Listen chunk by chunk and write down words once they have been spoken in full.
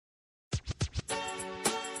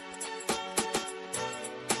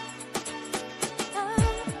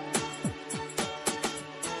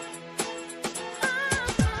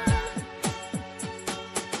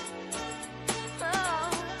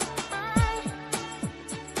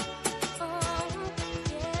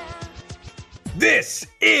This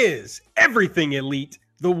is Everything Elite,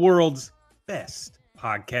 the world's best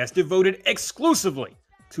podcast devoted exclusively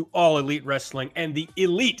to all elite wrestling and the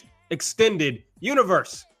elite extended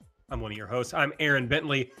universe. I'm one of your hosts. I'm Aaron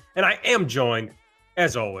Bentley, and I am joined,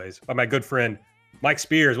 as always, by my good friend, Mike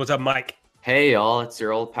Spears. What's up, Mike? Hey, y'all. It's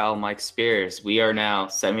your old pal, Mike Spears. We are now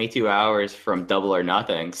 72 hours from Double or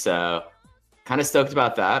Nothing, so kind of stoked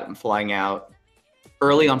about that. I'm flying out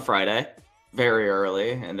early on Friday, very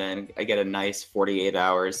early, and then I get a nice 48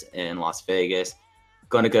 hours in Las Vegas.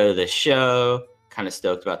 Going to go to the show, kind of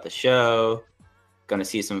stoked about the show. Going to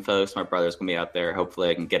see some folks. My brother's going to be out there. Hopefully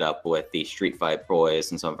I can get up with the Street Fight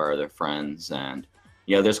boys and some of our other friends. And,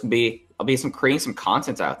 you know, I'll be creating some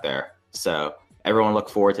content out there. So everyone look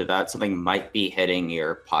forward to that. Something might be hitting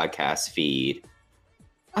your podcast feed.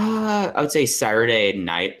 I would say Saturday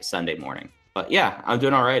night, Sunday morning. But yeah, I'm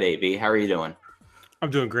doing all right, AB. How are you doing?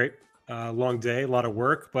 I'm doing great. Long day, a lot of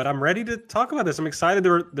work, but I'm ready to talk about this. I'm excited.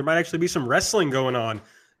 There might actually be some wrestling going on.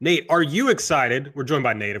 Nate, are you excited? We're joined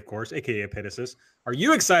by Nate, of course, a.k.a. Epitasis. Are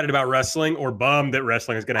you excited about wrestling or bummed that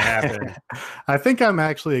wrestling is going to happen? I think I'm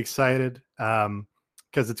actually excited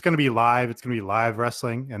because it's going to be live. It's going to be live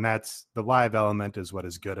wrestling, and that's the live element is what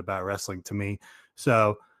is good about wrestling to me.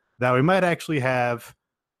 So that we might actually have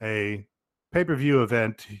a pay-per-view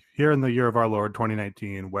event here in the year of our Lord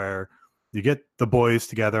 2019 where you get the boys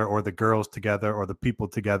together or the girls together or the people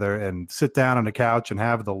together and sit down on the couch and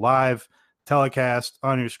have the live telecast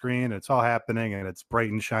on your screen. It's all happening and it's bright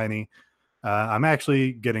and shiny. I'm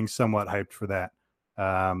actually getting somewhat hyped for that.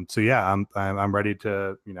 So yeah, I'm ready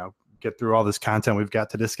to, get through all this content we've got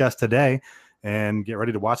to discuss today and get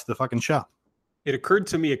ready to watch the fucking show. It occurred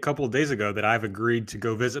to me a couple of days ago that I've agreed to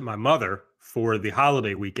go visit my mother for the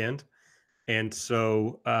holiday weekend. And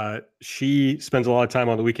so she spends a lot of time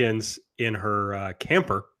on the weekends in her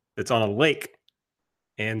camper that's on a lake.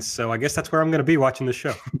 And so I guess that's where I'm going to be watching the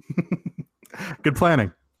show. Good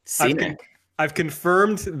planning. I've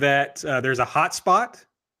confirmed that there's a hotspot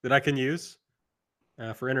that I can use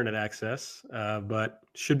for internet access, but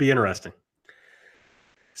should be interesting.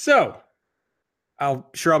 So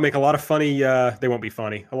I'll make a lot of funny, they won't be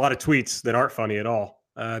funny, a lot of tweets that aren't funny at all,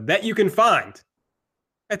 that you can find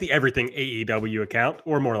at the Everything AEW account,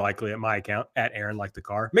 or more likely at my account, at Aaron Like the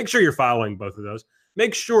Car. Make sure you're following both of those.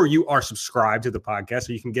 Make sure you are subscribed to the podcast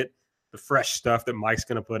so you can get the fresh stuff that Mike's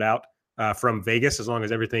going to put out from Vegas, as long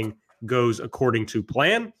as everything goes according to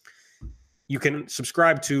plan. You can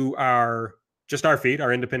subscribe to our feed,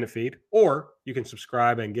 our independent feed, or you can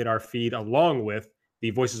subscribe and get our feed along with the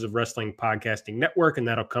Voices of Wrestling Podcasting Network, and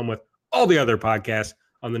that'll come with all the other podcasts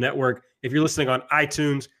on the network. If you're listening on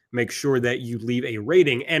iTunes, make sure that you leave a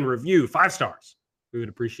rating and review, 5 stars. We would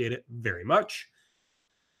appreciate it very much.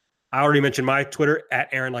 I already mentioned my Twitter, at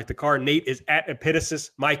Aaron Like the Car. Nate is at Epitasis.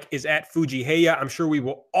 Mike is at Fujiheya. I'm sure we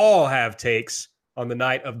will all have takes on the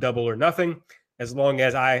night of Double or Nothing, as long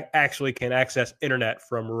as I actually can access internet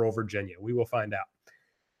from rural Virginia. We will find out.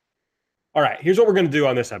 All right, here's what we're going to do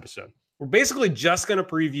on this episode. We're basically just going to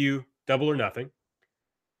preview Double or Nothing.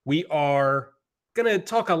 We are going to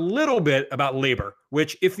talk a little bit about labor,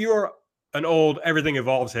 which if you're an old Everything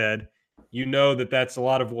Evolves head, you know that that's a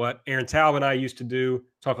lot of what Aaron Taub and I used to do,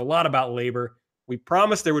 talk a lot about labor. We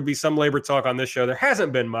promised there would be some labor talk on this show. There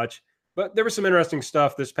hasn't been much, but there was some interesting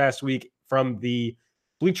stuff this past week from the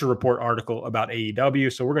Bleacher Report article about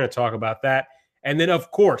AEW, so we're going to talk about that. And then,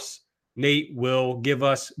 of course, Nate will give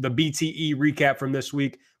us the BTE recap from this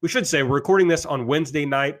week. We should say we're recording this on Wednesday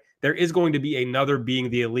night. There is going to be another Being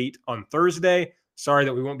the Elite on Thursday. Sorry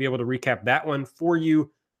that we won't be able to recap that one for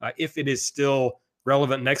you. If it is still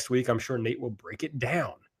relevant next week, I'm sure Nate will break it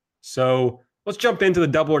down. So let's jump into the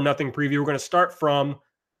Double or Nothing preview. We're going to start from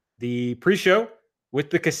the pre-show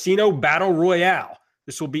with the Casino Battle Royale.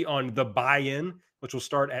 This will be on The Buy-In, which will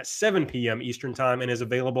start at 7 p.m. Eastern Time and is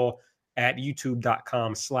available at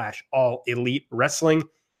youtube.com/All Elite Wrestling.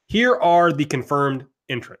 Here are the confirmed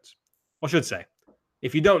entrants. I should say,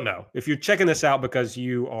 if you don't know, if you're checking this out because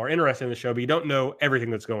you are interested in the show, but you don't know everything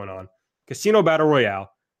that's going on, Casino Battle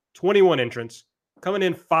Royale, 21 entrants, coming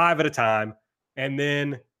in 5 at a time, and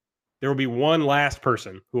then there will be one last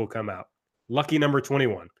person who will come out. Lucky number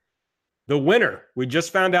 21. The winner, we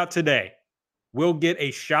just found out today, will get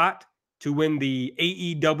a shot to win the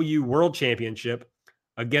AEW World Championship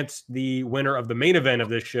against the winner of the main event of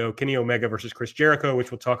this show, Kenny Omega versus Chris Jericho,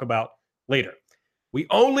 which we'll talk about later. We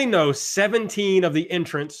only know 17 of the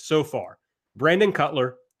entrants so far. Brandon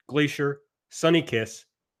Cutler, Glacier, Sonny Kiss,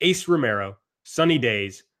 Ace Romero, Sunny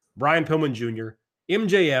Days, Brian Pillman Jr.,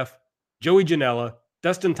 MJF, Joey Janela,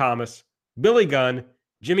 Dustin Thomas, Billy Gunn,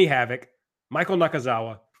 Jimmy Havoc, Michael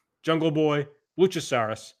Nakazawa, Jungle Boy,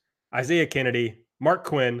 Luchasaurus, Isaiah Kennedy, Mark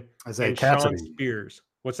Quinn, Isaiah and Sean Cassidy. Spears.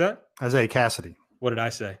 What's that? Isaiah Cassidy. What did I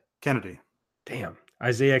say? Kennedy. Damn.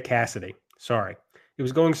 Isaiah Cassidy. Sorry. It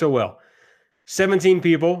was going so well. 17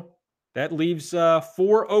 people. That leaves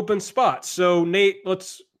 4 open spots. So, Nate,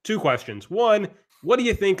 two questions. One, what do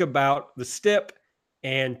you think about the stip?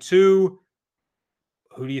 And 2,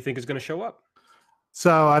 who do you think is going to show up?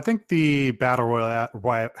 So I think the battle royale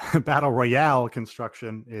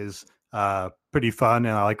construction is pretty fun,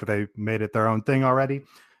 and I like that they made it their own thing already.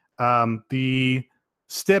 The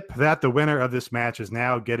stip that the winner of this match is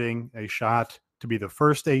now getting a shot to be the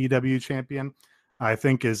first AEW champion, I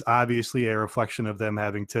think is obviously a reflection of them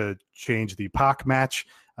having to change the Pac match,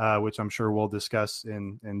 which I'm sure we'll discuss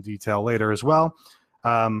in detail later as well.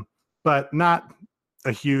 But not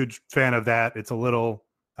a huge fan of that. It's a little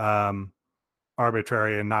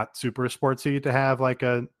arbitrary and not super sportsy to have like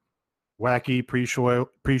a wacky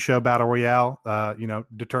pre-show battle royale,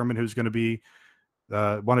 determine who's going to be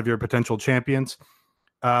one of your potential champions.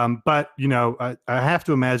 But, I have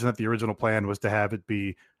to imagine that the original plan was to have it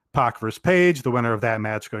be Pac versus Page, the winner of that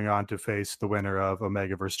match going on to face the winner of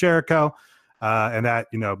Omega versus Jericho. And that,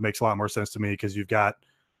 makes a lot more sense to me because you've got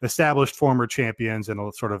established former champions in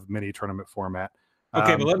a sort of mini tournament format.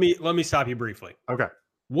 Okay, but let me stop you briefly. Okay.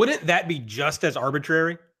 Wouldn't that be just as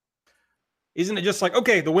arbitrary? Isn't it just like,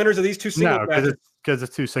 okay, the winners of these 2 singles matches? Because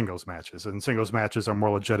it's 2 singles matches, and singles matches are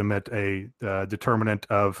more legitimate, a determinant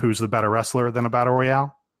of who's the better wrestler than a battle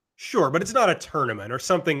royale. Sure, but it's not a tournament or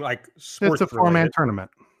something like sports. It's a 4-man tournament.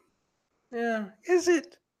 Yeah, is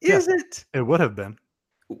it? Is it? It would have been.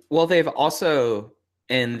 Well, they've also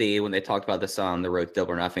when they talked about this on the Road to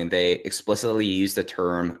Double or Nothing, they explicitly used the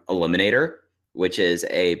term eliminator, which is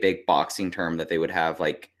a big boxing term that they would have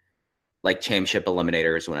like championship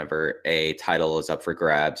eliminators whenever a title is up for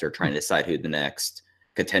grabs or trying to decide who the next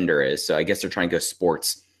contender is. So I guess they're trying to go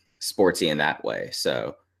sportsy in that way.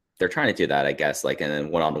 So they're trying to do that, I guess, and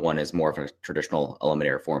then one-on-one is more of a traditional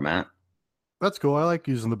eliminator format. That's cool. I like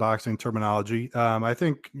using the boxing terminology. I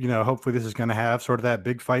think, hopefully this is going to have sort of that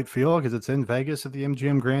big fight feel because it's in Vegas at the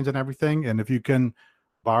MGM Grand and everything. And if you can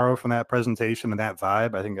borrow from that presentation and that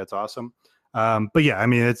vibe, I think that's awesome. But yeah, I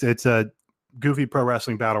mean, it's a goofy pro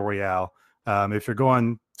wrestling battle royale. If you're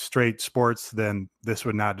going straight sports, then this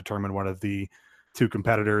would not determine one of the 2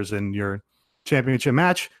 competitors in your championship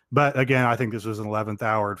match. But again, I think this was an 11th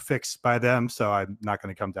hour fix by them, so I'm not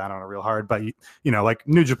going to come down on it real hard. But like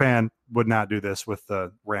New Japan would not do this with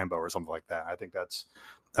Rambo or something like that. I think that's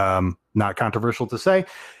not controversial to say.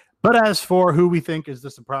 But as for who we think is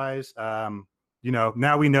the surprise, now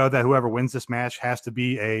we know that whoever wins this match has to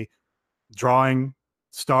be a drawing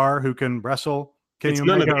star who can wrestle Kenny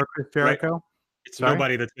Omega or Chris Jericho. Right? It's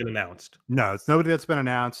nobody that's been announced. No, it's nobody that's been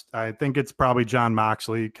announced. I think it's probably Jon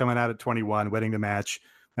Moxley coming out at 21, winning the match,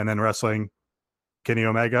 and then wrestling Kenny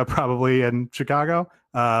Omega probably in Chicago.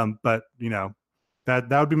 But that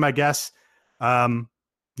would be my guess. Who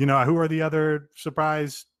are the other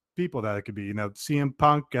surprise people that it could be? CM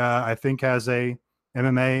Punk, I think, has a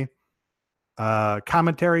MMA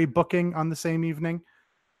commentary booking on the same evening.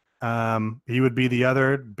 He would be the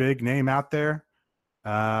other big name out there.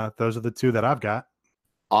 Those are the 2 that I've got.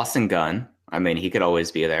 Austin Gunn. I mean, he could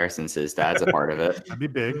always be there since his dad's a part of it. That'd be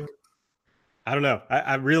big. I don't know.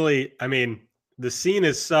 I mean, the scene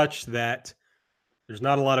is such that there's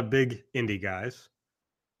not a lot of big indie guys.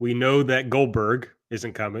 We know that Goldberg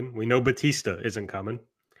isn't coming. We know Batista isn't coming.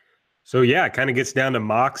 So yeah, it kind of gets down to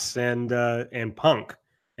Mox and Punk.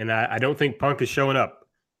 And I don't think Punk is showing up.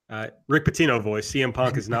 Rick Pitino voice, CM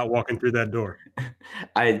Punk is not walking through that door.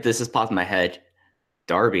 This has popped in my head.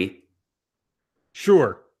 Darby.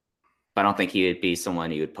 Sure. But I don't think he would be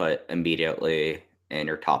someone you would put immediately in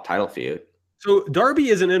your top title feud. So Darby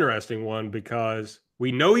is an interesting one because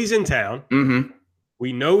we know he's in town. Mm-hmm.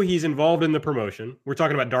 We know he's involved in the promotion. We're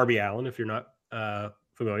talking about Darby Allin, if you're not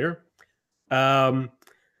familiar.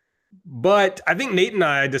 But I think Nate and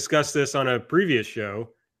I discussed this on a previous show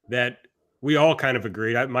that we all kind of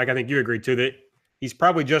agreed. Mike, I think you agreed too, that he's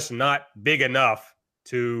probably just not big enough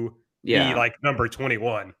to be like number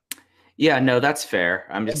 21. Yeah, no, that's fair.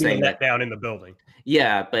 I'm just saying that down in the building.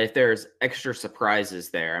 Yeah, but if there's extra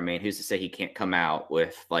surprises there, I mean, who's to say he can't come out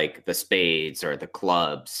with like the spades or the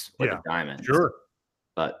clubs or the diamonds? Sure.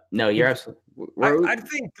 But no, you're absolutely. I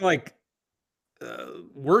think like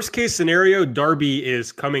worst case scenario, Darby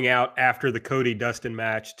is coming out after the Cody Dustin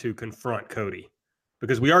match to confront Cody,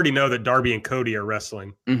 because we already know that Darby and Cody are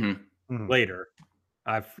wrestling later.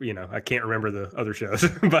 I can't remember the other shows,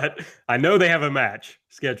 but I know they have a match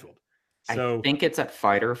scheduled. So I think it's at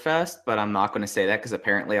Fyter Fest, but I'm not going to say that because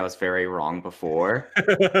apparently I was very wrong before.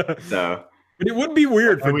 So But it would be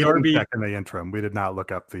weird And for we didn't Darby. check in the interim. We did not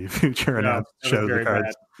look up the future No, announced that was shows or very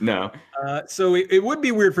cards. bad. No. So it would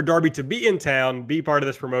be weird for Darby to be in town, be part of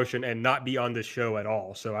this promotion, and not be on this show at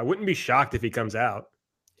all. So I wouldn't be shocked if he comes out.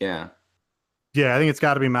 Yeah. Yeah, I think it's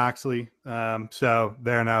got to be Moxley. So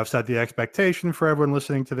there now, I've set the expectation for everyone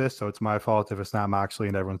listening to this. So it's my fault if it's not Moxley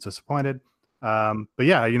and everyone's disappointed. But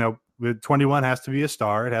yeah, with 21 has to be a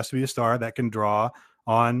star. It has to be a star that can draw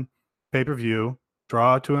on pay-per-view,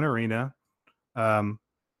 draw to an arena, and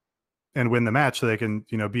win the match so they can,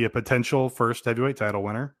 be a potential first heavyweight title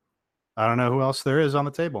winner. I don't know who else there is on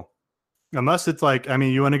the table. Unless it's like,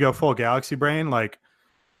 you want to go full Galaxy Brain, like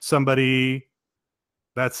somebody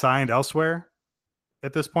that's signed elsewhere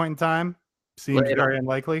at this point in time seems very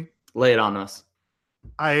unlikely. Lay it on us.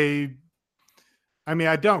 I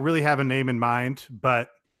don't really have a name in mind, but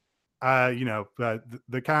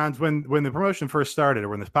the cons when the promotion first started, or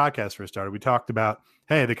when this podcast first started, we talked about,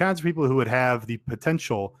 hey, the kinds of people who would have the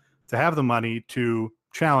potential to have the money to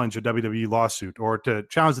challenge a WWE lawsuit or to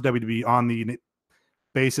challenge the WWE on the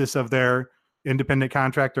basis of their independent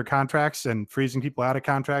contractor contracts and freezing people out of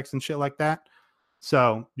contracts and shit like that.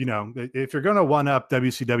 So, if you're going to one up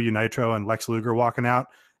WCW Nitro and Lex Luger walking out,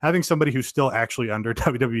 having somebody who's still actually under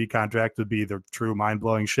WWE contract would be the true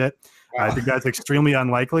mind-blowing shit. Wow. I think that's extremely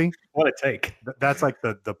unlikely. What a take. That's like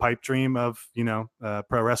the pipe dream of,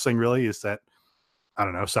 pro wrestling really, is that, I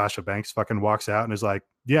don't know, Sasha Banks fucking walks out and is like,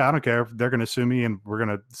 yeah, I don't care. They're going to sue me and we're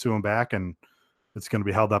going to sue them back. And it's going to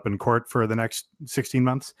be held up in court for the next 16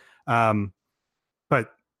 months. But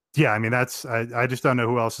yeah, I just don't know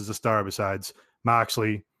who else is a star besides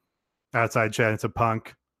Moxley, outside Chad. It's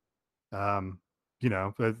Punk.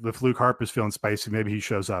 If Luke Harp is feeling spicy, maybe he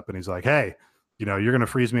shows up and he's like, hey, you're going to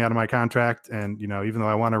freeze me out of my contract. And, even though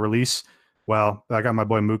I want to release, well, I got my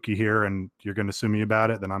boy Mookie here and you're going to sue me about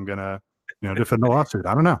it. Then I'm going to, defend the lawsuit.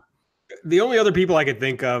 I don't know. The only other people I could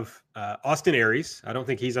think of, Austin Aries. I don't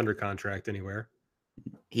think he's under contract anywhere.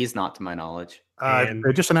 He's not, to my knowledge.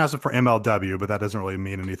 They just announced it for MLW, but that doesn't really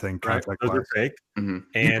mean anything. Right, those are fake. Mm-hmm.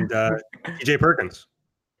 And TJ Perkins.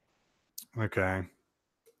 Okay.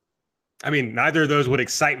 Neither of those would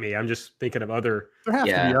excite me. I'm just thinking of other. There have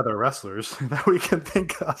to be other wrestlers that we can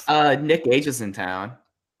think of. Nick Gage is in town.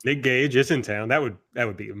 Nick Gage is in town. That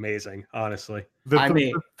would be amazing, honestly.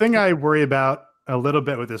 The thing I worry about a little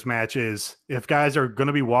bit with this match is if guys are going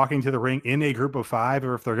to be walking to the ring in a group of 5,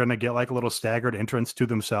 or if they're going to get like a little staggered entrance to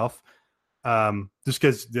themselves. Just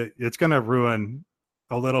because it's going to ruin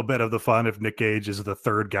a little bit of the fun if Nick Gage is the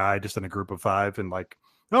third guy just in a group of 5 and like,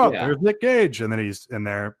 there's Nick Gage, and then he's in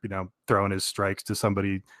there, throwing his strikes to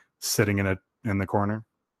somebody sitting in the corner.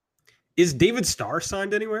 Is David Starr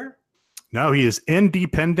signed anywhere? No, he is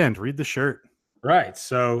independent. Read the shirt. Right.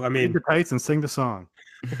 So read the tights and sing the song.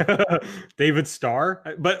 David Starr,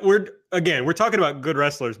 but we're talking about good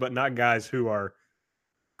wrestlers, but not guys who are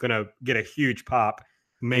gonna get a huge pop.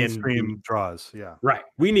 Mainstream draws, yeah. Right.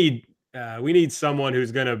 We need someone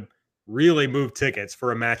who's gonna really move tickets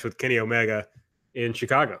for a match with Kenny Omega in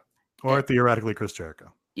Chicago, or theoretically Chris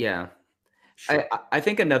Jericho. Yeah, sure. I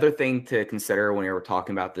think another thing to consider when you're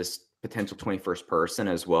talking about this potential 21st person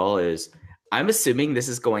as well is, I'm assuming this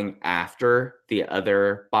is going after the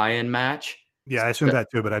other buy-in match. Yeah, I assumed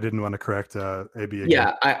that too, but I didn't want to correct AB again.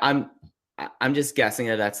 Yeah, I'm just guessing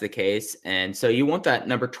that that's the case. And so you want that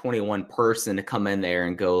number 21 person to come in there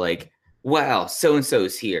and go like, wow,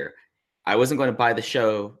 so-and-so's here. I wasn't going to buy the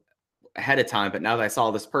show ahead of time, but now that I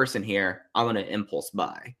saw this person here, I'm going to impulse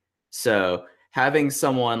buy. So having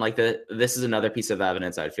someone like this is another piece of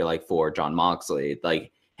evidence, I'd feel like, for Jon Moxley,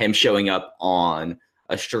 like him showing up on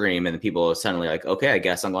a stream and the people are suddenly like, okay, I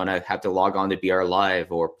guess I'm going to have to log on to BR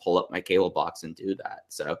Live or pull up my cable box and do that.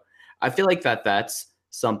 So I feel like that's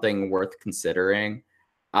something worth considering.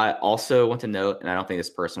 I also want to note, and I don't think this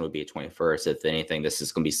person would be a 21st. If anything, this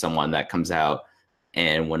is going to be someone that comes out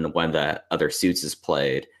and when one of the other suits is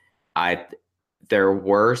played, there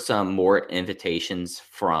were some more invitations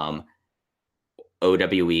from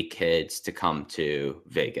OWE kids to come to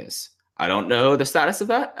Vegas. I don't know the status of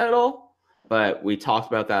that at all, but we talked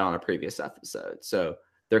about that on a previous episode. So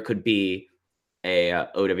there could be a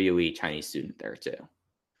OWE Chinese student there too.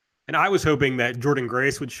 And I was hoping that Jordan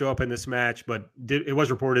Grace would show up in this match, but it was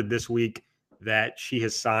reported this week that she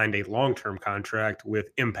has signed a long-term contract with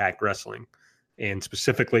Impact Wrestling, and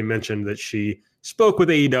specifically mentioned that she spoke with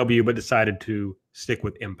AEW but decided to stick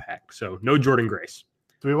with Impact. So no Jordan Grace.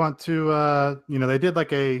 Do we want to, they did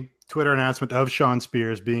like a Twitter announcement of Sean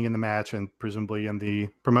Spears being in the match and presumably in the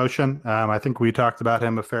promotion. I think we talked about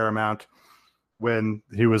him a fair amount when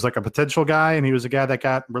he was like a potential guy, and he was a guy that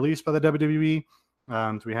got released by the WWE.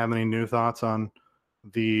 Do we have any new thoughts on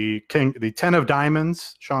the 10 of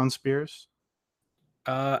diamonds, Sean Spears?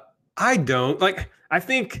 I don't like. I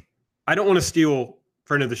think I don't want to steal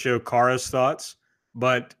friend of the show Kara's thoughts,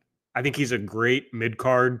 but I think he's a great mid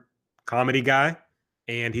card comedy guy,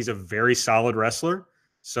 and he's a very solid wrestler.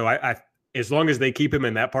 So I as long as they keep him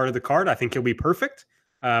in that part of the card, I think he'll be perfect.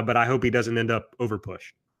 But I hope he doesn't end up over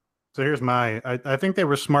pushed. So here's I think they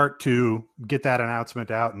were smart to get that announcement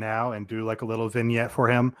out now and do like a little vignette for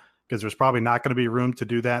him, because there's probably not going to be room to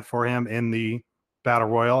do that for him in the Battle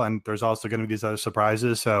Royal. And there's also going to be these other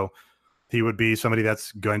surprises. So he would be somebody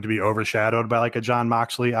that's going to be overshadowed by like a John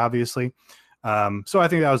Moxley, obviously. So I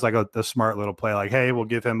think that was like a smart little play. Like, hey, we'll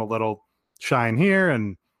give him a little shine here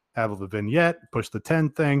and have the vignette, push the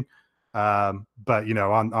 10 thing. But, you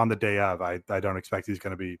know, on the day of, I don't expect he's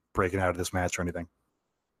going to be breaking out of this match or anything.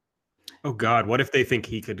 Oh, God. What if they think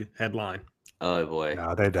he could headline? Oh, boy.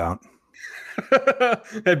 No, they don't.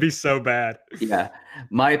 That'd be so bad. Yeah.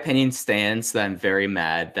 My opinion stands that I'm very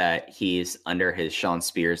mad that he's under his Sean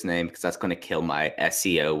Spears name, because that's going to kill my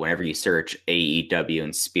SEO whenever you search AEW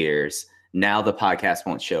and Spears. Now the podcast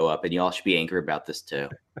won't show up, and you all should be angry about this too.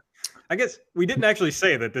 I guess we didn't actually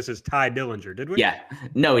say that this is Ty Dillinger, did we? Yeah.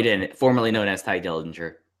 No, we didn't. Formerly known as Ty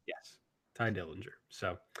Dillinger. Yes. Ty Dillinger.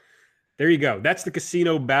 So there you go. That's the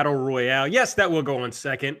Casino Battle Royale. Yes, that will go on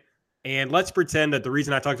second. And let's pretend that the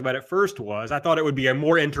reason I talked about it first was I thought it would be a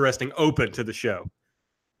more interesting open to the show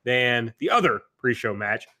than the other pre-show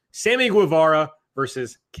match, Sammy Guevara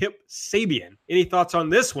versus Kip Sabian. Any thoughts on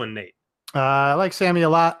this one, Nate? I like Sammy a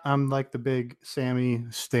lot. I'm like the big Sammy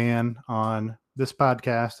stan on this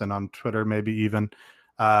podcast and on Twitter, maybe even.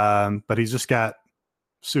 But he's just got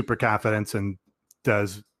super confidence and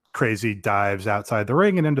does crazy dives outside the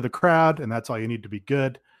ring and into the crowd, and that's all you need to be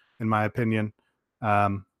good, in my opinion.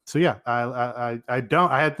 So yeah, I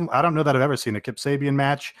don't know that I've ever seen a Kip Sabian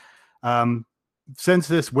match. Since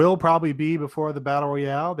this will probably be before the Battle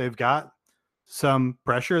Royale, they've got some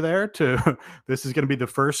pressure there to this is going to be the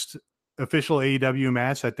first official AEW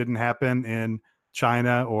match that didn't happen in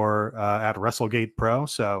China or at WrestleGate Pro.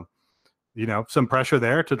 So, you know, some pressure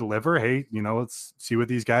there to deliver. Hey, you know, let's see what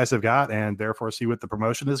these guys have got and therefore see what the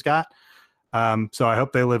promotion has got. So I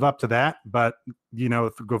hope they live up to that. But, you know,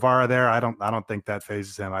 with Guevara there, I don't think that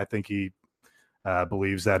phases him. I think he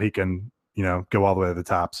believes that he can, you know, go all the way to the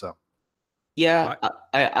top. So, yeah,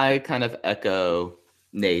 I kind of echo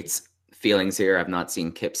Nate's feelings here. I've not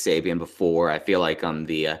seen Kip Sabian before. I feel like on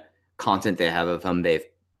the content they have of him, they've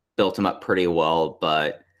built him up pretty well.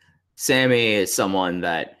 But Sammy is someone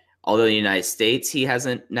that, although in the United States, he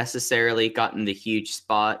hasn't necessarily gotten the huge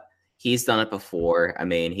spot. He's done it before. I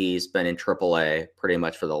mean, he's been in AAA pretty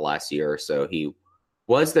much for the last year or so. He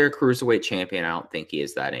was their cruiserweight champion. I don't think he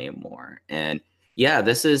is that anymore. And yeah,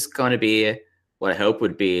 this is going to be what I hope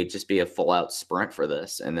would be just be a full out sprint for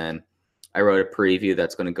this. And then I wrote a preview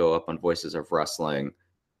that's going to go up on Voices of Wrestling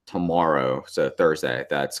tomorrow, so Thursday,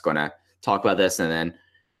 that's going to talk about this. And then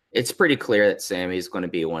it's pretty clear that Sammy is going to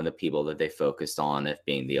be one of the people that they focused on if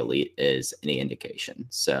being the elite is any indication.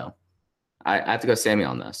 So I have to go Sammy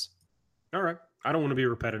on this. All right. I don't want to be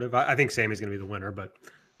repetitive. I think Sammy's going to be the winner, but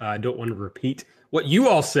I don't want to repeat what you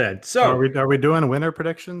all said. So are we doing winner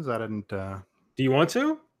predictions? I didn't. Do you want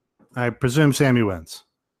to? I presume Sammy wins.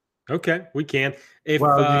 Okay, we can. You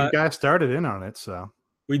guys started in on it, so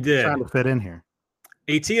we did. Trying to fit in here.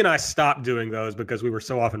 AT and I stopped doing those because we were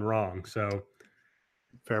so often wrong. So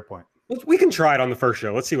fair point. We can try it on the first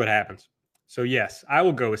show. Let's see what happens. So yes, I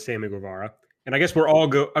will go with Sammy Guevara. And I guess we're all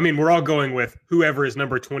going with whoever is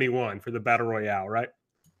number 21 for the Battle Royale, right?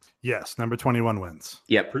 Yes, number 21 wins.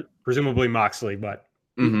 Yep. Presumably Moxley, but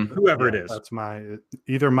whoever it is. That's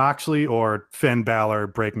either Moxley or Finn Balor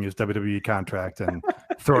breaking his WWE contract and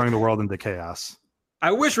throwing the world into chaos.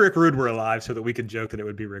 I wish Rick Rude were alive so that we could joke that it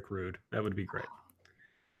would be Rick Rude. That would be great.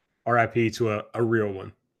 RIP to a real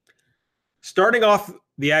one. Starting off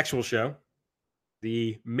the actual show,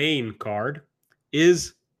 the main card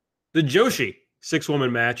is the Joshi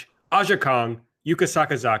 6-woman match. Aja Kong, Yuka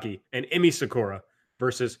Sakazaki, and Emi Sakura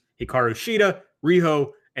versus Hikaru Shida,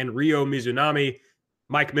 Riho, and Ryo Mizunami.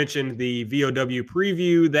 Mike mentioned the VOW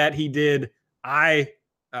preview that he did. I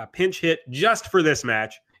pinch hit just for this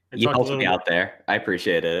match. And you helped me out there. I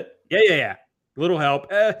appreciate it. Yeah. Little help.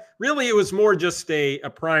 Really, it was more just a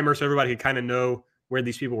primer so everybody could kind of know where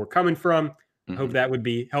these people were coming from. Mm-hmm. I hope that would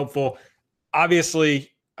be helpful.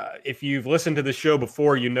 Obviously, if you've listened to the show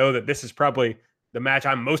before, you know that this is probably the match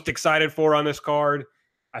I'm most excited for on this card.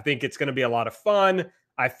 I think it's going to be a lot of fun.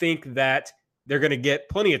 I think that they're going to get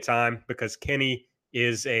plenty of time because Kenny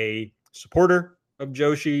is a supporter of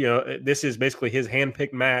Joshi. This is basically his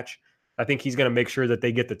handpicked match. I think he's going to make sure that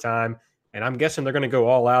they get the time. and I'm guessing they're going to go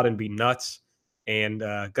all out and be nuts and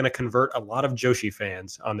going to convert a lot of Joshi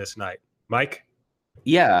fans on this night. Mike?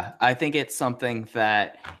 Yeah, I think it's something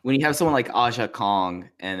that when you have someone like Aja Kong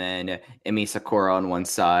and then Emi Sakura on one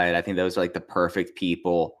side, I think those are like the perfect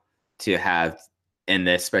people to have in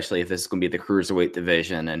this, especially if this is going to be the cruiserweight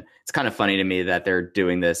division. And it's kind of funny to me that they're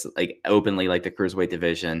doing this like openly, like the cruiserweight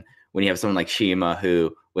division, when you have someone like Shima,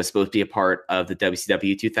 who was supposed to be a part of the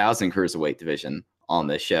WCW 2000 cruiserweight division on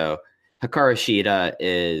this show. Hikaru Shida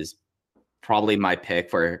is probably my pick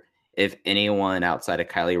for if anyone outside of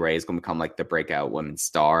Kylie Ray is going to become like the breakout women's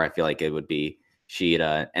star. I feel like it would be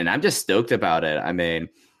Shida, and I'm just stoked about it. I mean,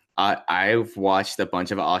 I've watched a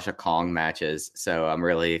bunch of Asha Kong matches, so I'm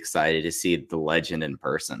really excited to see the legend in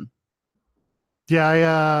person. Yeah,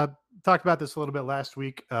 I talked about this a little bit last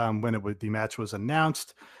week when the match was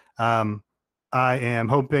announced. I am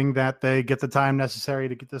hoping that they get the time necessary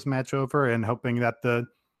to get this match over, and hoping that the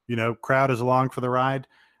crowd is along for the ride.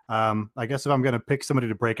 I guess if I'm going to pick somebody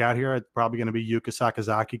to break out here, it's probably going to be Yuka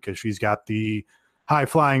Sakazaki, because she's got the high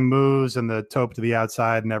flying moves and the tope to the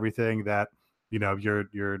outside and everything that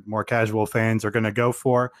your more casual fans are going to go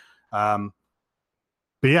for. But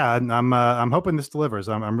yeah, I'm hoping this delivers.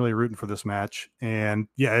 I'm really rooting for this match. And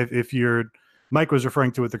yeah, if Mike was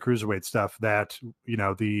referring to with the cruiserweight stuff, that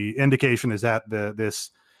the indication is that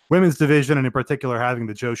this women's division, and in particular having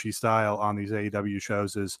the Joshi style on these AEW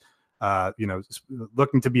shows, is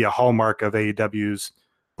looking to be a hallmark of AEW's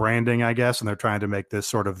branding, I guess, and they're trying to make this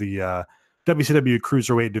sort of the WCW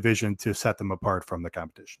cruiserweight division to set them apart from the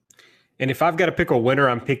competition. And if I've got to pick a winner,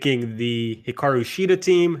 I'm picking the Hikaru Shida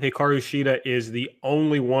team. Hikaru Shida is the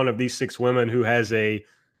only one of these 6 women who has a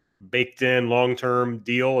baked-in long-term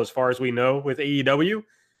deal, as far as we know, with AEW,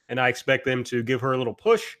 and I expect them to give her a little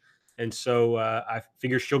push, and so I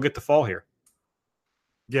figure she'll get the fall here.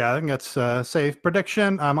 Yeah, I think that's a safe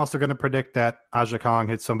prediction. I'm also going to predict that Aja Kong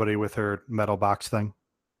hits somebody with her metal box thing.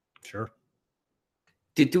 Sure.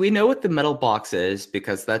 Do we know what the metal box is?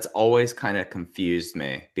 Because that's always kind of confused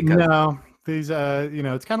me. Because no, these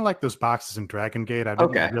it's kind of like those boxes in Dragon Gate. I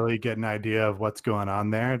didn't really get an idea of what's going on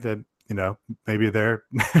there. That maybe they're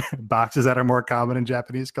boxes that are more common in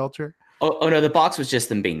Japanese culture. Oh no, the box was just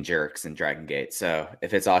them being jerks in Dragon Gate. So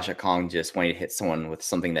if it's Asha Kong just wanting to hit someone with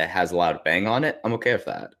something that has a loud bang on it, I'm okay with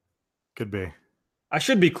that. Could be. I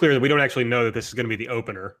should be clear that we don't actually know that this is going to be the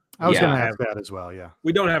opener. I was going to ask that as well, yeah.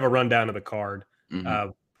 We don't have a rundown of the card.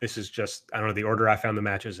 Mm-hmm. This is just, I don't know, the order I found the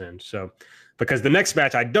matches in. So, because the next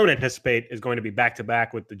match I don't anticipate is going to be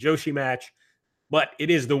back-to-back with the Joshi match, but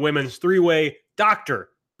it is the women's 3-way Dr.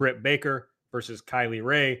 Britt Baker versus Kylie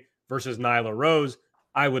Ray versus Nyla Rose.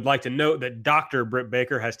 I would like to note that Dr. Britt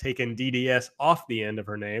Baker has taken DDS off the end of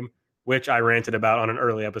her name, which I ranted about on an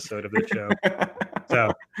early episode of the show.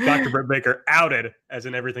 So Dr. Britt Baker outed as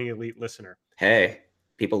an Everything Elite listener. Hey,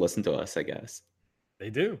 people listen to us, I guess. They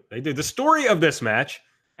do. They do. The story of this match,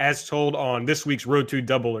 as told on this week's Road to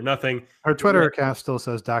Double or Nothing. Her Twitter account still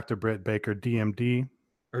says Dr. Britt Baker DMD.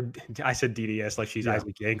 Or I said DDS like she's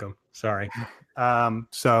Isaac Yankum. Sorry.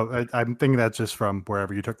 So I'm thinking that's just from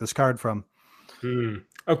wherever you took this card from.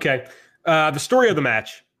 Okay. The story of the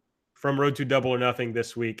match from Road to Double or Nothing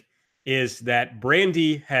this week is that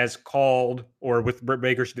Brandy has called, or with Britt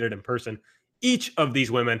Baker, she did it in person, each of these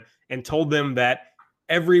women and told them that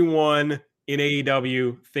everyone in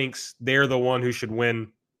AEW thinks they're the one who should win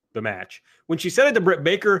the match. When she said it to Britt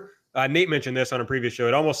Baker, Nate mentioned this on a previous show,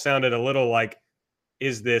 it almost sounded a little like,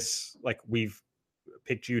 is this like we've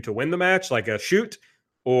picked you to win the match, like a shoot?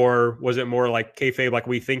 Or was it more like kayfabe, like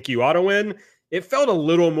we think you ought to win? It felt a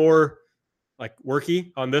little more like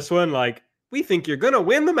worky on this one, like we think you're going to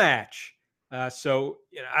win the match. So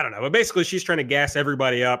I don't know. But basically, she's trying to gas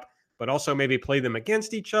everybody up, but also maybe play them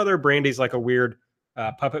against each other. Brandy's like a weird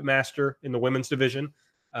puppet master in the women's division.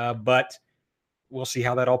 But we'll see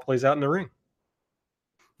how that all plays out in the ring.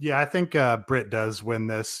 Yeah, I think Britt does win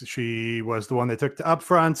this. She was the one they took to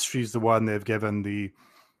upfronts. She's the one they've given the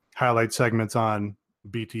highlight segments on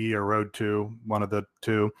BTE or Road to, one of the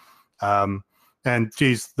two. And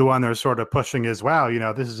she's the one they're sort of pushing as, wow,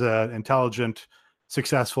 this is an intelligent,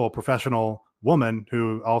 successful, professional woman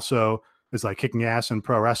who also is like kicking ass in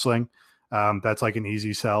pro wrestling. That's like an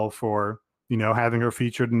easy sell for, having her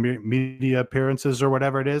featured in media appearances or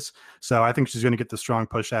whatever it is. So I think she's going to get the strong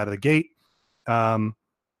push out of the gate.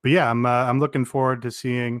 But yeah, I'm looking forward to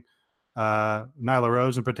seeing Nyla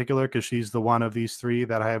Rose in particular, because she's the one of these three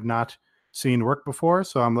that I have not seen work before.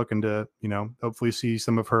 So I'm looking to, hopefully see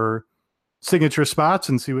some of her signature spots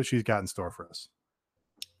and see what she's got in store for us.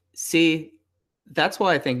 See, that's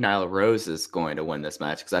why I think Nyla Rose is going to win this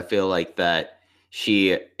match, because I feel like that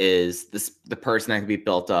she is the person that can be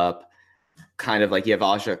built up. kind of like you have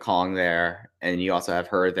Aja Kong there, and you also have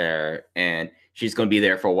her there, and she's going to be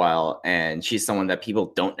there for a while, and she's someone that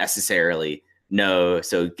people don't necessarily know.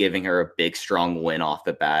 So giving her a big, strong win off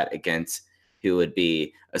the bat against who would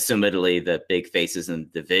be assumedly the big faces in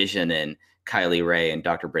the division and Kylie Ray and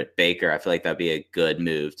Dr. Britt Baker, I feel like that'd be a good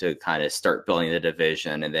move to kind of start building the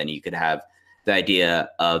division. And then you could have the idea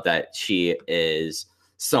of that she is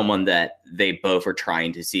someone that they both are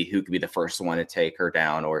trying to see who could be the first one to take her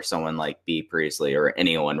down, or someone like B Priestley or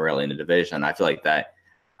anyone really in the division. I feel like that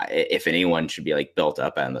if anyone should be like built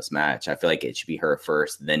up in this match, I feel like it should be her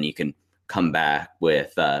first. Then you can come back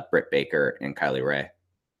with Britt Baker and Kylie Ray.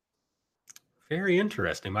 Very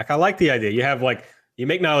interesting, Mike. I like the idea. You have like, you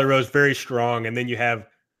make Nyla Rose very strong, and then you have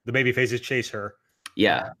the baby faces chase her.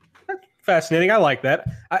 Yeah. Fascinating. I like that.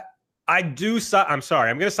 I'm sorry.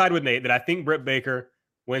 I'm going to side with Nate that I think Britt Baker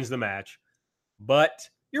wins the match. But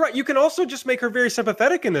you're right. You can also just make her very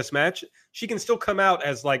sympathetic in this match. She can still come out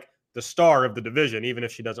as like the star of the division, even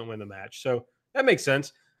if she doesn't win the match. So that makes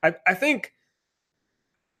sense. I think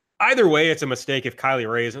either way, it's a mistake if Kylie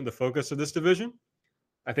Ray isn't the focus of this division.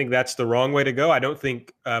 I think that's the wrong way to go. I don't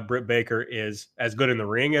think Britt Baker is as good in the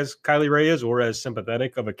ring as Kylie Ray is, or as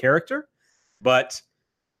sympathetic of a character. But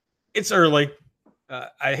it's early.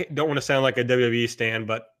 I don't want to sound like a WWE stan,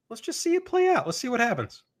 but let's just see it play out. Let's see what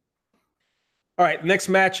happens. All right, next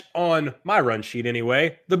match on my run sheet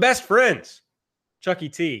anyway. The Best Friends, Chucky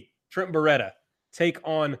T, Trent Beretta, take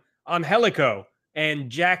on Angelico and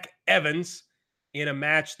Jack Evans in a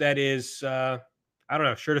match that is, I don't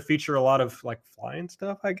know, sure to feature a lot of like flying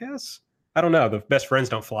stuff, I guess. I don't know. The Best Friends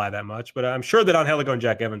don't fly that much, but I'm sure that Angelico and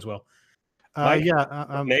Jack Evans will. Mike,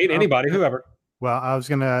 Nate, anybody, whoever. Well, I was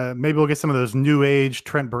maybe we'll get some of those new age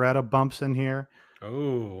Trent Beretta bumps in here.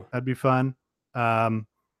 Oh, that'd be fun. I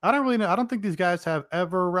don't really know. I don't think these guys have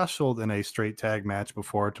ever wrestled in a straight tag match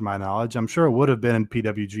before, to my knowledge. I'm sure it would have been in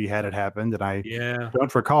PWG had it happened, and I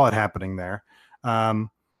don't recall it happening there.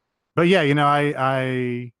 But yeah,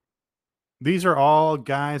 I these are all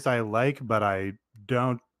guys I like, but I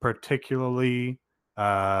don't particularly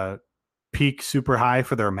peak super high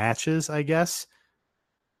for their matches, I guess.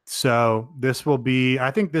 So this will be, I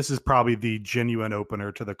think this is probably the genuine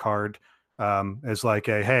opener to the card, as like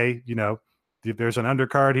hey, if there's an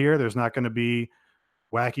undercard here, there's not going to be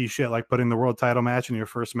wacky shit like putting the world title match in your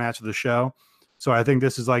first match of the show. So I think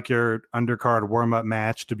this is like your undercard warm-up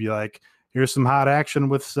match to be like, here's some hot action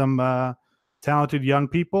with some talented young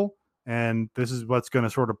people, and this is what's going to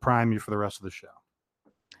sort of prime you for the rest of the show.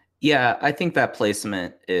 Yeah, I think that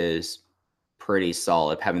placement is pretty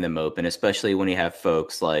solid, having them open, especially when you have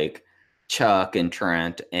folks like Chuck and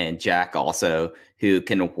Trent and Jack also who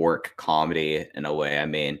can work comedy in a way. I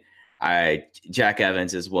mean, Jack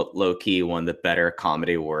Evans is low key one of the better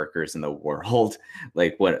comedy workers in the world.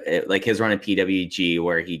 Like his run in PWG,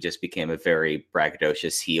 where he just became a very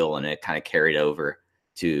braggadocious heel, and it kind of carried over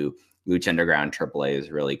to Lucha Underground AAA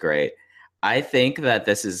is really great. I think that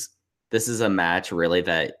this is a match really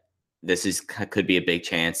that could be a big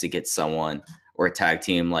chance to get someone or a tag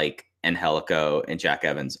team like Angelico and Jack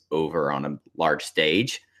Evans over on a large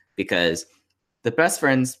stage, because the Best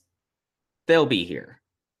Friends, they'll be here.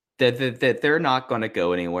 They're not going to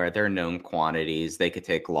go anywhere. They're known quantities. They could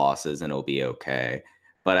take losses and it'll be okay.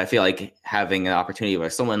 But I feel like having an opportunity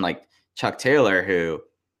with someone like Chuck Taylor, who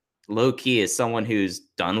low key is someone who's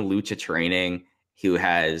done lucha training, who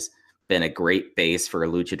has been a great base for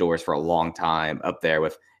luchadors for a long time, up there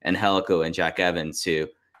with Angelico and Jack Evans, who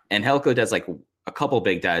Angelico does like a couple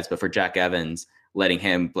big dives, but for Jack Evans, letting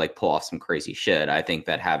him like pull off some crazy shit, I think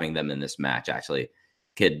that having them in this match actually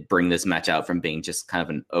could bring this match out from being just kind of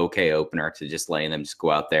an okay opener to just letting them just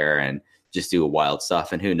go out there and just do wild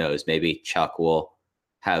stuff. And who knows, maybe Chuck will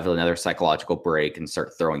have another psychological break and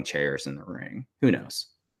start throwing chairs in the ring. Who knows?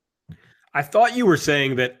 I thought you were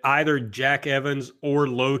saying that either Jack Evans or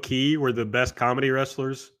Low Key were the best comedy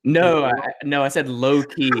wrestlers. No, I said low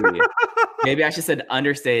key. Maybe I should said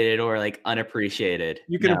understated or like unappreciated.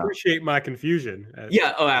 You can appreciate my confusion.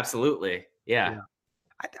 Yeah. Oh, absolutely. Yeah.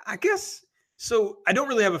 I guess so. I don't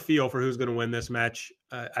really have a feel for who's going to win this match.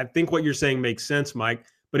 I think what you're saying makes sense, Mike,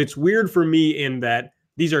 but it's weird for me in that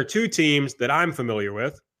these are two teams that I'm familiar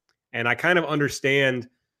with, and I kind of understand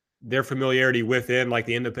their familiarity within like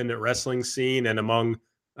the independent wrestling scene and among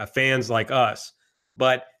fans like us.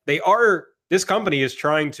 But this company is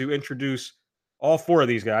trying to introduce all four of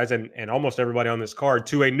these guys and almost everybody on this card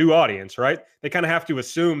to a new audience, right? They kind of have to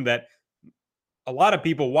assume that a lot of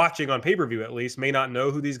people watching on pay-per-view at least may not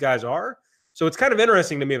know who these guys are. So it's kind of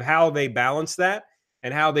interesting to me of how they balance that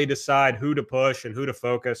and how they decide who to push and who to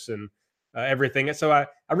focus and everything. So I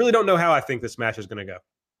really don't know how I think this match is going to go.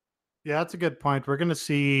 Yeah, that's a good point. We're going to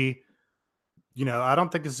see, I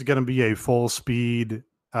don't think this is going to be a full speed,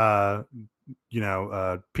 PWG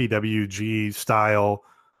style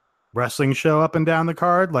wrestling show up and down the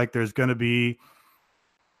card. Like there's going to be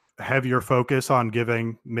heavier focus on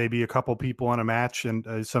giving maybe a couple people in a match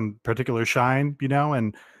and some particular shine,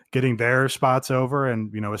 and getting their spots over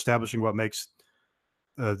and, establishing what makes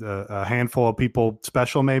a handful of people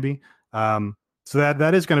special maybe. So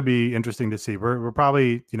that is going to be interesting to see. We're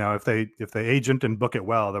probably, if they agent and book it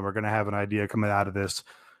well, then we're going to have an idea coming out of this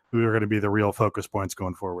who are going to be the real focus points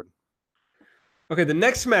going forward. Okay, the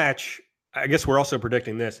next match, I guess we're also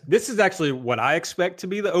predicting this. This is actually what I expect to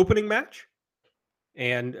be the opening match.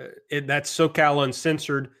 And that's SoCal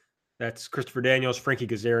Uncensored. That's Christopher Daniels, Frankie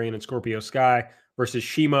Kazarian, and Scorpio Sky versus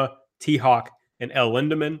Shima, T-Hawk, and El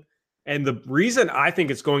Lindaman. And the reason I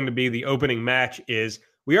think it's going to be the opening match is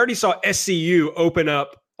we already saw SCU open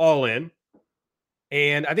up All In.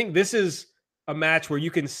 And I think this is a match where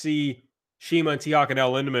you can see Shima and T-Hawk and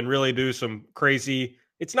El Lindaman really do some crazy.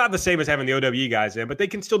 It's not the same as having the OWE guys in, but they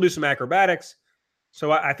can still do some acrobatics.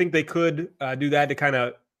 So I think they could do that to kind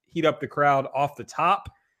of heat up the crowd off the top.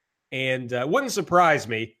 And wouldn't surprise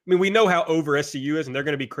me. I mean, we know how over SCU is, and they're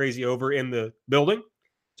going to be crazy over in the building.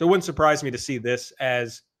 So it wouldn't surprise me to see this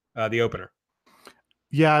as the opener.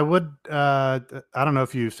 Yeah, I would. I don't know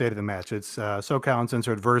if you stated the match. It's SoCal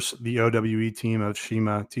Uncensored versus the OWE team of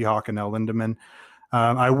Shima, T-Hawk, and El Lindaman.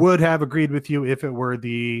 I would have agreed with you if it were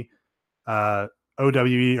the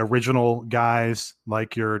OWE original guys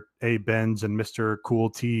like your Abe Benz and Mr. Cool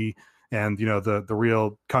T and, the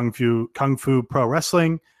real Kung Fu Pro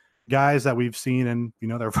Wrestling guys that we've seen in,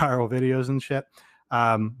 their viral videos and shit.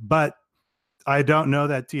 But I don't know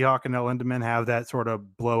that T-Hawk and El Lindaman have that sort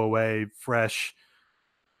of blow away, fresh,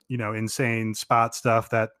 insane spot stuff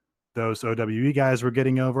that those OWE guys were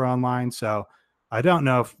getting over online. So I don't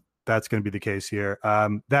know if that's going to be the case here.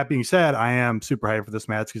 That being said, I am super hyped for this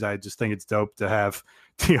match because I just think it's dope to have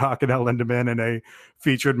T-Hawk and El Lindaman in a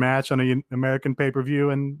featured match on an American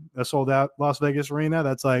pay-per-view in a sold-out Las Vegas arena.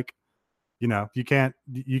 That's like, you can't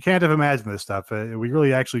have imagined this stuff. We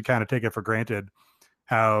really actually kind of take it for granted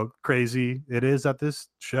how crazy it is that this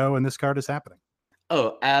show and this card is happening.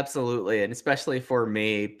 Oh, absolutely. And especially for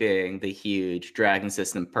me being the huge Dragon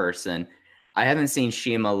System person, I haven't seen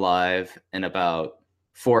Shima live in about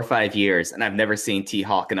 4 or 5 years, and I've never seen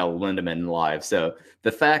T-Hawk and El Lindaman live. So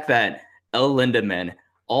the fact that El Lindaman,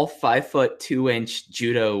 all 5'2"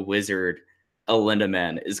 judo wizard El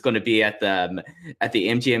Lindaman, is going to be at the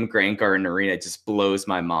MGM Grand Garden Arena just blows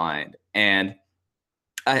my mind. And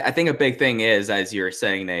I think a big thing is, as you're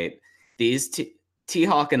saying, Nate, these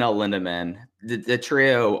T-Hawk and El Lindaman, the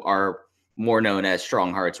trio are more known as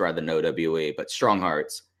Strong Hearts rather than OWE, but Strong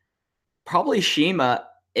Hearts. Probably Shima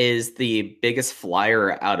is the biggest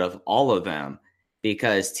flyer out of all of them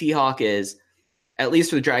because T-Hawk is, at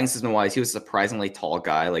least for the Dragon System wise, he was a surprisingly tall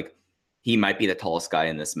guy. Like, he might be the tallest guy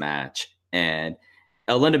in this match. And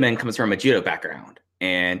El Lindaman comes from a judo background,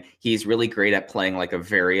 and he's really great at playing like a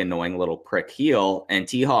very annoying little prick heel. And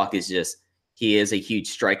T-Hawk is he is a huge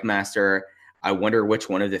strike master. I wonder which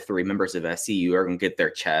one of the 3 members of SCU are going to get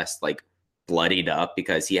their chest like bloodied up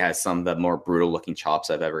because he has some of the more brutal looking chops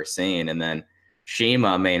I've ever seen. And then Shima,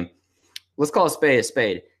 I mean, let's call a spade a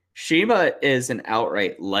spade. Shima is an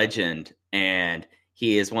outright legend, and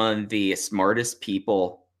he is one of the smartest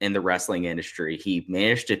people in the wrestling industry. He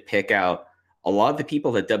managed to pick out a lot of the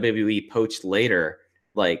people that WWE poached later,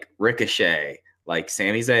 like Ricochet, like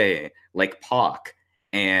Sami Zayn, like Pac,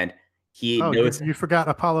 and he knows. You forgot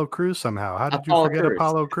Apollo Crews somehow. How did you forget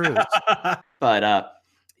Apollo Crews? But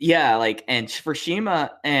yeah, like, and for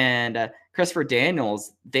Shima and Christopher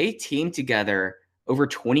Daniels, they teamed together over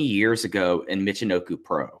 20 years ago in Michinoku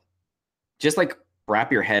Pro. Just like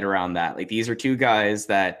wrap your head around that. Like, these are 2 guys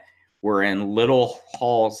that were in little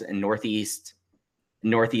halls in Northeast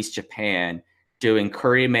Japan doing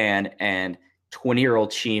Curryman and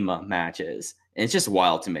 20-year-old Shima matches. And it's just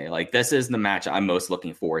wild to me. Like, this is the match I'm most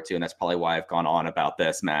looking forward to, and that's probably why I've gone on about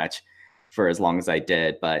this match for as long as I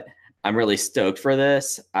did. But I'm really stoked for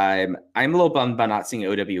this. I'm a little bummed by not seeing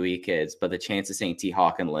OWE kids, but the chance of seeing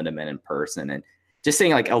T-Hawk and Lindaman in person and just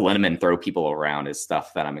seeing like El Lindaman throw people around is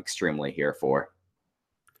stuff that I'm extremely here for.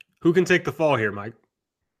 Who can take the fall here, Mike?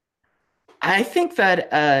 I think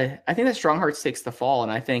that Strong Hearts takes the fall,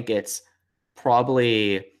 and I think it's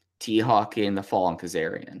probably T-Hawk in the fall on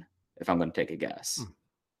Kazarian, if I'm going to take a guess.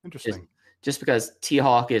 Interesting. Just because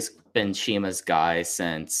T-Hawk has been Shima's guy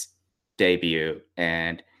since debut,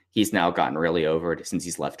 and he's now gotten really over it since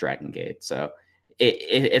he's left Dragon Gate. So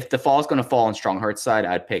if the fall is going to fall on Strong Hearts' side,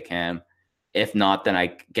 I'd pick him. If not, then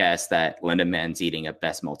I guess that Lindeman's eating a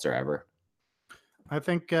best Meltzer ever. I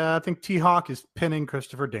think T-Hawk is pinning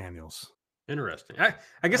Christopher Daniels. Interesting.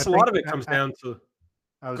 I guess a lot of it comes down to.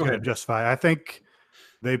 I was going to justify. I think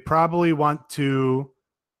they probably want to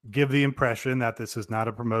give the impression that this is not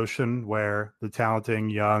a promotion where the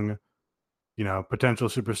talented young, potential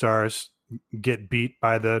superstars get beat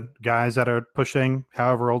by the guys that are pushing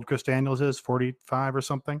however old Chris Daniels is, 45 or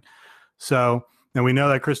something. So, and we know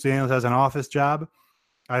that Chris Daniels has an office job.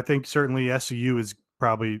 I think certainly SCU is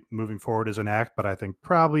probably moving forward as an act, but I think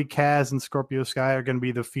probably Kaz and Scorpio Sky are going to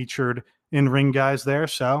be the featured in-ring guys there.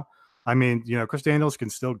 So, I mean, Chris Daniels can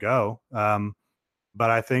still go. But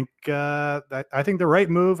I think the right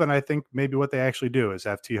move, and I think maybe what they actually do is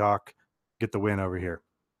have T-Hawk get the win over here.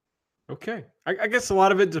 Okay. I guess a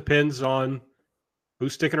lot of it depends on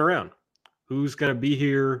who's sticking around, who's going to be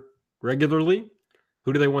here regularly,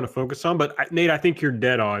 who do they want to focus on. But Nate, I think you're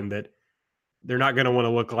dead on that. They're not going to want to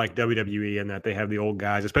look like WWE and that they have the old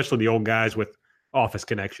guys, especially the old guys with office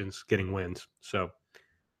connections, getting wins. So,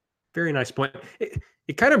 very nice point.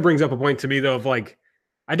 It kind of brings up a point to me, though, of like,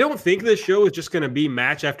 I don't think this show is just going to be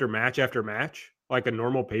match after match after match, like a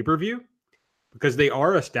normal pay-per-view, because they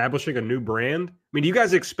are establishing a new brand. I mean, do you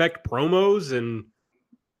guys expect promos and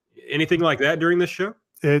anything like that during this show?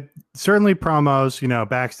 It certainly promos,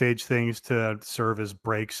 backstage things to serve as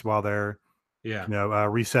breaks while they're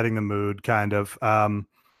resetting the mood, kind of.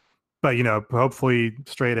 But hopefully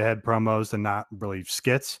straight ahead promos and not really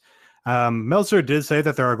skits. Meltzer did say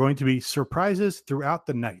that there are going to be surprises throughout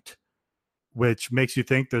the night, which makes you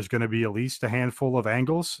think there's going to be at least a handful of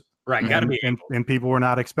angles, right? Got to be, and people were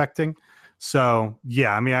not expecting. So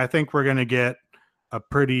yeah, I mean, I think we're going to get a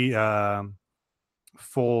pretty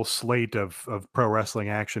full slate of pro wrestling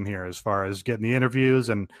action here, as far as getting the interviews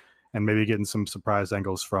and maybe getting some surprise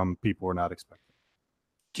angles from people we're not expecting.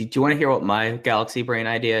 Do you want to hear what my Galaxy Brain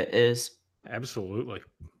idea is? Absolutely.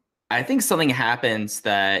 I think something happens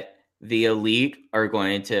that the Elite are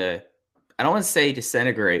going to, I don't want to say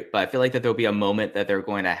disintegrate, but I feel like that there'll be a moment that they're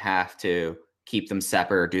going to have to keep them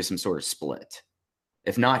separate or do some sort of split.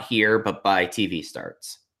 If not here, but by TV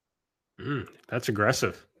starts. That's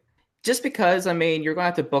aggressive. Just because, I mean, you're going to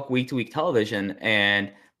have to book week-to-week television,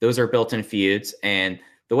 and those are built-in feuds. And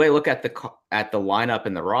the way I look at the lineup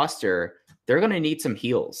and the roster, they're going to need some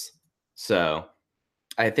heels. So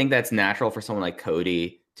I think that's natural for someone like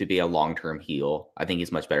Cody to be a long-term heel. I think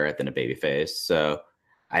he's much better at than a babyface. So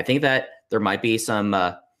I think that there might be some,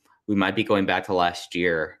 we might be going back to last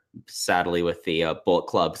year, sadly, with the Bullet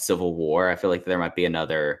Club Civil War. I feel like there might be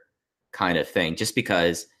another kind of thing, just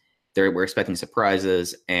because we're expecting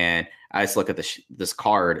surprises. And I just look at this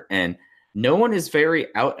card, and no one is very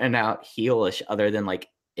out and out heelish other than like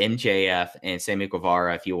MJF and Sammy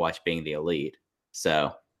Guevara if you watch Being the Elite.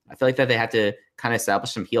 So I feel like that they had to kind of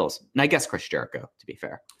establish some heels. And I guess Chris Jericho, to be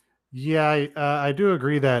fair. Yeah, I do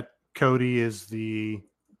agree that Cody is the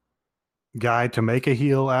guy to make a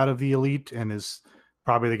heel out of the Elite and is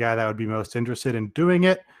probably the guy that would be most interested in doing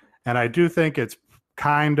it. And I do think it's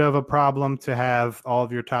kind of a problem to have all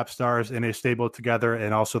of your top stars in a stable together,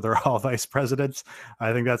 and also they're all vice presidents.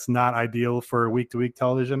 I think that's not ideal for week-to-week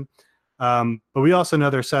television. But we also know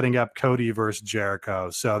they're setting up Cody versus Jericho.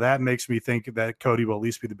 So that makes me think that Cody will at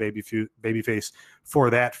least be the babyface for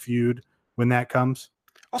that feud when that comes.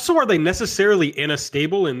 Also, are they necessarily in a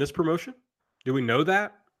stable in this promotion? Do we know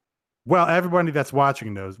that? Well, everybody that's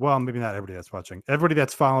watching knows. Well, maybe not everybody that's watching. Everybody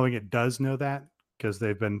that's following it does know that, because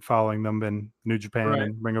they've been following them in New Japan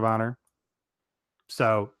and Ring of Honor.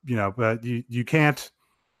 So, but you can't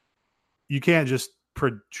just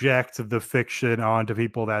project the fiction onto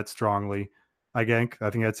people that strongly. I think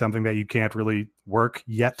that's something that you can't really work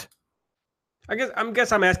yet. I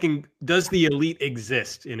guess I'm asking, does the Elite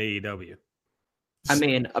exist in AEW? I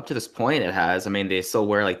mean, up to this point, it has. I mean, they still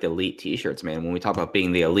wear like the Elite T-shirts, man. When we talk about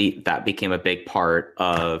being the Elite, that became a big part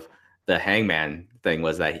of the Hangman thing,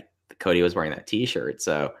 was that Cody was wearing that T-shirt.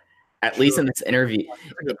 So at least in this interview,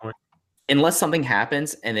 unless something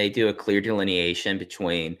happens and they do a clear delineation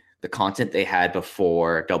between the content they had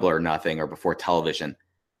before Double or Nothing or before television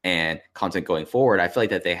and content going forward, I feel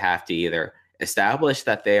like that they have to either establish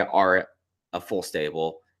that they are a full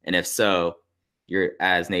stable, and if so, you're,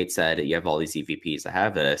 as Nate said, you have all these EVPs that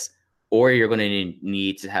have this, or you're going to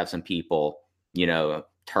need to have some people,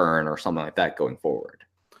 turn or something like that going forward.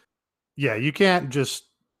 Yeah, you can't just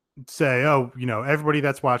say, oh, everybody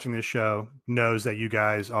that's watching this show knows that you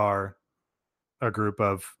guys are a group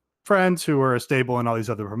of friends who are stable in all these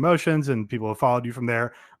other promotions and people have followed you from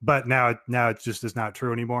there. But now it just is not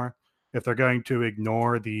true anymore. If they're going to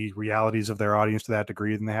ignore the realities of their audience to that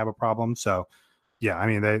degree, then they have a problem. So yeah, I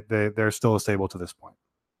mean they're still a stable to this point.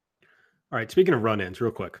 All right. Speaking of run-ins,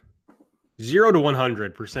 real quick, 0 to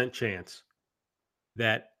 100% chance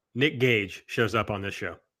that Nick Gage shows up on this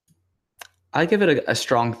show. I give it a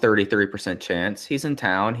strong 33% chance. He's in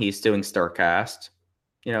town. He's doing StarCast.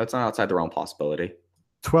 It's not outside the realm possibility.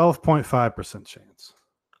 12.5% chance.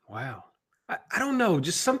 Wow. I don't know.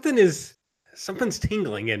 Just something's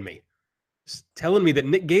tingling in me. It's telling me that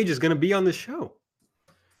Nick Gage is going to be on the show.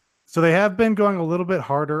 So they have been going a little bit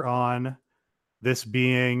harder on this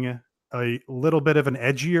being a little bit of an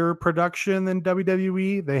edgier production than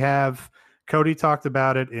WWE. They have, Cody talked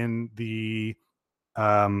about it in the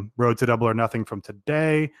Road to Double or Nothing from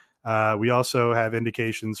today. We also have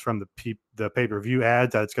indications from the pay-per-view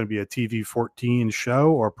ads that it's going to be a TV 14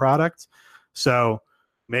 show or product. So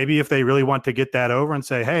maybe if they really want to get that over and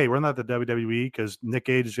say, hey, we're not the WWE because Nick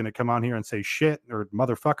Gage is going to come on here and say shit or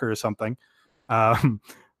motherfucker or something,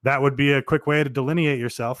 that would be a quick way to delineate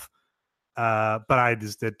yourself. But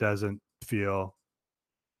it doesn't feel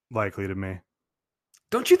likely to me.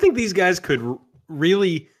 Don't you think these guys could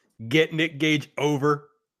really get Nick Gage over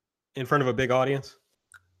in front of a big audience?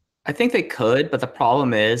 I think they could, but the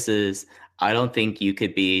problem is I don't think you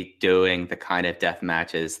could be doing the kind of death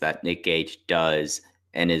matches that Nick Gage does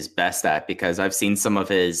and is best at, because I've seen some of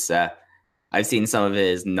his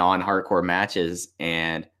non-hardcore matches,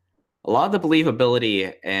 and a lot of the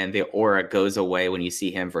believability and the aura goes away when you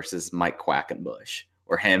see him versus Mike Quackenbush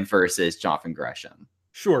or him versus Jonathan Gresham.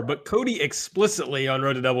 Sure, but Cody explicitly on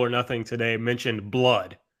Road to Double or Nothing today mentioned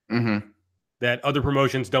blood. Mm-hmm. That other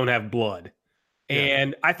promotions don't have blood. Yeah.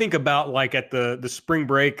 And I think about like at the spring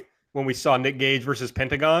break when we saw Nick Gage versus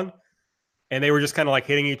Pentagon, and they were just kind of like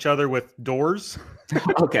hitting each other with doors.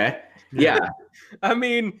 Okay. Yeah. I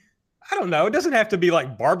mean, I don't know. It doesn't have to be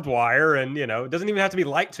like barbed wire, and it doesn't even have to be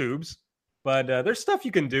light tubes. But there's stuff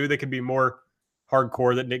you can do that could be more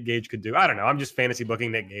hardcore that Nick Gage could do. I don't know. I'm just fantasy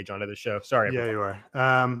booking Nick Gage onto the show. Sorry. Yeah, you are.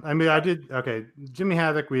 I mean, okay. Jimmy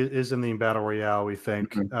Havoc is in the Battle Royale, we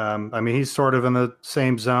think. Mm-hmm. I mean, he's sort of in the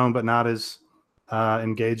same zone, but not as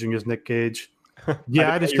engaging as Nick Gage.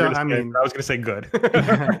 Yeah, I just don't. I mean, I was going to say good.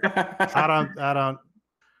 I don't.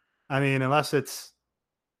 I mean, unless it's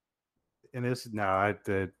in this, no, I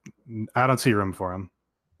don't see room for him.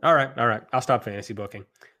 All right. I'll stop fantasy booking.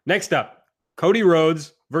 Next up, Cody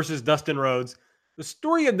Rhodes versus Dustin Rhodes. The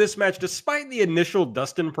story of this match, despite the initial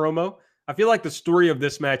Dustin promo, I feel like the story of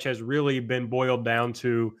this match has really been boiled down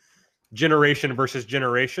to generation versus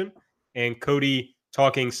generation, and Cody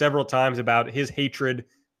talking several times about his hatred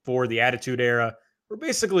for the Attitude Era, or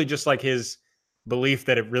basically just like his belief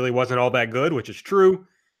that it really wasn't all that good, which is true,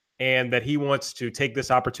 and that he wants to take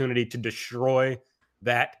this opportunity to destroy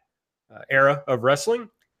that era of wrestling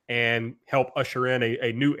and help usher in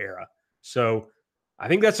a new era. So I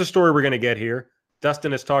think that's the story we're going to get here.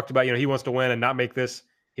 Dustin has talked about, he wants to win and not make this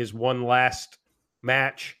his one last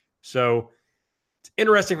match. So it's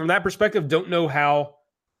interesting from that perspective. Don't know how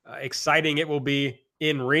exciting it will be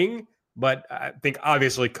in ring, but I think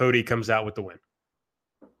obviously Cody comes out with the win.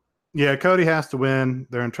 Yeah, Cody has to win.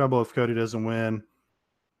 They're in trouble if Cody doesn't win.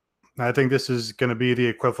 I think this is going to be the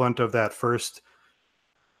equivalent of that first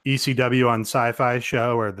ECW on Sci-Fi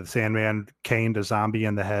show where the Sandman caned a zombie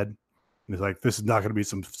in the head. He's like, this is not going to be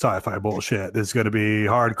some sci-fi bullshit. This is going to be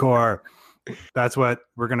hardcore. That's what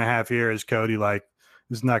we're going to have here is Cody like,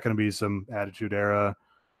 this is not going to be some Attitude Era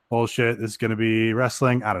bullshit. This is going to be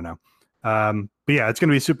wrestling. I don't know. But yeah, it's going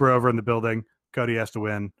to be super over in the building. Cody has to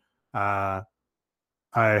win. I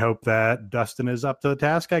hope that Dustin is up to the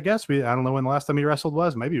task, I guess. I don't know when the last time he wrestled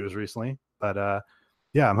was. Maybe it was recently. But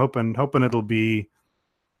yeah, I'm hoping it'll be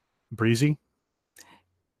breezy.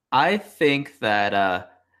 I think that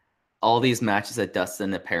all these matches that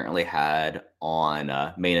Dustin apparently had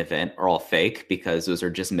on Main Event are all fake because those are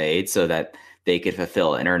just made so that they could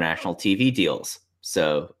fulfill international TV deals.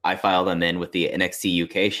 So I filed them in with the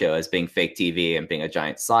NXT UK show as being fake TV and being a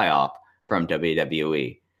giant psyop from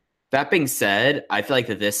WWE. That being said, I feel like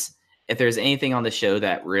that if there's anything on the show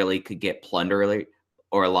that really could get plunder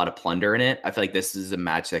or a lot of plunder in it, I feel like this is a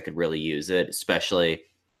match that could really use it, especially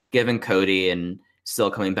given Cody and still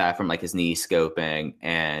coming back from like his knee scoping.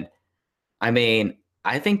 And I mean,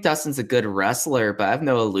 I think Dustin's a good wrestler, but I have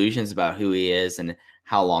no illusions about who he is and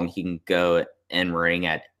how long he can go in ring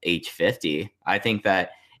at age 50. I think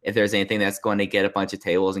that if there's anything that's going to get a bunch of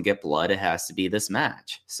tables and get blood, it has to be this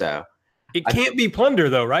match. So it can't be plunder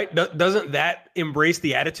though, right? Doesn't that embrace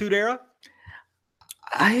the Attitude Era?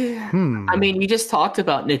 I mean, you just talked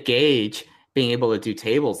about Nick Gage being able to do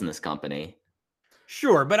tables in this company.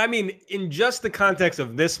 Sure, but I mean, in just the context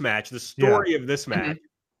of this match, the story of this match,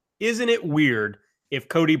 isn't it weird if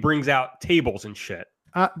Cody brings out tables and shit.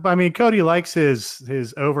 But I mean, Cody likes his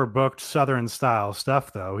overbooked Southern style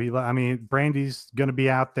stuff, though. I mean, Brandy's gonna be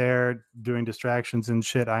out there doing distractions and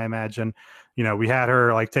shit. I imagine. We had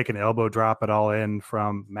her like take an elbow drop at All In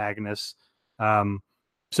from Magnus.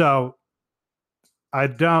 So I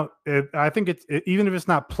don't. I think even if it's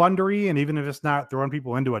not plundery, and even if it's not throwing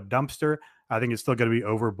people into a dumpster, I think it's still going to be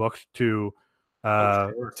overbooked to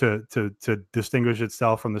distinguish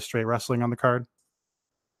itself from the straight wrestling on the card.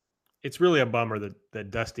 It's really a bummer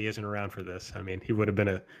that Dusty isn't around for this. I mean, he would have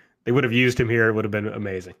been they would have used him here. It would have been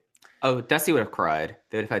amazing. Oh, Dusty would have cried.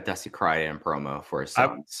 They would have had Dusty cry in promo for his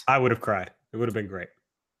sons. I would have cried. It would have been great.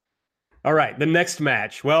 All right, the next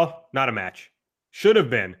match. Well, not a match. Should have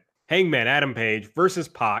been Hangman Adam Page versus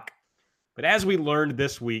Pac. But as we learned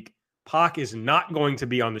this week, Pac is not going to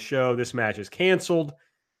be on the show. This match is canceled.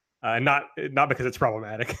 Not because it's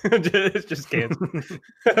problematic. It's just canceled.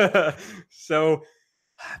 So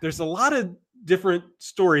there's a lot of different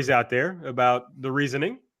stories out there about the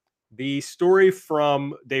reasoning. The story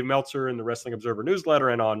from Dave Meltzer in the Wrestling Observer newsletter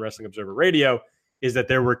and on Wrestling Observer Radio is that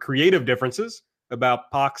there were creative differences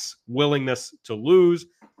about Pac's willingness to lose.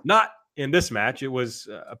 Not in this match. It was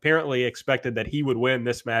apparently expected that he would win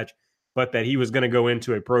this match, but that he was going to go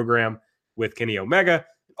into a program with Kenny Omega,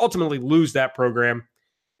 ultimately lose that program.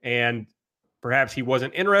 And perhaps he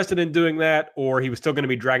wasn't interested in doing that, or he was still going to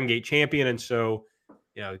be Dragon Gate champion. And so,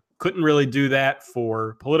 couldn't really do that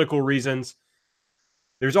for political reasons.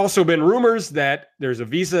 There's also been rumors that there's a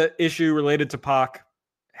visa issue related to Pac.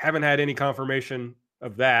 Haven't had any confirmation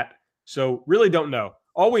of that. So really don't know.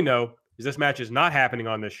 All we know is this match is not happening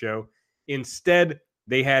on this show. Instead,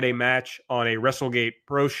 they had a match on a WrestleGate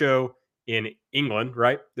Pro show in England,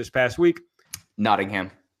 right? This past week.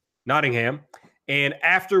 Nottingham. And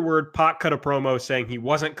afterward, Pac cut a promo saying he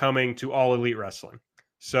wasn't coming to All Elite Wrestling.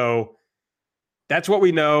 So that's what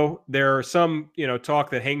we know. There are some, talk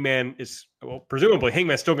that Hangman is, presumably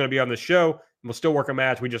Hangman's still going to be on the show and will still work a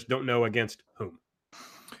match. We just don't know against whom.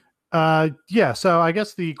 Yeah. So I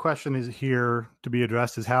guess the question is here to be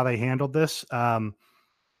addressed is how they handled this.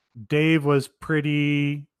 Dave was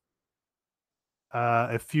pretty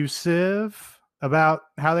effusive about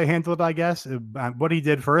how they handled it, I guess. What he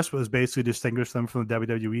did first was basically distinguish them from the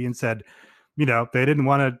WWE and said, they didn't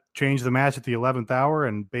want to change the match at the 11th hour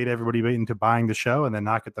and bait everybody into buying the show and then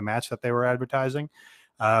not get the match that they were advertising.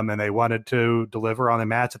 And they wanted to deliver on the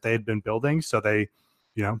match that they had been building. So they,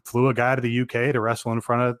 flew a guy to the UK to wrestle in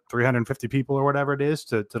front of 350 people or whatever it is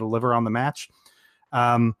to deliver on the match.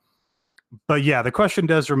 But yeah, the question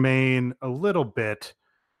does remain a little bit.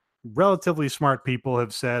 Relatively smart people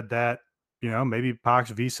have said that, maybe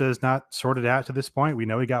Pac's visa is not sorted out to this point. We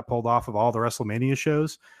know he got pulled off of all the WrestleMania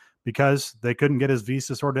shows because they couldn't get his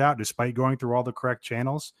visa sorted out despite going through all the correct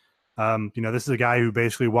channels. This is a guy who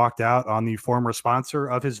basically walked out on the former sponsor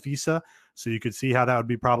of his visa. So you could see how that would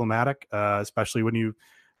be problematic, especially when you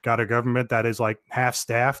got a government that is like half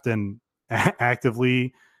staffed and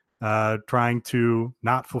actively trying to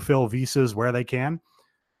not fulfill visas where they can.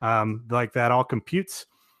 Like that all computes.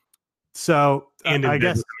 So and I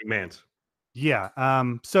guess McMahon's. Yeah.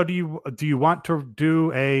 So do you want to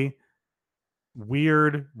do a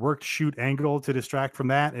weird work shoot angle to distract from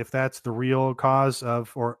that if that's the real cause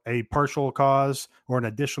of, or a partial cause or an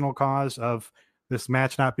additional cause of this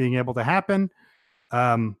match not being able to happen?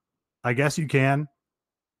 I guess you can.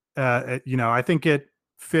 I think it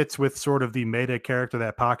fits with sort of the meta character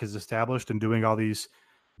that Pac has established and doing all these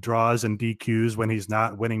draws and DQs when he's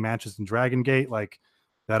not winning matches in Dragon Gate. Like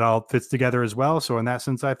that all fits together as well. So in that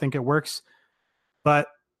sense, I think it works. But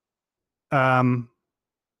yeah,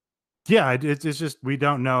 it's just we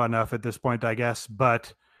don't know enough at this point, I guess.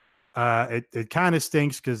 But it kind of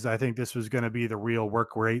stinks because I think this was going to be the real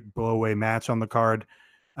work rate blow away match on the card.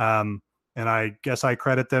 And I guess I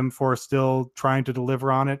credit them for still trying to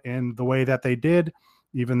deliver on it in the way that they did,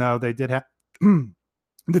 even though they did have the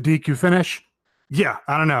DQ finish. Yeah,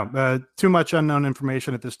 I don't know. Too much unknown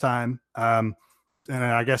information at this time. And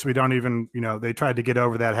I guess we don't even, they tried to get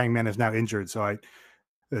over that Hangman is now injured. So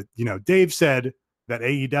Dave said that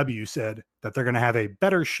AEW said that they're going to have a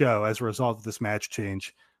better show as a result of this match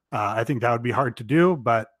change. I think that would be hard to do,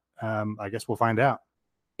 but I guess we'll find out.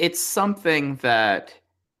 It's something that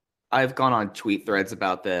I've gone on tweet threads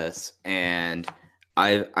about this, and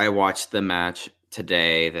I watched the match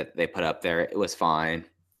today that they put up there. It was fine.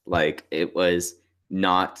 Like, it was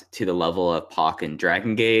not to the level of Pac and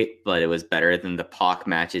Dragon Gate, but it was better than the Pac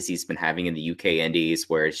matches he's been having in the UK Indies,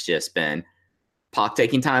 where it's just been Pac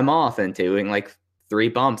taking time off and doing like 3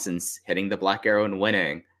 bumps and hitting the Black Arrow and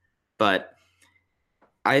winning. But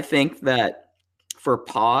I think that for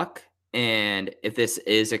Pac, And if this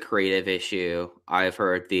is a creative issue, I've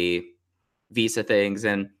heard the visa things,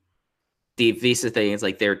 and the visa things,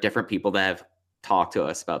 like there are different people that have talked to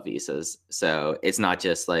us about visas. So it's not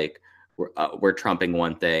just like we're trumping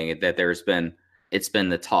one thing. That it's been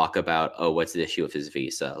the talk about, oh, what's the issue with his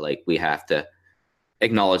visa? Like we have to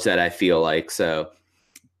acknowledge that. I feel like so.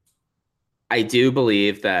 I do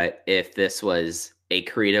believe that if this was a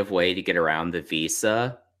creative way to get around the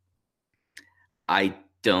visa, I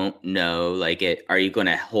don't know. Like, are you going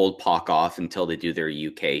to hold Pac off until they do their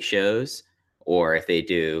UK shows, or if they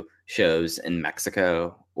do shows in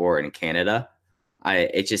Mexico or in Canada?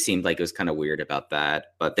 It just seemed like it was kind of weird about that.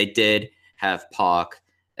 But they did have Pac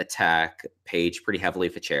attack Page pretty heavily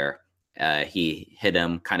with a chair. He hit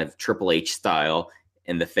him kind of Triple H style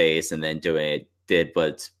in the face, and then did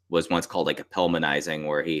what was once called like a Pillmanizing,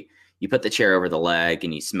 where you put the chair over the leg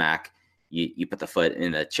and you smack. You put the foot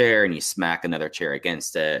in the chair and you smack another chair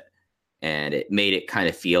against it. And it made it kind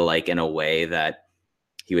of feel like, in a way, that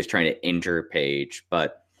he was trying to injure Page.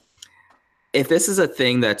 But if this is a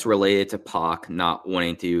thing that's related to Pac not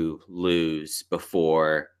wanting to lose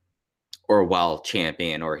before or while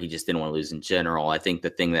champion, or he just didn't want to lose in general, I think the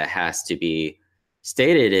thing that has to be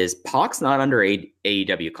stated is Pac's not under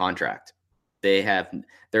AEW contract.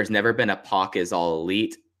 There's never been a Pac is all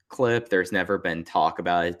elite clip. There's never been talk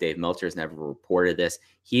about it. Dave Meltzer's never reported this.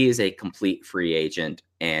 He is a complete free agent.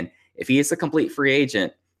 And if he is a complete free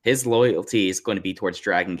agent, his loyalty is going to be towards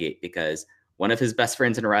Dragon Gate, because one of his best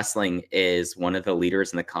friends in wrestling is one of the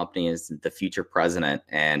leaders in the company, is the future president.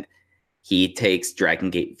 And he takes Dragon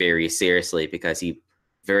Gate very seriously, because he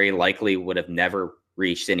very likely would have never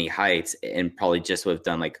reached any heights and probably just would have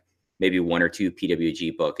done like maybe one or two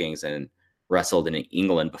PWG bookings and wrestled in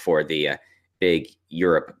England before the big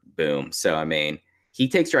Europe boom. So, I mean, he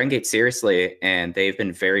takes Dragon Gate seriously, and they've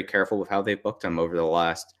been very careful with how they booked him over the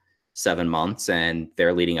last 7 months, and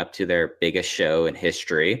they're leading up to their biggest show in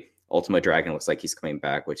history. Ultimate Dragon looks like he's coming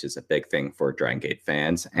back, which is a big thing for Dragon Gate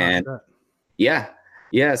fans. And yeah.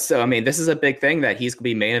 So, I mean, this is a big thing that he's going to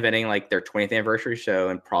be main eventing like their 20th anniversary show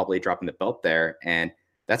and probably dropping the belt there. And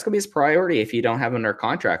that's going to be his priority if you don't have him under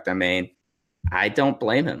contract. I mean, I don't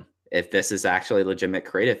blame him if this is actually a legitimate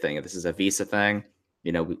creative thing. If this is a visa thing,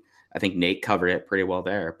 I think Nate covered it pretty well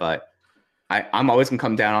there. But I'm always going to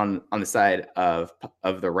come down on the side of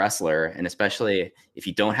the wrestler. And especially if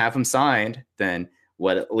you don't have him signed, then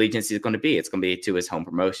what allegiance is going to be? It's going to be to his home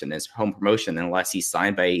promotion. His home promotion, unless he's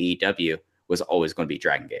signed by AEW, was always going to be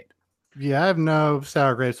Dragon Gate. Yeah, I have no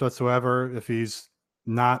sour grapes whatsoever if he's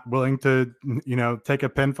not willing to, take a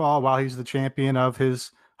pinfall while he's the champion of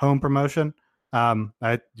his home promotion. I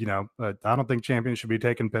don't think champions should be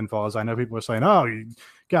taking pinfalls. I know people are saying, "Oh, you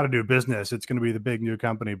got to do business. It's going to be the big new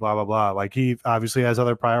company." Blah blah blah. Like, he obviously has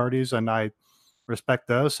other priorities, and I respect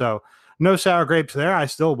those. So no sour grapes there. I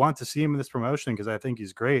still want to see him in this promotion because I think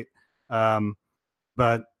he's great.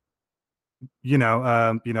 But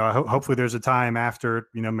hopefully there's a time after,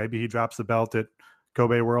 maybe he drops the belt at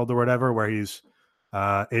Kobe World or whatever, where he's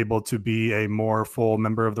able to be a more full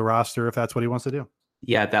member of the roster, if that's what he wants to do.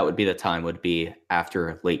 Yeah, that would be the time, would be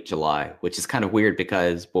after late July, which is kind of weird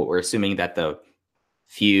because what we're assuming that the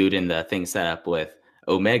feud and the thing set up with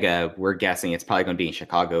Omega, we're guessing it's probably going to be in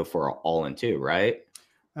Chicago for All In 2, right?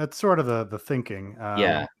 That's sort of the thinking.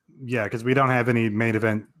 Yeah, because we don't have any main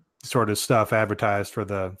event sort of stuff advertised for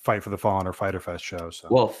the Fight for the Fallen or Fighter Fest show. So,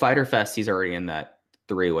 well, Fighter Fest, he's already in that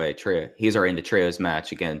three-way trio. He's already in the trios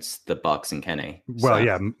match against the Bucks and Kenny. Well,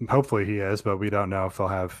 yeah, hopefully he is, but we don't know if they'll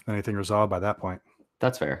have anything resolved by that point.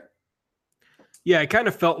 That's fair. Yeah, it kind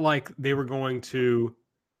of felt like they were going to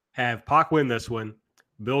have Pac win this one,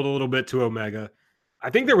 build a little bit to Omega. I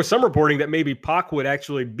think there was some reporting that maybe Pac would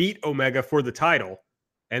actually beat Omega for the title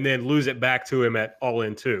and then lose it back to him at All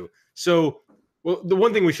In 2. So, well, the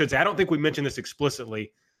one thing we should say, I don't think we mentioned this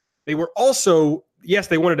explicitly. They were also, yes,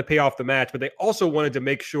 they wanted to pay off the match, but they also wanted to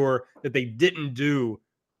make sure that they didn't do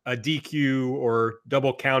a DQ or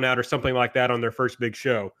double count out or something like that on their first big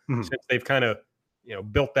show, since they've kind of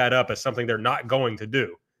built that up as something they're not going to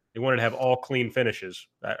do. They wanted to have all clean finishes,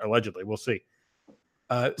 allegedly. We'll see.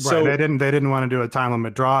 So they didn't want to do a time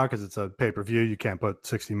limit draw because it's a pay-per-view. You can't put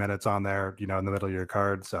 60 minutes on there, in the middle of your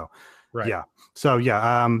card. So, right. Yeah. So,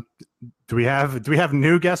 yeah. Do we have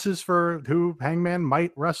new guesses for who Hangman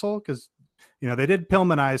might wrestle? Because, they did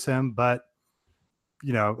Pillmanize him, but,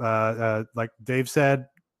 like Dave said,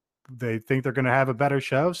 they think they're going to have a better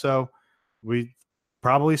show. So we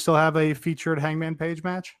probably still have a featured Hangman Page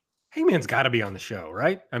match. Hangman's got to be on the show,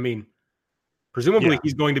 right? I mean, presumably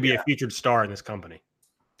he's going to be a featured star in this company.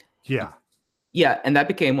 Yeah. Yeah, and that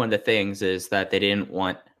became one of the things, is that they didn't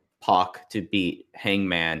want Pac to beat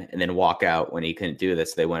Hangman and then walk out when he couldn't do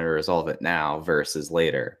this. They wanted to resolve it now versus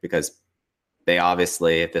later, because they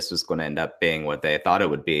obviously, if this was going to end up being what they thought it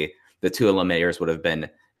would be, the two eliminators would have been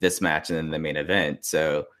this match and then the main event.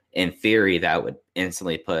 So in theory, that would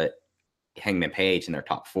instantly put Hangman Page in their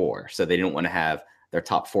top 4. So they didn't want to have their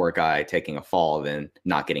top 4 guy taking a fall and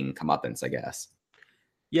not getting comeuppance, I guess.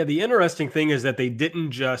 Yeah, the interesting thing is that they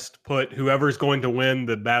didn't just put whoever's going to win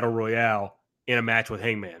the Battle Royale in a match with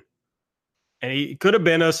Hangman. And he could have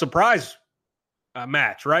been a surprise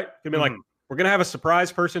match, right? Could have been like, we're going to have a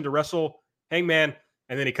surprise person to wrestle Hangman,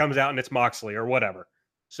 and then he comes out and it's Moxley or whatever.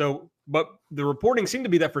 So, but the reporting seemed to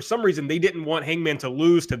be that for some reason they didn't want Hangman to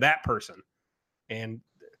lose to that person. And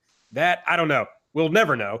that, I don't know. We'll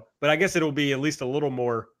never know, but I guess it'll be at least a little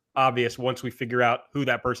more obvious once we figure out who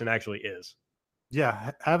that person actually is.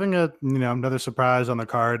 Yeah, having another surprise on the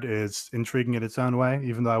card is intriguing in its own way,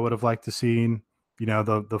 even though I would have liked to seen,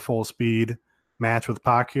 the full speed match with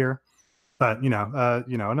Pac here. But,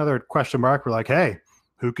 another question mark, we're like, hey,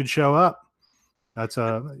 who could show up? That's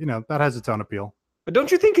that has its own appeal. But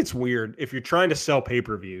don't you think it's weird if you're trying to sell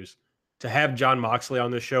pay-per-views to have Jon Moxley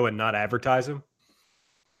on the show and not advertise him?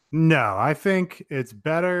 No, I think it's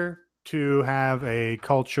better to have a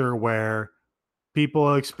culture where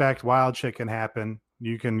people expect wild shit can happen.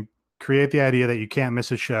 You can create the idea that you can't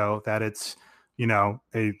miss a show, that it's,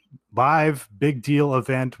 a live big deal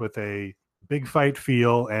event with a big fight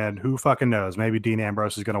feel, and who fucking knows, maybe Dean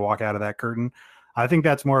Ambrose is going to walk out of that curtain. I think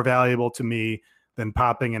that's more valuable to me than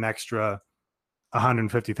popping an extra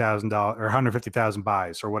 $150,000 or 150,000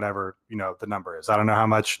 buys or whatever, the number is. I don't know how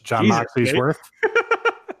much Jon Moxley's worth.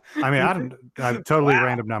 I mean, I'm totally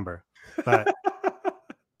random number, but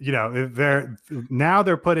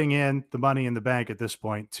they're putting in the money in the bank at this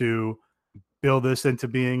point to build this into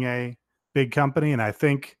being a big company. And I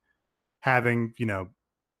think having,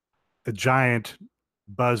 a giant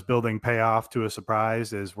buzz building payoff to a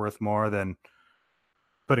surprise is worth more than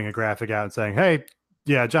putting a graphic out and saying, hey,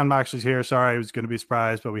 yeah, Jon Moxley's here. Sorry, I was going to be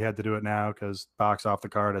surprised, but we had to do it now because box off the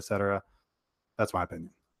card, etc. That's my opinion.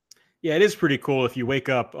 Yeah, it is pretty cool if you wake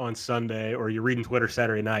up on Sunday or you're reading Twitter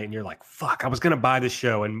Saturday night and you're like, fuck, I was going to buy this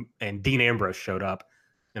show and Dean Ambrose showed up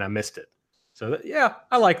and I missed it. So, yeah,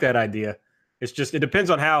 I like that idea. It's just, it depends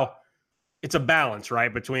on how, it's a balance,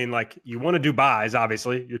 right? Between like, you want to do buys,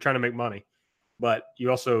 obviously, you're trying to make money, but you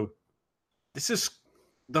also, this is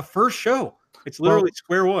the first show. It's literally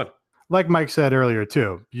square one. Like Mike said earlier,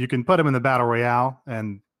 too, you can put him in the Battle Royale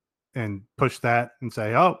and push that and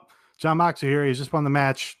say, oh, Jon Moxley here. He's just won the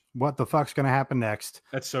match. What the fuck's going to happen next?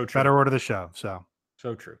 That's so true. Better order the show. So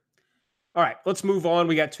true. All right, let's move on.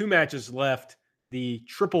 We got 2 matches left. The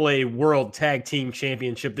AAA World Tag Team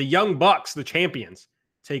Championship. The Young Bucks, the champions,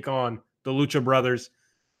 take on the Lucha Brothers.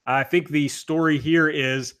 I think the story here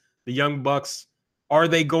is the Young Bucks. Are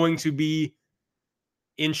they going to be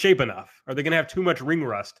in shape enough? Are they going to have too much ring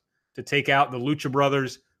rust to take out the Lucha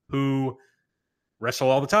Brothers, who wrestle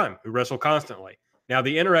all the time, who wrestle constantly? Now,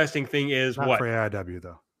 the interesting thing is not what? For AIW,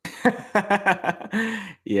 though.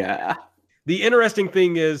 Yeah. The interesting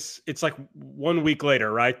thing is it's like 1 week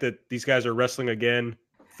later, right? That these guys are wrestling again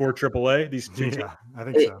for AAA. These two teams. I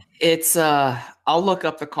think so. It's I'll look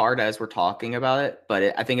up the card as we're talking about it,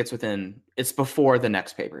 but I think it's before the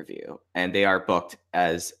next pay-per-view, and they are booked,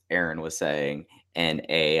 as Aaron was saying, in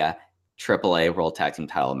a AAA World Tag Team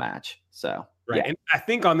title match. So right. Yeah. And I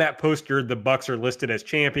think on that poster, the Bucks are listed as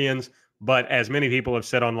champions, but as many people have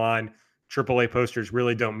said online, AAA posters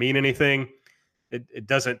really don't mean anything. It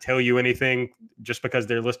doesn't tell you anything just because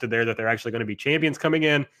they're listed there that they're actually going to be champions coming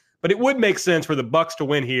in. But it would make sense for the Bucks to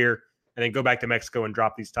win here and then go back to Mexico and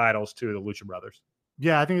drop these titles to the Lucha Brothers.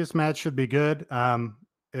 Yeah, I think this match should be good.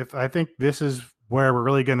 If I think this is where we're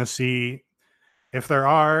really going to see if there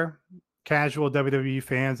are casual WWE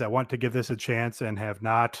fans that want to give this a chance and have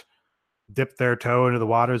not dipped their toe into the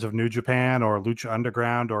waters of New Japan or Lucha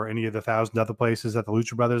Underground or any of the 1,000 other places that the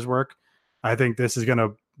Lucha Brothers work, I think this is going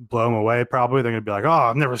to blow them away. Probably they're going to be like, "Oh,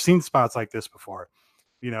 I've never seen spots like this before."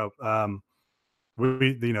 It'll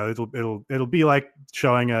be like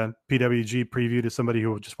showing a PWG preview to somebody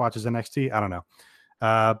who just watches NXT. I don't know,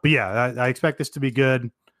 but yeah, I expect this to be good.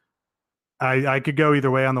 I could go either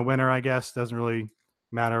way on the winner. I guess doesn't really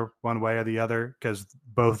matter one way or the other because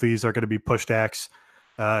both these are going to be pushed acts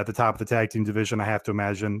at the top of the tag team division. I have to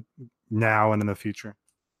imagine now and in the future.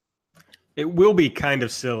 It will be kind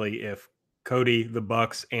of silly if Cody, the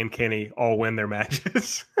Bucks, and Kenny all win their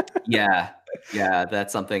matches. Yeah,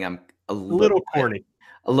 that's something I'm a little corny.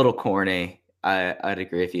 A little corny. I'd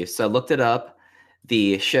agree with you. So I looked it up.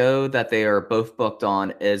 The show that they are both booked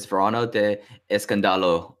on is Verano de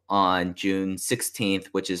Escandalo on June 16th,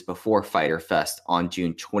 which is before Fyter Fest on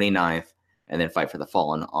June 29th, and then Fight for the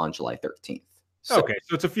Fallen on July 13th. So okay,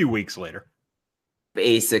 so it's a few weeks later.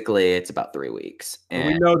 basically, it's about 3 weeks.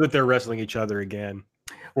 And we know that they're wrestling each other again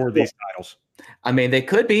for these titles. I mean, they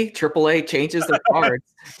could be. AAA changes their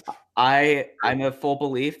cards. I'm a full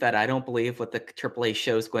belief that I don't believe what the AAA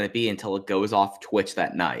show is going to be until it goes off Twitch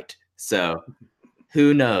that night. So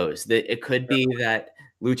who knows? That it could be that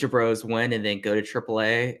Lucha Bros win and then go to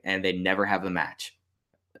AAA and they never have a match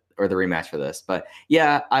or the rematch for this. But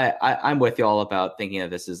yeah, I'm with you all about thinking that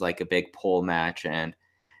this is like a big pull match. And,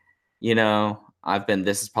 you know,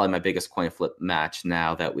 this is probably my biggest coin flip match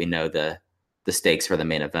now that we know the stakes for the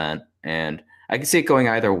main event. And I can see it going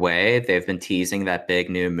either way. They've been teasing that big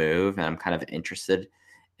new move, and I'm kind of interested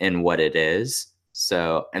in what it is.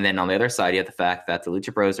 So, and then on the other side, you have the fact that the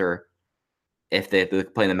Lucha Bros are, if they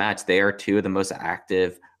play in the match, they are two of the most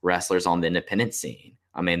active wrestlers on the independent scene.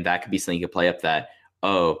 I mean, that could be something you could play up that,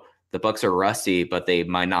 oh, the Bucks are rusty, but they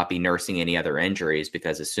might not be nursing any other injuries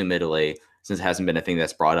because, assumedly, since it hasn't been a thing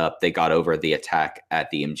that's brought up, they got over the attack at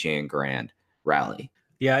the MGM Grand rally.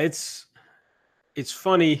 Yeah, it's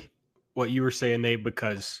funny what you were saying, Nate,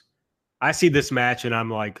 because I see this match and I'm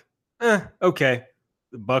like, okay,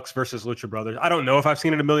 the Bucks versus Lucha Brothers. I don't know if I've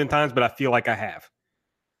seen it a million times, but I feel like I have.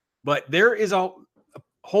 But there is a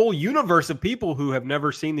whole universe of people who have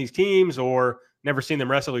never seen these teams or never seen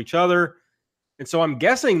them wrestle each other. And so I'm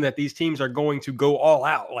guessing that these teams are going to go all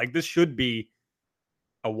out. Like, this should be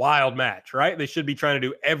a wild match, right? They should be trying to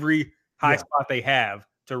do every high spot they have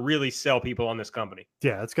to really sell people on this company.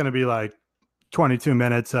 Yeah, it's going to be like 22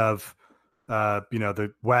 minutes of,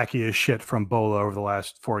 the wackiest shit from Bola over the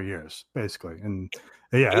last 4 years, basically. And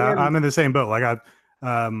I'm in the same boat. Like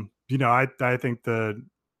I think the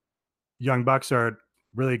Young Bucks are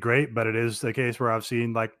really great, but it is the case where I've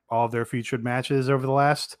seen like all of their featured matches over the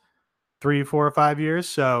last 3, 4, or 5 years.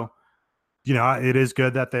 So, it is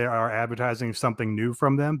good that they are advertising something new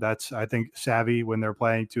from them. That's, I think, savvy when they're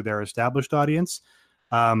playing to their established audience.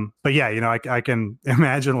 But yeah, I can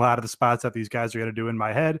imagine a lot of the spots that these guys are going to do in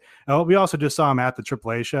my head. We also just saw them at the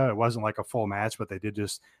AAA show. It wasn't like a full match, but they did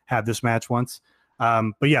just have this match once.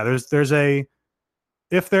 But yeah,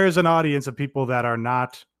 if there's an audience of people that are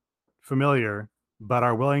not familiar, but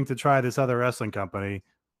are willing to try this other wrestling company,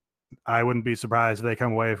 I wouldn't be surprised if they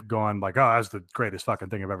come away going like, oh, that's the greatest fucking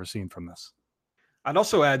thing I've ever seen from this. I'd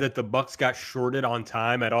also add that the Bucks got shorted on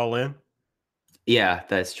time at All In. Yeah,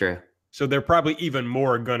 that's true. So they're probably even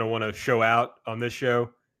more going to want to show out on this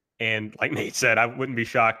show. And like Nate said, I wouldn't be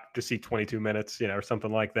shocked to see 22 minutes, or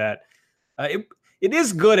something like that. It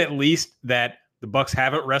is good, at least, that the Bucks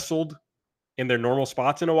haven't wrestled in their normal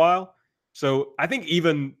spots in a while. So I think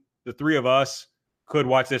even the three of us could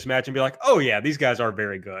watch this match and be like, oh yeah, these guys are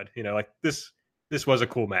very good. Like this was a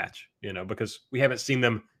cool match, because we haven't seen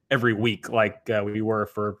them every week like we were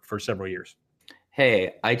for several years.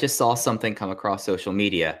 Hey, I just saw something come across social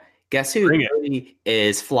media. Guess who Cody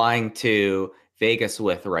is flying to Vegas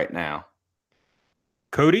with right now?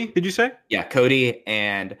 Cody, did you say? Yeah, Cody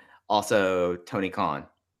and also Tony Khan.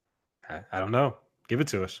 I don't know. Give it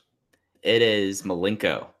to us. It is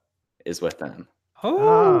Malenko is with them.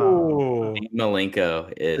 Oh.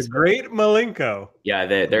 Malenko is the great Malenko. Yeah,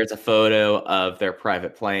 there's a photo of their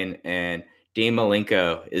private plane, and Dean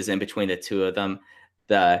Malenko is in between the two of them.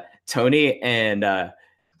 The Tony and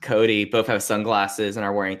Cody both have sunglasses and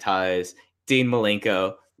are wearing ties. Dean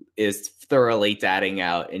Malenko is thoroughly dadding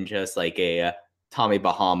out in just like a Tommy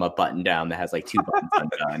Bahama button down that has like 2 buttons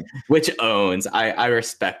undone, which owns. I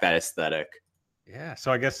respect that aesthetic. Yeah,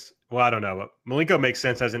 so I guess, well, I don't know, but Malenko makes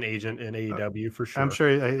sense as an agent in AEW for sure. I'm sure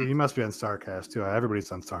he must be on StarCast too.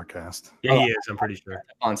 Everybody's on StarCast. Yeah, he is. I'm pretty sure.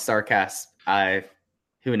 On StarCast,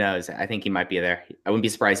 who knows? I think he might be there. I wouldn't be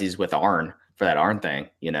surprised he's with Arn for that Arn thing,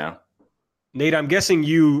 Nate, I'm guessing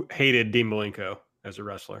you hated Dean Malenko as a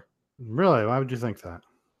wrestler. Really? Why would you think that?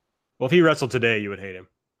 Well, if he wrestled today, you would hate him.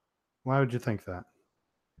 Why would you think that?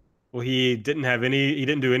 Well, he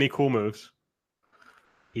didn't do any cool moves.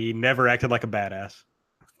 He never acted like a badass.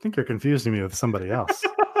 I think you're confusing me with somebody else.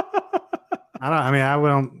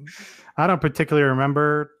 I don't particularly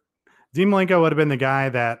remember. Dean Malenko would have been the guy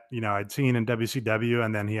that, I'd seen in WCW,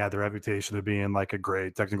 and then he had the reputation of being like a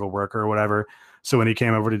great technical worker or whatever. So when he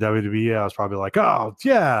came over to WWE, I was probably like, oh,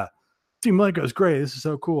 yeah, Dean Malenko is great. This is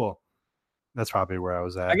so cool. That's probably where I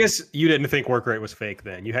was at. I guess you didn't think work rate was fake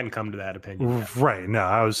then. You hadn't come to that opinion yet. Right. No,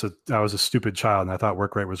 I was a stupid child, and I thought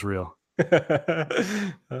work rate was real. Oh,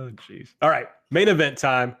 jeez. All right. Main event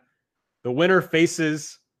time. The winner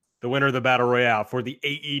faces the winner of the Battle Royale for the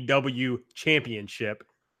AEW Championship.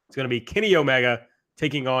 It's going to be Kenny Omega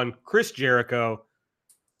taking on Chris Jericho.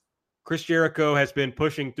 Chris Jericho has been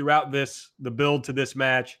pushing throughout the build to this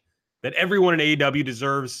match, that everyone in AEW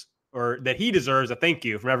deserves, or that he deserves a thank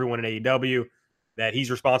you from everyone in AEW, that he's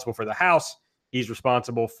responsible for the house. He's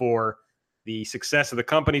responsible for the success of the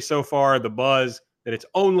company so far, the buzz, that it's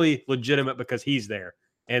only legitimate because he's there.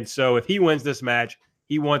 And so if he wins this match,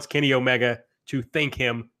 he wants Kenny Omega to thank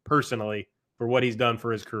him personally for what he's done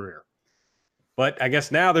for his career. But I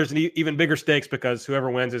guess now there's even bigger stakes because whoever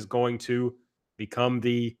wins is going to become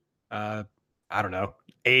the, I don't know,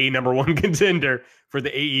 number one contender for the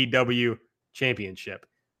AEW championship.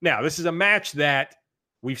 Now, this is a match that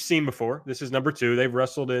we've seen before. This is number 2. They've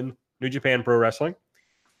wrestled in New Japan Pro Wrestling.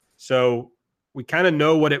 So we kind of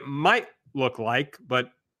know what it might look like.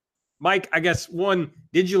 But Mike, I guess, one,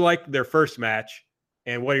 did you like their first match?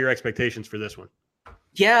 And what are your expectations for this one?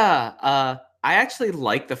 Yeah, I actually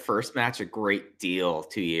liked the first match a great deal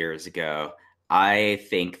 2 years ago. I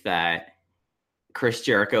think that Chris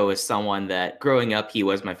Jericho is someone that growing up, he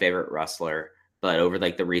was my favorite wrestler. But over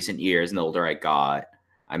like the recent years and the older I got,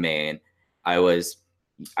 I mean, I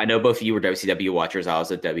know both of you were WCW watchers. I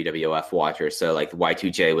was a WWF watcher. So like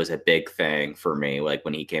Y2J was a big thing for me, like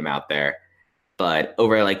when he came out there. But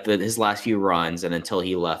over like his last few runs and until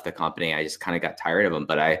he left the company, I just kind of got tired of him.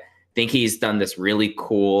 But I think he's done this really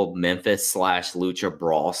cool Memphis / Lucha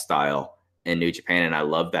Brawl style in New Japan. And I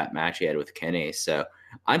love that match he had with Kenny. So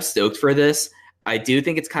I'm stoked for this. I do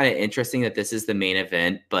think it's kind of interesting that this is the main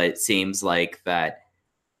event, but it seems like that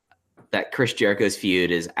Chris Jericho's feud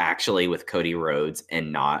is actually with Cody Rhodes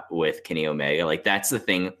and not with Kenny Omega. Like that's the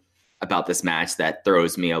thing about this match that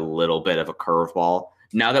throws me a little bit of a curveball.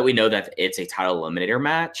 Now that we know that it's a title eliminator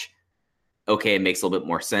match, okay, it makes a little bit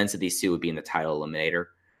more sense that these two would be in the title eliminator.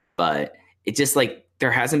 But it just like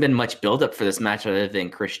there hasn't been much buildup for this match other than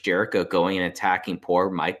Chris Jericho going and attacking poor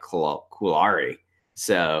Mike Kulari.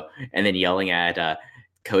 So, and then yelling at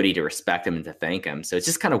Cody to respect him and to thank him. So it's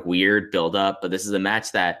just kind of weird buildup. But this is a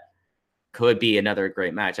match that could be another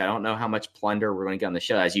great match. I don't know how much plunder we're going to get on the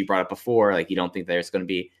show. As you brought up before, like you don't think there's going to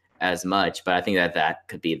be as much, but I think that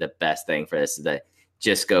could be the best thing for this, is that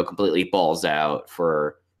just go completely balls out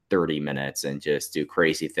for 30 minutes and just do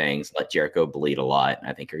crazy things, let Jericho bleed a lot.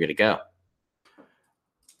 I think you're good to go.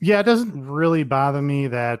 Yeah, it doesn't really bother me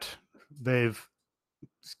that they've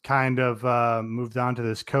kind of moved on to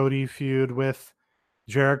this Cody feud with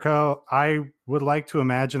Jericho. I would like to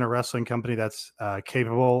imagine a wrestling company that's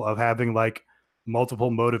capable of having like multiple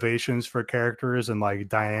motivations for characters and like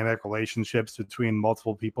dynamic relationships between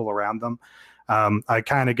multiple people around them. I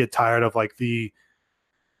kind of get tired of like the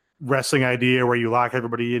wrestling idea where you lock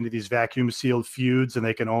everybody into these vacuum sealed feuds and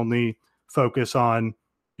they can only focus on,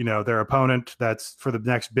 their opponent that's for the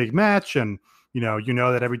next big match. And,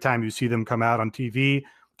 that every time you see them come out on TV,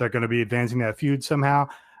 they're going to be advancing that feud somehow.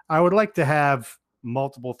 I would like to have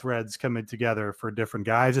multiple threads coming together for different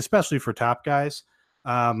guys, especially for top guys.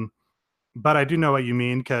 But I do know what you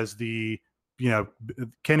mean, because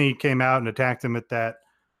Kenny came out and attacked him at that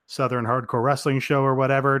Southern Hardcore Wrestling show or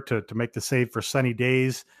whatever to make the save for Sunny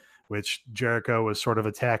Days, which Jericho was sort of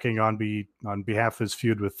attacking on behalf of his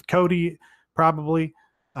feud with Cody, probably.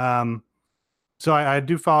 So I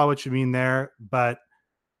do follow what you mean there, but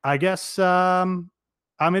I guess I'm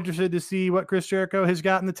interested to see what Chris Jericho has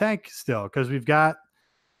got in the tank still, because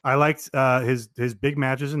I liked his big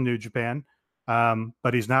matches in New Japan,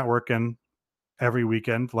 but he's not working every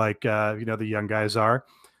weekend like the young guys are.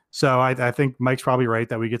 So I think Mike's probably right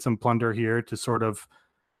that we get some plunder here to sort of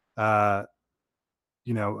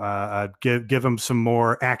give them some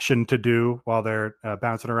more action to do while they're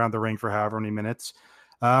bouncing around the ring for however many minutes.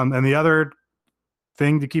 And the other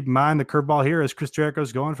thing to keep in mind, the curveball here, is Chris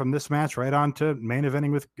Jericho's going from this match right on to main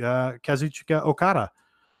eventing with Kazuchika Okada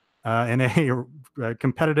in a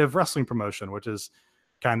competitive wrestling promotion, which is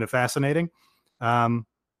kind of fascinating.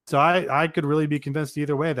 So I could really be convinced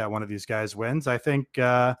either way that one of these guys wins. I think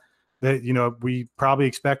that, we probably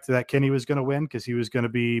expect that Kenny was going to win because he was going to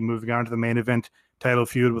be moving on to the main event title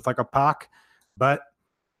feud with like a Pac. But,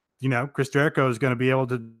 Chris Jericho is going to be able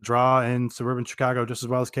to draw in suburban Chicago just as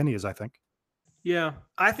well as Kenny is, I think. Yeah,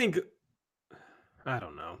 I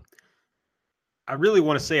don't know. I really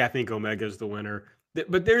want to say I think Omega is the winner,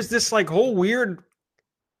 but there's this like whole weird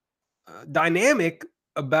dynamic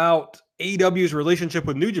about AEW's relationship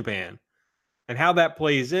with New Japan and how that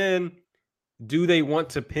plays in. Do they want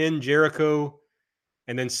to pin Jericho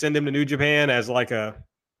and then send him to New Japan as like a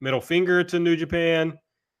middle finger to New Japan,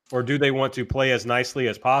 or do they want to play as nicely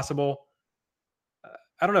as possible?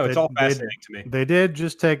 I don't know. It's all fascinating to me. They did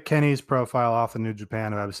just take Kenny's profile off the New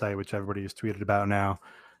Japan website, which everybody has tweeted about now.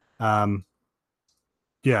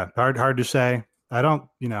 Yeah, hard to say. I don't,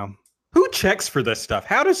 Who checks for this stuff?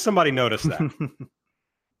 How does somebody notice that?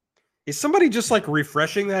 Is somebody just like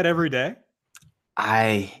refreshing that every day?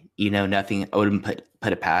 Nothing. I wouldn't put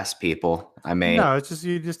it past people. I mean, No, it's just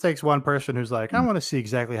it just takes one person who's like, I want to see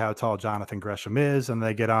exactly how tall Jonathan Gresham is, and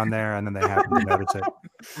they get on there, and then they happen to notice it.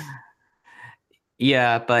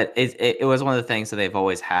 yeah, but it was one of the things that they've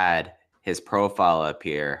always had his profile up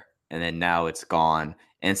here, and then now it's gone.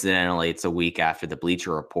 Incidentally, it's a week after the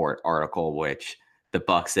Bleacher Report article, which the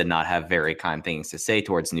Bucks did not have very kind things to say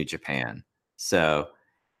towards New Japan. So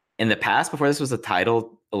in the past, before this was a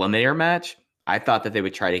title eliminator match, I thought that they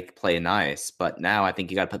would try to play nice, but now I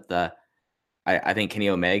think you got to put I think Kenny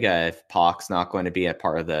Omega, if Pac's not going to be a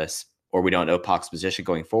part of this, or we don't know Pac's position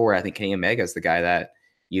going forward, I think Kenny Omega is the guy that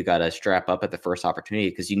you got to strap up at the first opportunity,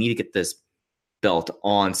 because you need to get this belt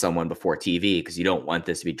on someone before TV, because you don't want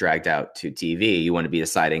this to be dragged out to TV. You want to be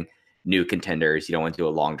deciding new contenders. You don't want to do a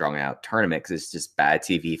long, drawn out tournament because it's just bad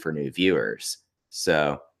TV for new viewers.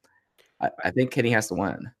 So I think Kenny has to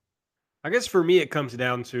win. I guess for me, it comes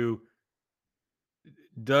down to,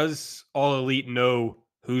 does All Elite know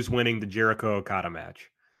who's winning the Jericho Okada match?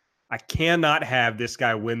 I cannot have this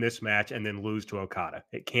guy win this match and then lose to Okada.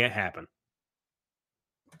 It can't happen.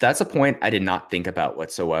 That's a point I did not think about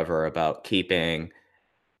whatsoever, about keeping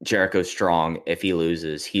Jericho strong. If he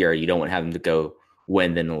loses here, you don't want to have him to go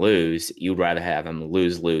win then lose. You'd rather have him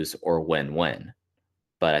lose, or win.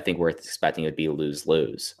 But I think we're expecting it to be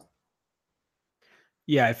lose.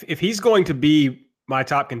 Yeah, if he's going to be my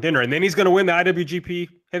top contender and then he's going to win the IWGP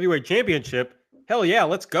Heavyweight Championship, hell yeah,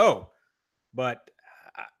 let's go. But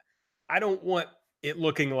I don't want it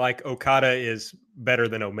looking like Okada is better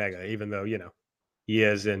than Omega, even though, he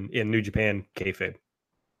is in New Japan kayfabe.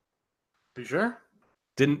 You sure?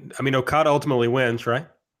 Okada ultimately wins, right?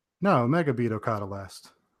 No, Omega beat Okada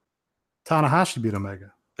last. Tanahashi beat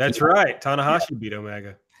Omega. That's right. Tanahashi beat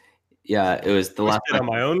Omega. Yeah, it was the last on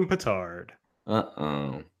my own petard.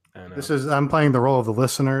 Uh-oh. I'm playing the role of the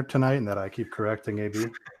listener tonight, and that I keep correcting AB.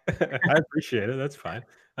 I appreciate it. That's fine.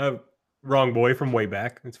 Wrong boy from way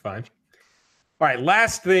back. It's fine. All right,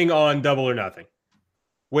 last thing on Double or Nothing.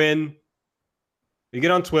 When you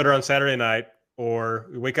get on Twitter on Saturday night, or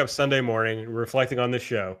we wake up Sunday morning reflecting on this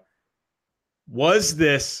show, was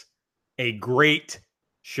this a great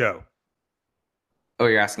show? Oh,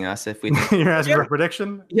 you're asking us if we You're asking for a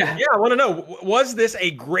prediction? Yeah, I want to know, was this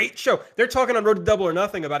a great show? They're talking on Road to Double or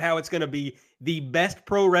Nothing about how it's going to be the best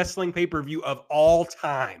pro wrestling pay-per-view of all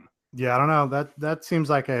time. Yeah, I don't know. That seems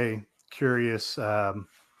like a curious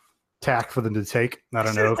tack for them to take. I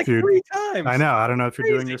don't know if you. I know. I don't know if you're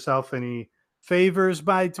doing yourself any favors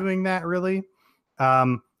by doing that. Really,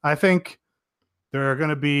 I think there are going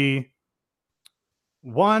to be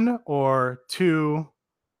one or two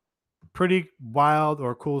pretty wild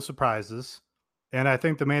or cool surprises, and I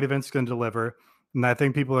think the main event's going to deliver. And I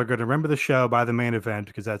think people are going to remember the show by the main event,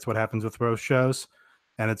 because that's what happens with roast shows.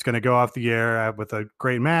 And it's going to go off the air with a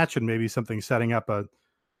great match and maybe something setting up a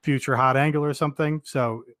future hot angle or something.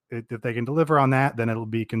 So if they can deliver on that, then it'll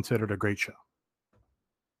be considered a great show.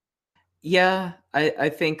 Yeah, I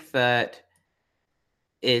think that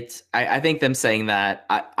I think them saying that,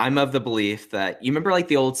 I'm of the belief that, you remember like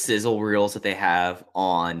the old sizzle reels that they have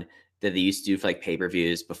on that they used to do for like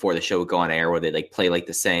pay-per-views before the show would go on air, where they like play like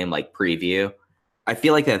the same like preview. I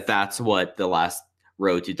feel like that's what the last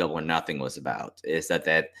Road to Double or Nothing was about, is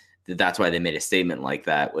that's why they made a statement like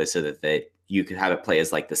that, was so that you could have it play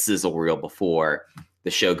as like the sizzle reel before the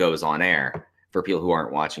show goes on air, for people who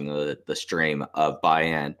aren't watching the stream of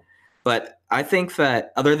buy-in. But I think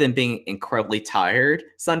that, other than being incredibly tired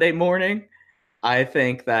Sunday morning, I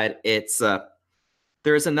think that it's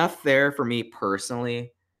there's enough there for me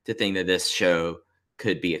personally to think that this show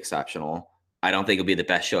could be exceptional. I don't think it'll be the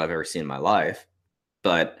best show I've ever seen in my life,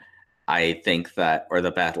 but I think that, or the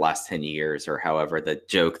best last 10 years, or however, the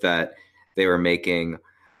joke that they were making,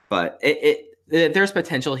 but there's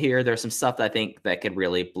potential here. There's some stuff that I think that could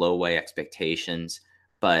really blow away expectations,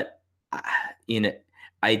 but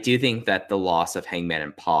I do think that the loss of Hangman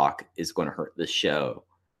and Pac is going to hurt the show.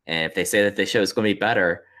 And if they say that the show is going to be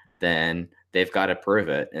better, then they've got to prove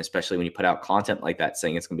it. And especially when you put out content like that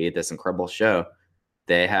saying it's going to be this incredible show,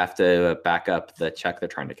 they have to back up the check they're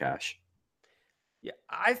trying to cash. Yeah,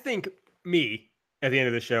 I think at the end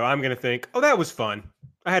of the show, I'm going to think, oh, that was fun.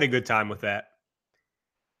 I had a good time with that.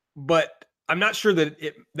 But I'm not sure that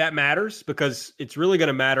that matters, because it's really going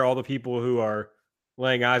to matter all the people who are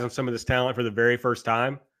laying eyes on some of this talent for the very first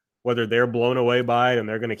time, whether they're blown away by it and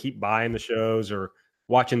they're going to keep buying the shows or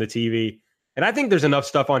watching the TV. And I think there's enough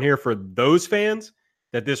stuff on here for those fans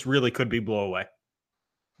that this really could be blow away.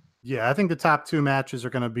 Yeah, I think the top two matches are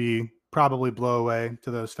going to be probably blow away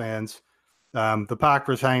to those fans. The Pac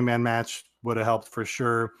versus Hangman match would have helped for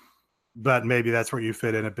sure, but maybe that's where you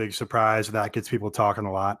fit in a big surprise that gets people talking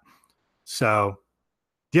a lot. So,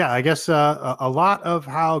 yeah, I guess a lot of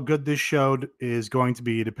how good this show is going to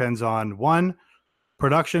be depends on one,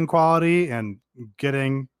 production quality and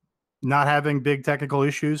not having big technical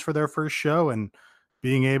issues for their first show and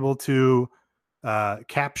being able to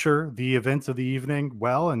capture the events of the evening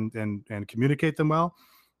well and communicate them well.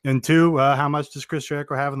 And two, how much does Chris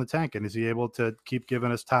Jericho have in the tank? And is he able to keep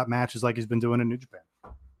giving us top matches like he's been doing in New Japan?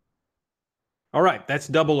 All right, that's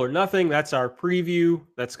Double or Nothing. That's our preview.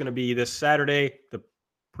 That's going to be this Saturday. The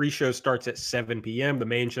pre-show starts at 7 p.m. The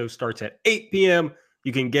main show starts at 8 p.m.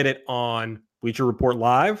 You can get it on Bleacher Report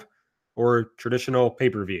Live or traditional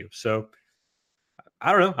pay-per-view. So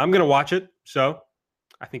I don't know. I'm going to watch it. So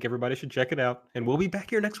I think everybody should check it out. And we'll be back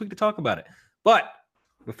here next week to talk about it. But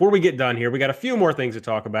before we get done here, we got a few more things to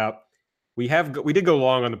talk about. We did go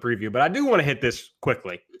long on the preview, but I do want to hit this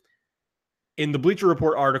quickly. In the Bleacher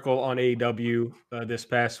Report article on AEW this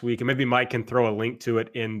past week, and maybe Mike can throw a link to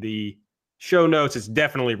it in the show notes. It's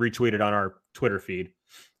definitely retweeted on our Twitter feed.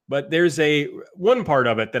 But there's one part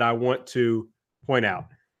of it that I want to point out.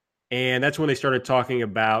 And that's when they started talking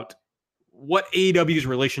about what AEW's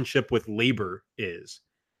relationship with labor is.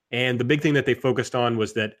 And the big thing that they focused on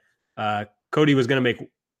was that Cody was going to make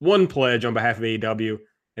one pledge on behalf of AEW,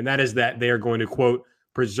 and that is that they are going to, quote,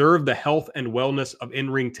 preserve the health and wellness of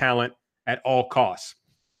in-ring talent at all costs.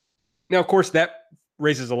 Now, of course, that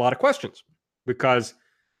raises a lot of questions because,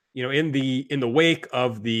 in the wake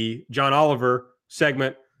of the John Oliver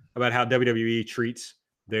segment about how WWE treats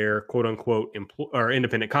their quote unquote or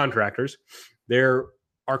independent contractors, there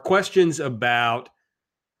are questions about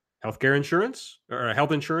healthcare insurance or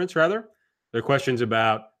health insurance rather. There are questions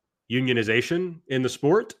about unionization in the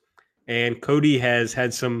sport, and Cody has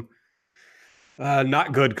had some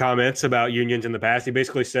not good comments about unions in the past. He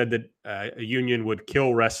basically said that a union would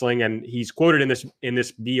kill wrestling, and he's quoted in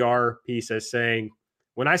this BR piece as saying,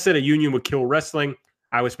 "When I said a union would kill wrestling,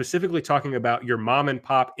 I was specifically talking about your mom and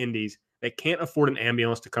pop indies that can't afford an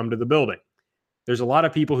ambulance to come to the building. There's a lot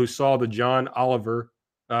of people who saw the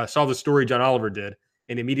story John Oliver did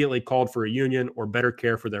and immediately called for a union or better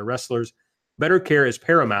care for their wrestlers. Better care is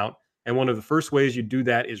paramount, and one of the first ways you do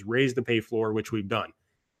that is raise the pay floor, which we've done."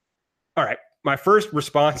 All right. My first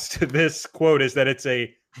response to this quote is that it's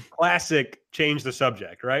a classic change the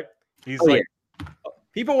subject, right? He's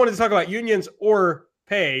people wanted to talk about unions or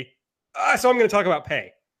pay, so I'm going to talk about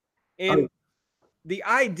pay. And the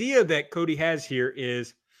idea that Cody has here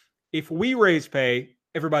is if we raise pay,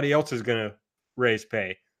 everybody else is going to raise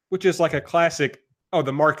pay, which is like a classic,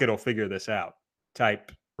 the market will figure this out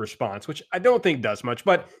type response, which I don't think does much.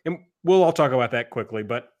 But we'll all talk about that quickly.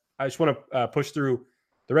 But I just want to push through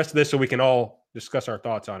the rest of this so we can all discuss our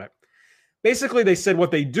thoughts on it. Basically, they said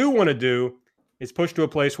what they do want to do is push to a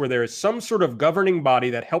place where there is some sort of governing body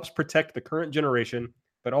that helps protect the current generation,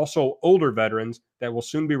 but also older veterans that will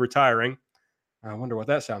soon be retiring. I wonder what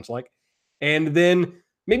that sounds like. And then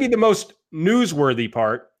maybe the most newsworthy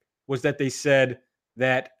part was that they said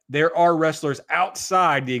that there are wrestlers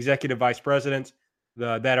outside the executive vice presidents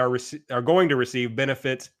that are going to receive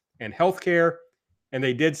benefits and health care. And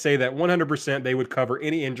they did say that 100% they would cover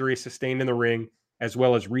any injury sustained in the ring, as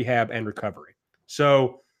well as rehab and recovery.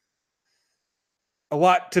 So a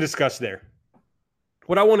lot to discuss there.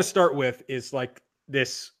 What I want to start with is like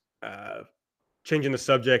this changing the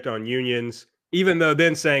subject on unions, even though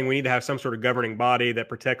then saying we need to have some sort of governing body that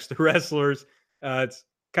protects the wrestlers. It's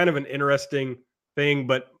kind of an interesting thing.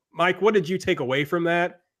 But Mike, what did you take away from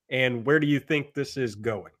that? And where do you think this is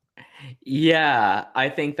going? Yeah, I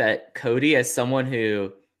think that Cody, as someone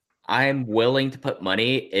who I'm willing to put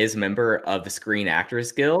money, is a member of the Screen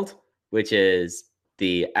Actors Guild, which is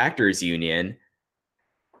the actors union.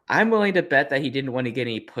 I'm willing to bet that he didn't want to get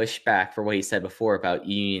any pushback for what he said before about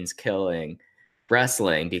unions killing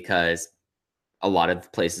wrestling, because a lot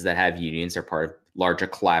of places that have unions are part of larger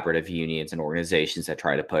collaborative unions and organizations that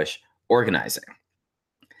try to push organizing.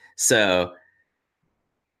 So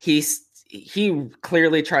he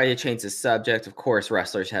clearly tried to change the subject. Of course,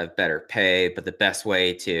 wrestlers have better pay, but the best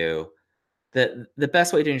way to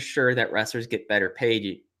ensure that wrestlers get better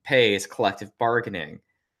pay is collective bargaining.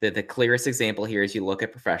 The clearest example here is you look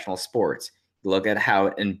at professional sports. You look at how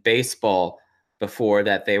in baseball, before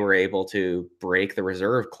that they were able to break the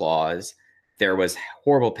reserve clause, there was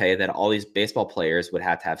horrible pay that all these baseball players would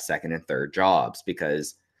have to have second and third jobs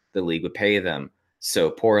because the league would pay them so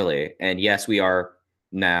poorly. And yes, we are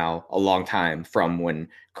now a long time from when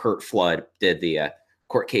Curt Flood did the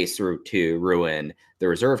court case to ruin the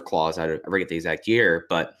reserve clause. I forget the exact year,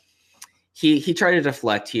 but he tried to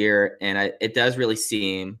deflect here, and it does really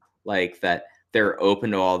seem like that they're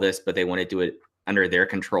open to all this, but they want to do it under their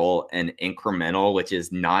control and incremental, which is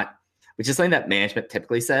something that management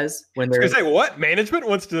typically says when they're say what management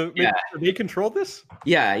wants to make sure they control this.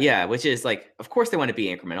 Yeah, which is like, of course they want to be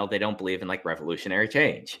incremental. They don't believe in like revolutionary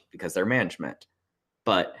change because they're management.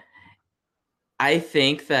 But I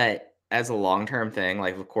think that as a long-term thing,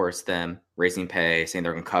 like of course them raising pay, saying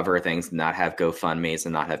they're going to cover things, not have GoFundMe's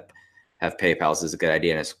and not have PayPal's is a good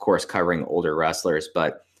idea. And it's of course covering older wrestlers.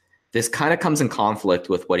 But this kind of comes in conflict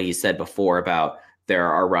with what he said before about there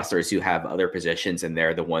are wrestlers who have other positions and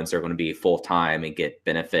they're the ones that are going to be full-time and get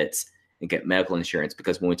benefits and get medical insurance.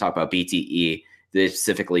 Because when we talk about BTE, they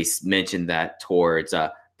specifically mentioned that towards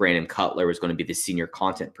Brandon Cutler was going to be the senior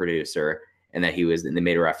content producer, and that and they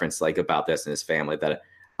made a reference like about this in his family, that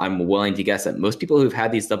I'm willing to guess that most people who've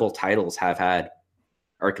had these double titles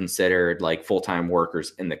are considered like full-time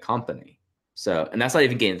workers in the company. So, and that's not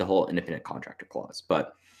even getting the whole independent contractor clause.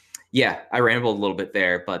 But yeah, I rambled a little bit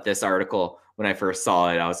there, but this article, when I first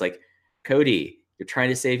saw it, I was like, Cody, you're trying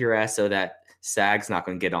to save your ass so that SAG's not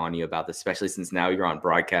going to get on you about this, especially since now you're on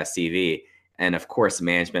broadcast TV. And of course,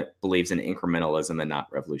 management believes in incrementalism and not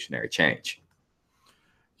revolutionary change.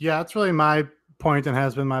 Yeah, that's really my point, and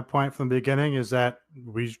has been my point from the beginning, is that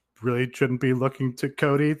we really shouldn't be looking to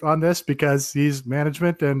Cody on this because he's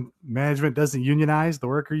management, and management doesn't unionize. The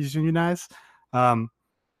workers unionize.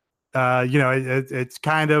 It's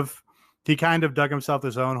kind of, he kind of dug himself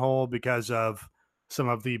his own hole because of some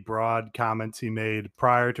of the broad comments he made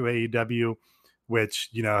prior to AEW, which,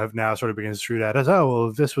 have now sort of been construed as,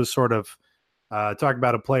 this was sort of talk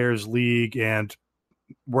about a players league and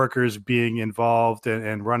workers being involved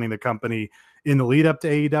and running the company in the lead up to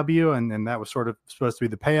AEW. And that was sort of supposed to be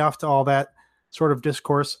the payoff to all that sort of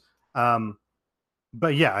discourse.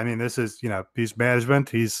 But yeah, I mean, this is, he's management.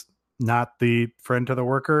 He's not the friend to the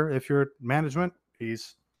worker. If you're management,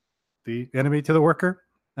 he's the enemy to the worker,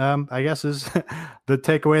 I guess is the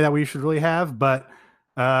takeaway that we should really have. But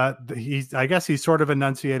I guess he sort of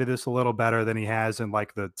enunciated this a little better than he has in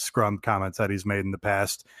like the scrum comments that he's made in the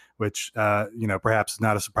past, which, perhaps is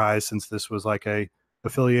not a surprise since this was like a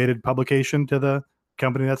affiliated publication to the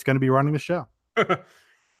company that's going to be running the show.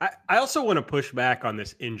 I also want to push back on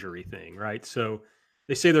this injury thing, right? So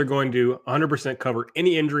they say they're going to 100% cover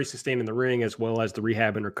any injury sustained in the ring as well as the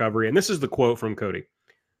rehab and recovery. And this is the quote from Cody.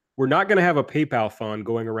 We're not going to have a PayPal fund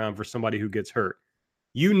going around for somebody who gets hurt.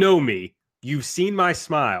 You know me. You've seen my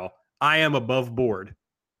smile. I am above board.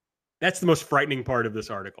 That's the most frightening part of this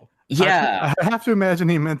article. Yeah. I have to imagine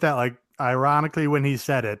he meant that like ironically when he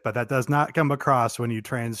said it, but that does not come across when you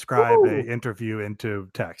transcribe an interview into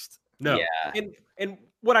text. No. Yeah. And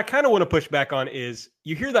what I kind of want to push back on is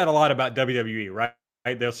you hear that a lot about WWE, right?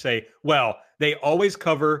 They'll say, well, they always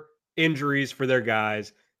cover injuries for their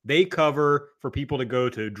guys. They cover for people to go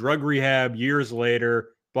to drug rehab years later,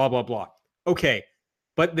 blah, blah, blah. Okay.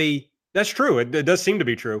 But that's true. It does seem to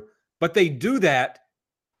be true. But they do that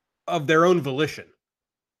of their own volition,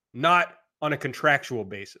 not on a contractual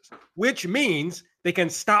basis, which means they can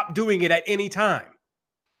stop doing it at any time.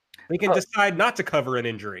 They can decide not to cover an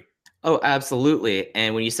injury. Oh, absolutely.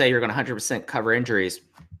 And when you say you're going to 100% cover injuries,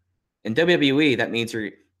 in WWE, that means you're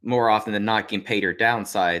more often than not getting paid your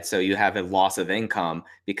downside. So you have a loss of income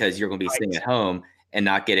because you're going to be sitting at home and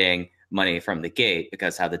not getting money from the gate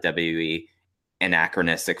because how the WWE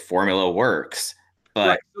anachronistic formula works. But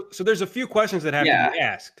right. So there's a few questions that have to be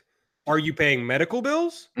asked. Are you paying medical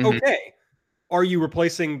bills? Mm-hmm. Okay. Are you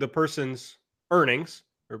replacing the person's earnings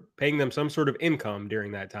or paying them some sort of income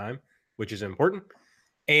during that time, which is important?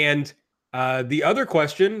 And the other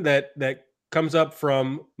question that comes up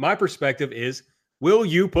from my perspective is, will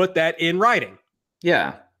you put that in writing?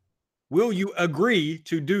 Yeah. Will you agree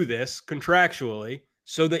to do this contractually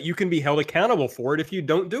so that you can be held accountable for it if you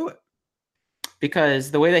don't do it?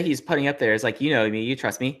 Because the way that he's putting up there is like, you know me, you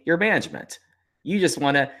trust me, you're management. You just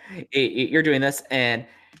want to, you're doing this. And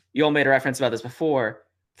you all made a reference about this before.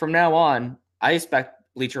 From now on, I expect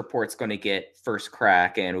Bleacher Report's going to get first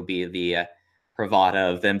crack and will be the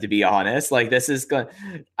bravado of them, to be honest. Like this is going,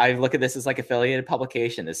 I look at this as like affiliated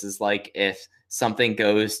publication. This is like if something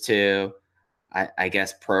goes to, I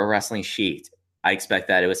guess, Pro Wrestling Sheet, I expect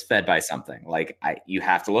that it was fed by something. Like you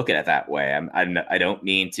have to look at it that way. I don't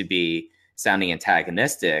mean to be sounding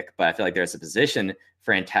antagonistic, but I feel like there's a position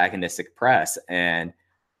for antagonistic press. And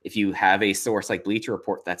if you have a source like Bleacher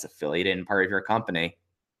Report that's affiliated in part of your company,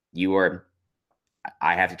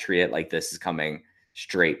 I have to treat it like this is coming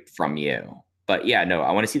straight from you. But yeah, no,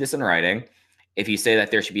 I want to see this in writing. If you say that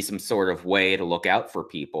there should be some sort of way to look out for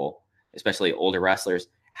people, especially older wrestlers,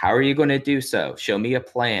 how are you going to do so? Show me a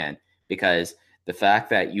plan, because the fact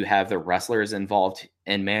that you have the wrestlers involved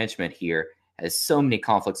in management here has so many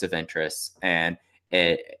conflicts of interest, and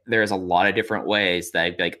there's a lot of different ways that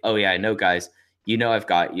I'd be like, oh yeah, I know, guys, I've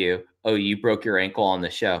got you. Oh, you broke your ankle on the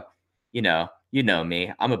show. You know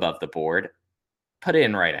me. I'm above the board. Put it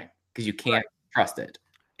in writing because you can't trust it.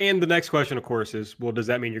 And the next question, of course, is, well, does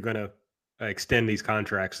that mean you're going to extend these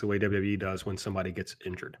contracts the way WWE does when somebody gets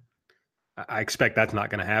injured? I expect that's not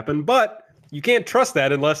going to happen, but you can't trust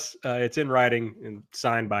that unless it's in writing and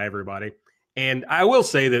signed by everybody. And I will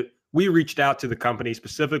say that we reached out to the company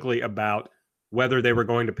specifically about whether they were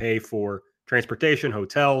going to pay for transportation,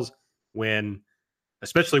 hotels,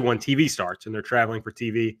 especially when TV starts and they're traveling for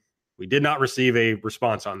TV. We did not receive a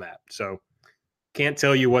response on that. So can't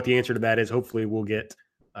tell you what the answer to that is. Hopefully we'll get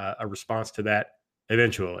a response to that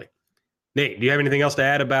eventually. Nate, do you have anything else to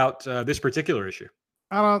add about this particular issue?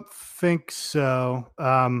 I don't think so.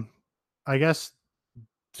 I guess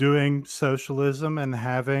doing socialism and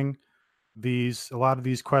having a lot of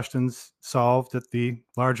these questions solved at the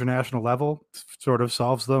larger national level sort of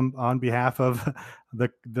solves them on behalf of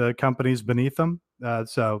the companies beneath them.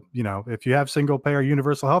 So, if you have single payer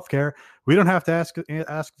universal health care, we don't have to ask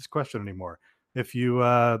this question anymore. If you,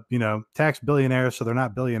 tax billionaires so they're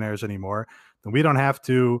not billionaires anymore, then we don't have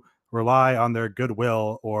to rely on their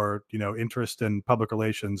goodwill or, interest in public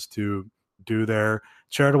relations to do their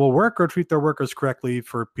charitable work or treat their workers correctly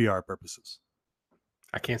for PR purposes.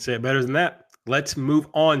 I can't say it better than that. Let's move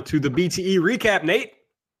on to the BTE recap, Nate.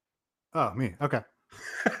 Oh, me. Okay.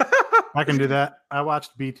 I can do that. I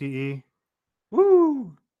watched BTE.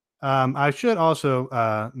 Woo. I should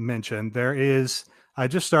also mention I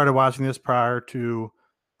just started watching this prior to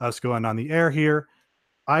us going on the air here.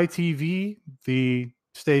 ITV, the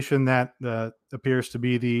station that appears to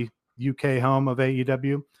be the UK home of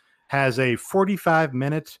AEW, has a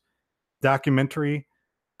 45-minute documentary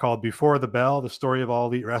called Before the Bell, the story of all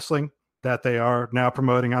elite wrestling, that they are now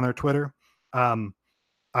promoting on their Twitter.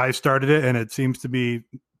 I started it and it seems to be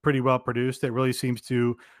pretty well produced. It really seems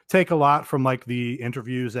to take a lot from like the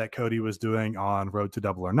interviews that Cody was doing on Road to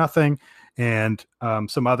Double or Nothing and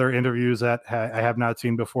some other interviews that I have not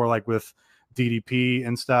seen before, like with DDP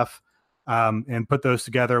and stuff, and put those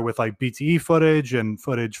together with like BTE footage and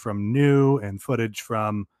footage from New and footage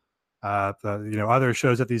from other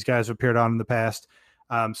shows that these guys have appeared on in the past.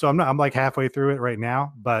 So I'm like halfway through it right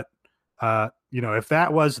now, but if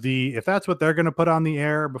that's what they're going to put on the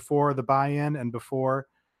air before the buy-in and before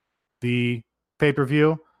the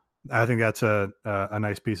pay-per-view, I think that's a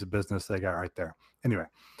nice piece of business they got right there. Anyway,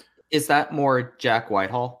 is that more Jack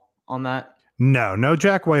Whitehall on that? No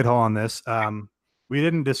Jack Whitehall on this. We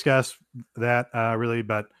didn't discuss that really,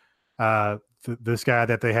 but this guy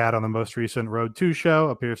that they had on the most recent Road 2 show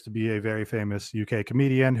appears to be a very famous UK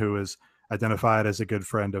comedian who is identified as a good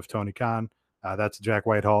friend of Tony Khan. That's Jack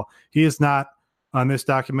Whitehall. He is not on this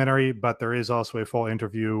documentary, but there is also a full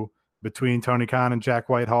interview between Tony Khan and Jack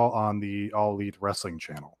Whitehall on the All Elite Wrestling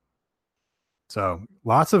channel. So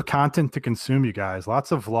lots of content to consume, you guys.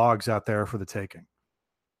 Lots of vlogs out there for the taking.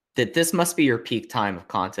 That this must be your peak time of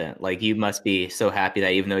content. Like, you must be so happy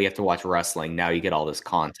that even though you have to watch wrestling, now you get all this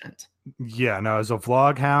content. Yeah, no, as a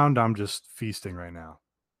vlog hound, I'm just feasting right now.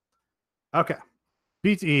 Okay.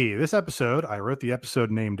 BTE. This episode, I wrote the episode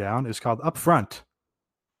name down, is called Upfront.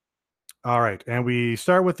 All right. And we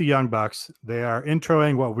start with the Young Bucks. They are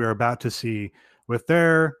introing what we're about to see with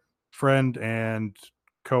their friend and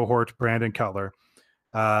cohort, Brandon Cutler.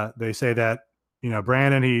 They say that,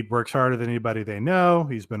 Brandon, he works harder than anybody they know.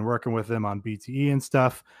 He's been working with them on BTE and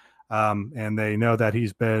stuff. And they know that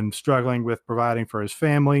he's been struggling with providing for his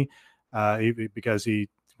family because he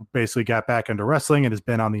basically got back into wrestling and has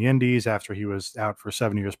been on the indies after he was out for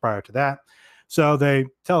 7 years prior to that. So they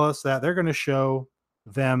tell us that they're going to show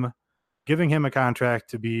them giving him a contract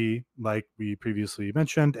to be, like we previously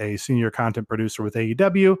mentioned, a senior content producer with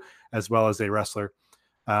AEW, as well as a wrestler.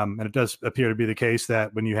 And it does appear to be the case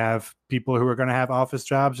that when you have people who are going to have office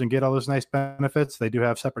jobs and get all those nice benefits, they do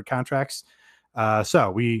have separate contracts.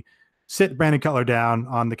 So we sit Brandon Cutler down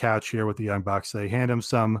on the couch here with the Young Bucks. They hand him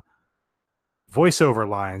some voiceover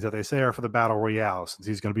lines that they say are for the Battle Royale, since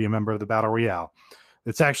he's going to be a member of the Battle Royale.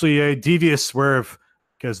 It's actually a devious swerve,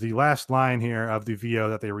 because the last line here of the VO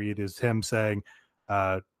that they read is him saying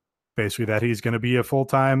basically that he's going to be a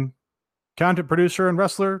full-time content producer and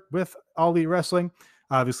wrestler with All Elite Wrestling.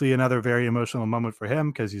 Obviously, another very emotional moment for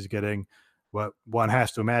him, because he's getting what one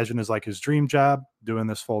has to imagine is like his dream job, doing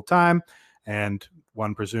this full-time, and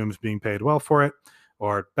one presumes being paid well for it,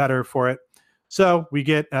 or better for it. So we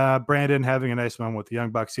get Brandon having a nice moment with the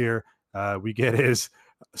Young Bucks here. We get his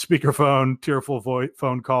speakerphone, tearful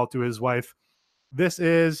phone call to his wife. This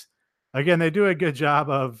is again, they do a good job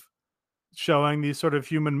of showing these sort of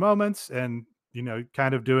human moments and,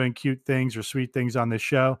 kind of doing cute things or sweet things on this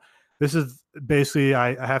show. This is basically,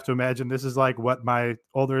 I have to imagine this is like what my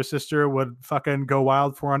older sister would fucking go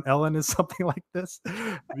wild for on Ellen, is something like this.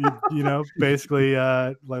 Basically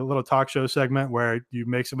like a little talk show segment where you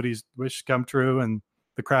make somebody's wish come true and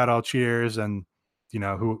the crowd all cheers, and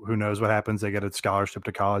who knows what happens. They get a scholarship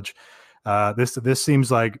to college. This seems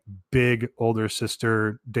like big older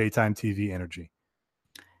sister daytime TV energy.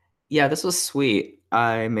 Yeah, this was sweet.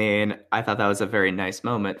 I mean, I thought that was a very nice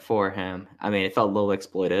moment for him. I mean, it felt a little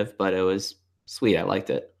exploitive, but it was sweet. I liked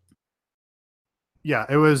it. Yeah,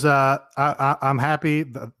 it was. I'm happy.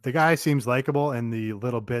 The guy seems likable in the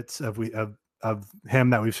little bits of him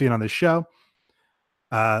that we've seen on this show.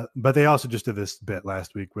 But they also just did this bit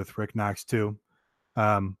last week with Rick Knox too.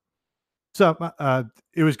 So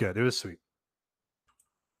it was good. It was sweet.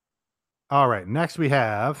 All right, next we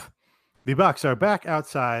have the Bucks are back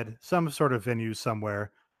outside some sort of venue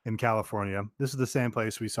somewhere in California. This is the same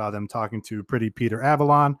place we saw them talking to Pretty Peter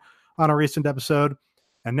Avalon on a recent episode.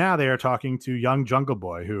 And now they are talking to young Jungle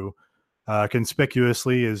Boy, who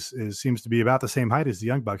conspicuously seems to be about the same height as the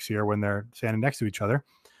Young Bucks here when they're standing next to each other.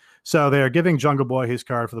 So they are giving Jungle Boy his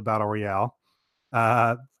card for the Battle Royale.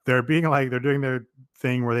 They're doing their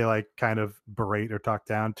thing where they like kind of berate or talk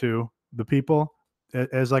down to the people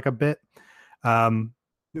as like a bit.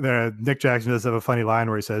 Nick Jackson does have a funny line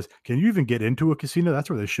where he says, "Can you even get into a casino? That's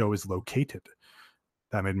where the show is located."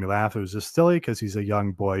 That made me laugh. It was just silly because he's a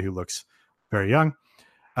young boy who looks very young.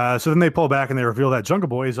 So then they pull back and they reveal that Jungle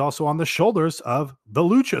Boy is also on the shoulders of the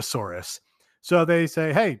Luchasaurus. So they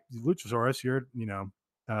say, "Hey, Luchasaurus, you're,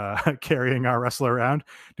 carrying our wrestler around.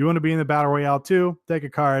 Do you want to be in the Battle Royale too? Take a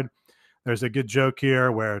card." There's a good joke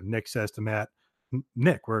here where Nick says to Matt,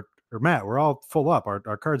 "Nick, Matt, we're all full up. Our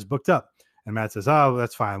card's booked up." And Matt says, "Oh,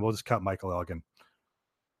 that's fine. We'll just cut Michael Elgin."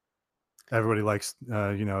 Everybody likes,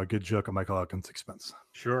 a good joke at Michael Elgin's expense.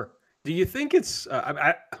 Sure. Do you think it's,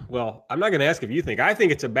 well, I'm not going to ask if you think. I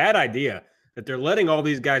think it's a bad idea that they're letting all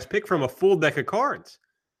these guys pick from a full deck of cards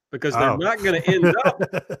because they're not going to end up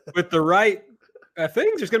with the right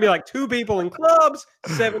things. There's going to be like 2 people in clubs,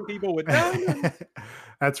 7 people with diamonds.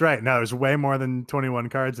 That's right. No, there's way more than 21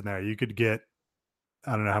 cards in there. You could get,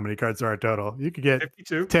 I don't know how many cards there are total. You could get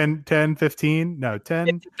 52? 10, 15, no,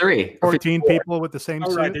 10, 53, 14 people with the same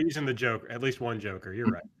suit. Right, they're using the joke, at least one Joker. You're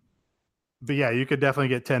right. But yeah, you could definitely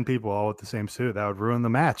get 10 people all with the same suit. That would ruin the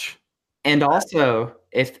match. And also,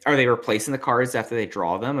 are they replacing the cards after they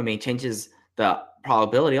draw them? I mean, changes the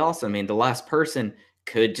probability also. I mean, the last person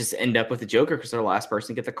could just end up with the Joker because they're the last person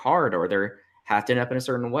to get the card, or they have to end up in a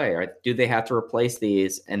certain way. Or do they have to replace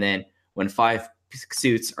these? And then when 5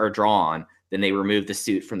 suits are drawn, then they remove the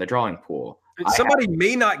suit from the drawing pool. Somebody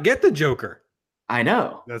may not get the Joker. I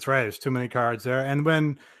know. That's right. There's too many cards there. And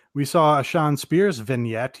when we saw a Sean Spears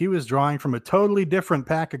vignette, he was drawing from a totally different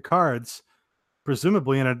pack of cards,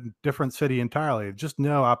 presumably in a different city entirely. Just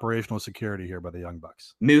no operational security here by the Young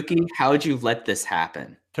Bucks. Mookie, how would you let this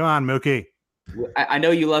happen? Come on, Mookie. I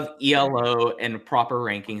know you love ELO and proper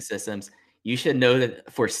ranking systems. You should know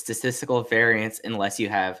that for statistical variance, unless you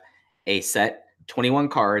have a set 21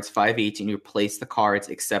 cards, 5 each, and you replace the cards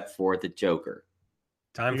except for the Joker.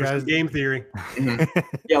 Time for some game theory. Mm-hmm.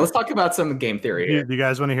 Yeah, let's talk about some game theory here. Do you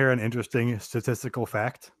guys want to hear an interesting statistical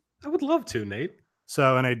fact? I would love to, Nate.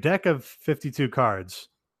 So in a deck of 52 cards,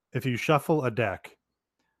 if you shuffle a deck,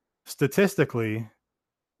 statistically,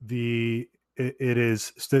 it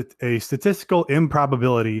is a statistical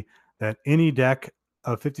improbability that any deck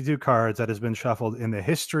of 52 cards that has been shuffled in the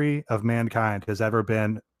history of mankind has ever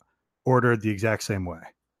been ordered the exact same way.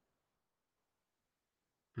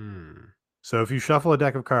 So if you shuffle a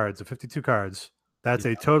deck of cards, of 52 cards, that's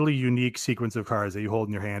a totally unique sequence of cards that you hold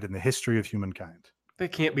in your hand in the history of humankind.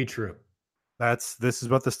 That can't be true. This is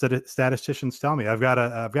what the statisticians tell me. I've got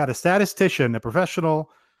a statistician, a professional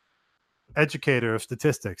educator of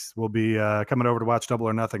statistics, will be coming over to watch Double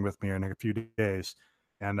or Nothing with me in a few days,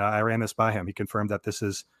 and I ran this by him. He confirmed that this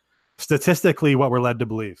is statistically what we're led to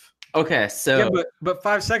believe. Okay, so yeah, but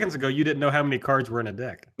 5 seconds ago you didn't know how many cards were in a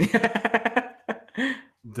deck.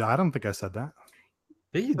 I don't think I said that.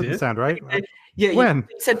 Yeah, you did. Sound right? Yeah, when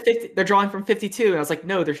you said 50, they're drawing from 52, and I was like,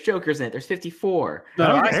 no, there's Jokers in it. There's 54.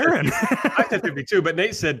 No, Aaron. I said 52, but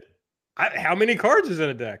Nate said, how many cards is in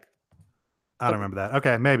a deck? I don't remember that.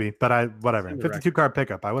 Okay, maybe, but whatever. 52 card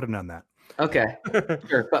pickup. I would have known that. Okay,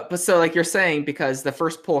 sure. But so like you're saying, because the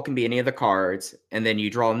first pull can be any of the cards, and then you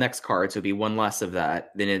draw the next card, so it'd be one less of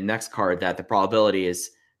that. Then in the next card, that the probability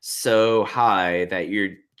is so high that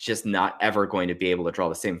you're just not ever going to be able to draw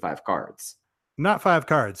the same 5 cards. Not 5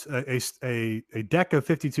 cards. A deck of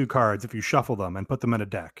 52 cards. If you shuffle them and put them in a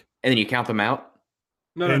deck, And then you count them out.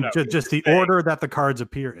 No. Just the order that the cards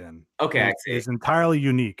appear in. Okay, I see. Is entirely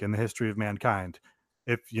unique in the history of mankind.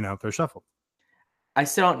 If they're shuffled. I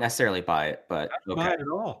still don't necessarily buy it, but I don't buy it at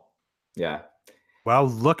all. Yeah. Well,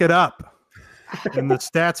 look it up in the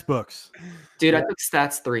stats books. Dude, I took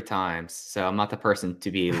stats 3 times, so I'm not the person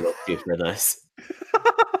to be looked to for this.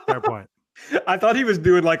 Fair point. I thought he was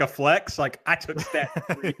doing like a flex, like I took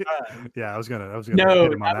stats 3 times. Yeah, I was gonna No,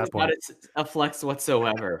 hit him on that point. Not a flex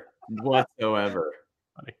whatsoever. Whatsoever.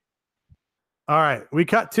 Funny. All right, we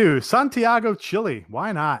cut to Santiago, Chile.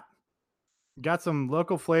 Why not? Got some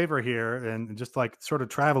local flavor here and just like sort of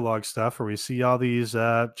travelogue stuff where we see all these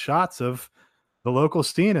shots of the local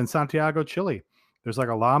scene in Santiago, Chile. There's like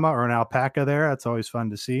a llama or an alpaca there. That's always fun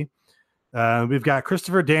to see. We've got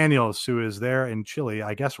Christopher Daniels, who is there in Chile,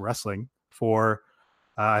 I guess, wrestling for,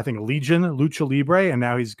 I think, Legion Lucha Libre. And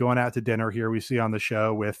now he's going out to dinner here. We see on the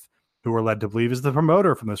show with who we're led to believe is the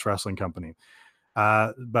promoter from this wrestling company.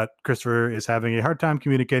 But Christopher is having a hard time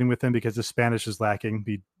communicating with him because his Spanish is lacking.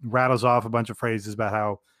 He rattles off a bunch of phrases about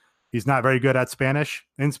how he's not very good at Spanish.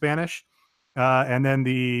 And then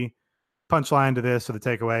the punchline to this, or the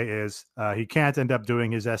takeaway is he can't end up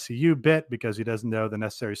doing his SCU bit because he doesn't know the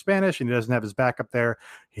necessary Spanish and he doesn't have his backup there.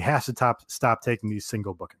 He has to stop taking these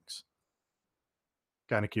single bookings.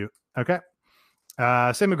 Kind of cute. Okay.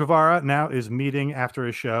 Sammy Guevara now is meeting after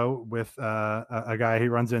a show with a guy he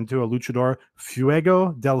runs into, a luchador,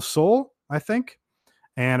 Fuego del Sol, I think,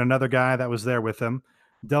 and another guy that was there with him.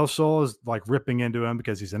 Del Sol is like ripping into him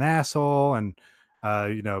because he's an asshole, and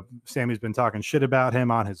Sammy's been talking shit about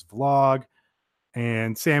him on his vlog,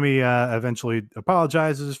 and Sammy eventually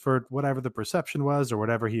apologizes for whatever the perception was or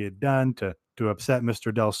whatever he had done to upset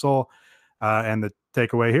Mr. Del Sol. And the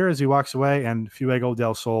takeaway here is he walks away, and Fuego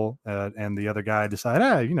del Sol and the other guy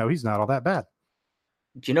decide, he's not all that bad.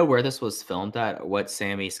 Do you know where this was filmed at? What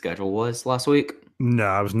Sammy's schedule was last week? No,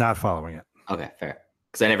 I was not following it. Okay, fair.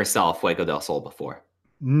 Because I never saw Fuego del Sol before.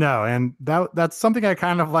 No, and that's something I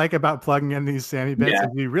kind of like about plugging in these Sammy bits. Yeah. Is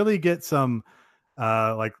we really get some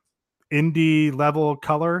like indie level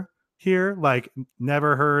color here. Like,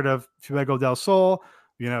 never heard of Fuego del Sol.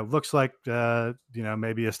 Looks like,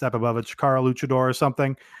 maybe a step above a Chikara luchador or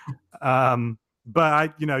something.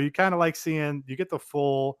 But you kind of like seeing, you get the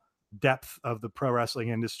full depth of the pro wrestling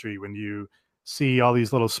industry when you see all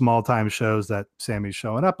these little small time shows that Sammy's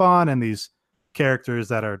showing up on, and these characters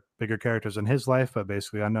that are bigger characters in his life, but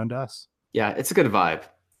basically unknown to us. Yeah, it's a good vibe.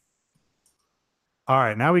 All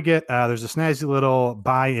right, now we get, there's a snazzy little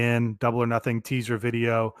buy-in Double or Nothing teaser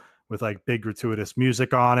video with like big gratuitous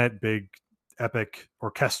music on it, big epic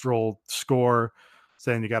orchestral score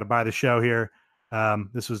saying you got to buy the show here.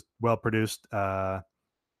 This was well produced. That's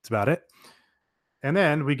about it. And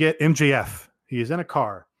then we get MJF. He is in a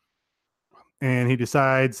car and he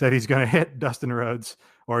decides that he's going to hit Dustin Rhodes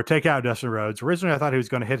or take out Dustin Rhodes. Originally, I thought he was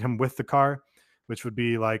going to hit him with the car, which would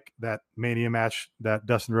be like that Mania match that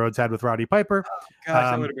Dustin Rhodes had with Roddy Piper. Oh,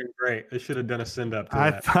 gosh, that would have been great. They should have done a send up to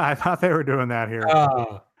that. I thought they were doing that here.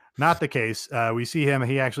 Oh. Not the case. We see him.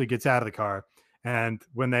 He actually gets out of the car. And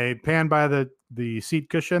when they pan by the seat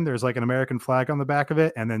cushion, there's like an American flag on the back of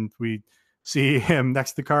it. And then we see him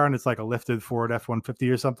next to the car, and it's like a lifted Ford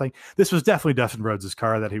F-150 or something. This was definitely Dustin Rhodes'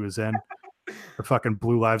 car that he was in. The fucking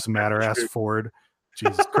Blue Lives Matter ass Ford.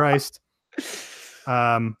 Jesus Christ.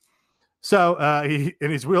 So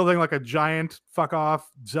he's wielding like a giant fuck off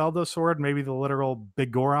Zelda sword, maybe the literal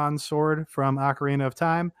Big Goron sword from Ocarina of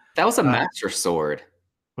Time. That was a master sword.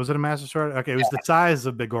 Was it a master sword? Okay, it was the size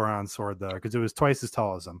of Big Goron's sword, though, because it was twice as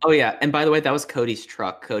tall as him. Oh, yeah. And by the way, that was Cody's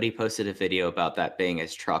truck. Cody posted a video about that being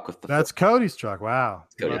his truck with the. That's Cody's truck. Wow.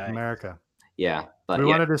 Cody. America. Yeah. But we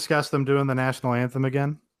want to discuss them doing the national anthem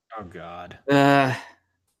again? Oh, God.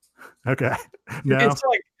 Okay. No. It's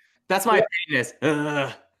like, that's my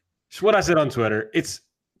opinion. It's what I said on Twitter. It's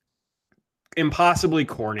impossibly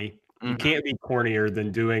corny. Mm-hmm. You can't be cornier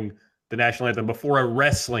than doing the national anthem before a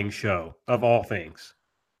wrestling show, of all things.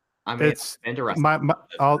 I mean, it's interesting.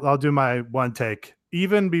 I'll do my one take.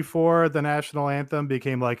 Even before the national anthem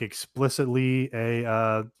became like explicitly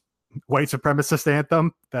a white supremacist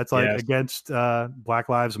anthem that's like against Black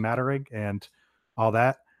Lives Mattering and all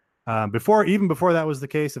that. Before that was the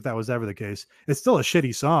case, if that was ever the case, it's still a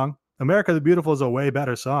shitty song. America the Beautiful is a way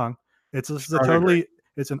better song. It's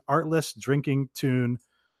an artless drinking tune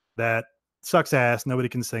that sucks ass. Nobody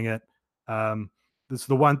can sing it. This is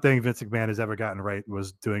the one thing Vince McMahon has ever gotten right,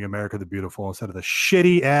 was doing America the Beautiful instead of the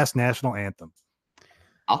shitty ass national anthem.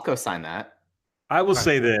 I'll co-sign that. I will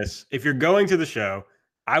say this. If you're going to the show,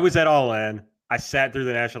 I was at All In. I sat through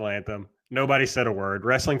the national anthem. Nobody said a word.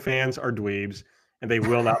 Wrestling fans are dweebs, and they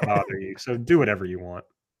will not bother you. So do whatever you want.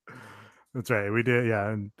 That's right. We did. Yeah.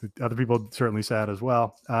 And other people certainly said as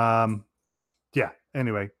well. Yeah.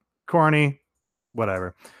 Anyway, corny,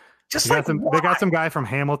 whatever. Just They like got some guy from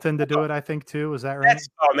Hamilton to do it, I think, too. Is that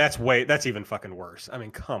right? That's even fucking worse. I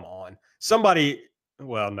mean, come on. Somebody,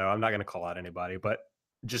 well, no, I'm not going to call out anybody, but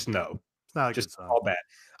just no. It's not a Just good song. all bad.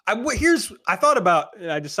 I thought about, and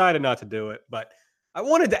I decided not to do it, but I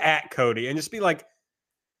wanted to at Cody and just be like,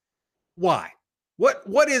 why? What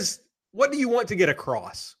do you want to get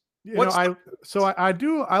across? You know,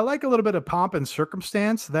 I like a little bit of pomp and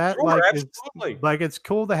circumstance. That Sure, like absolutely. it's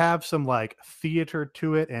cool to have some like theater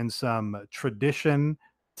to it and some tradition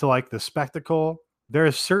to like the spectacle. There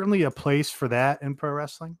is certainly a place for that in pro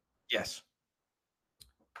wrestling. Yes.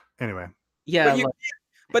 Anyway, Yeah,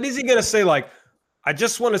 but is he going to say like, I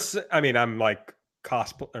just want to say, I mean, I'm like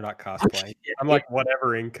cosplay or not cosplaying. I'm like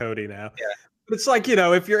whatever in Cody now. Yeah. But it's like, you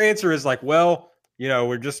know, if your answer is like, well, you know,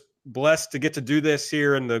 we're just blessed to get to do this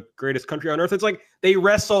here in the greatest country on earth. It's like they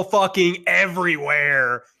wrestle fucking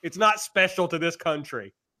everywhere. It's not special to this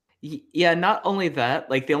country. Yeah, not only that,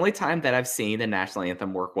 like the only time that I've seen the national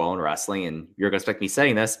anthem work well in wrestling, and you're gonna expect me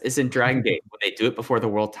saying this, is in Dragon Gate when they do it before the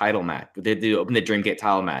world title match. They do open the Dream Gate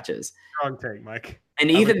title matches. Strong take, Mike.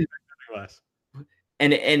 And even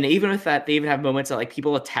even with that, they even have moments that like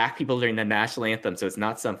people attack people during the national anthem, so it's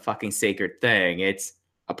not some fucking sacred thing. It's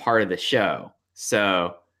a part of the show.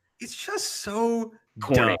 So it's just so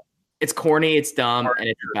corny. dumb. It's corny, it's dumb, and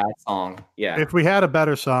it's a bad song. Yeah. if we had a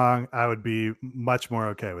better song, I would be much more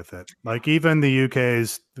okay with it. Like even the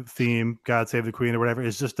UK's theme, "God Save the Queen" or whatever,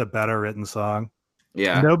 is just a better written song.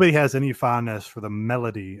 Yeah. Nobody has any fondness for the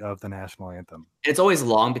melody of the national anthem. It's always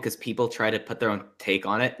long because people try to put their own take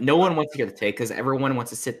on it. No one wants to get a take because everyone wants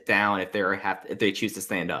to sit down if they choose to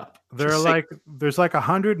stand up. There's like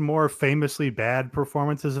 100 more famously bad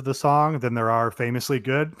performances of the song than there are famously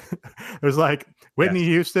good. There's like Whitney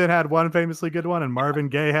Houston had one famously good one, and Marvin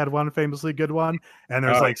Gaye had one famously good one, and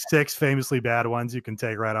there's like 6 famously bad ones you can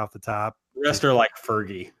take right off the top. The rest are like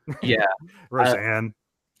Fergie. Yeah. Roseanne.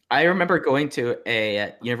 I remember going to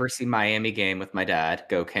a University of Miami game with my dad,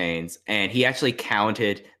 Go Canes, and he actually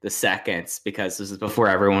counted the seconds because this is before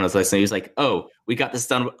everyone was listening. He was like, "Oh, we got this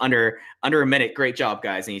done under a minute. Great job,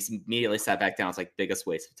 guys!" And he immediately sat back down. It's like biggest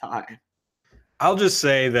waste of time. I'll just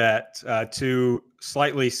say that to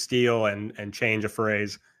slightly steal and change a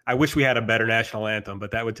phrase, I wish we had a better national anthem,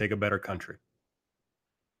 but that would take a better country.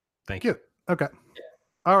 Thank you. Okay. Yeah.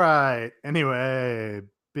 All right. Anyway,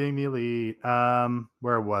 being the elite,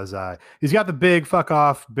 where was I? He's got the big fuck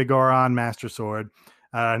off Big Oron Master Sword,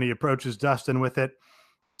 and he approaches Dustin with it.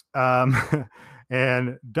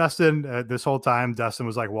 And Dustin, this whole time, Dustin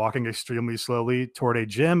was like walking extremely slowly toward a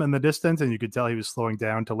gym in the distance, and you could tell he was slowing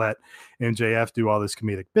down to let MJF do all this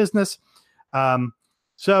comedic business.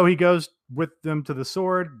 So he goes with them to the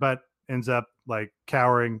sword, but ends up like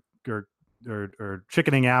cowering or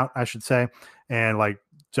chickening out, I should say, and like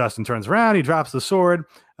Justin turns around, he drops the sword,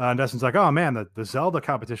 and Dustin's like, "Oh man, the Zelda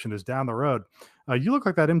competition is down the road. You look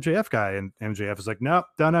like that MJF guy." And MJF is like, "Nope,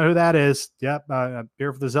 don't know who that is. Yep, I'm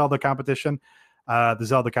here for the Zelda competition." The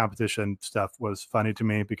Zelda competition stuff was funny to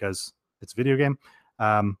me because it's a video game.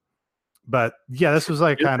 But yeah, this was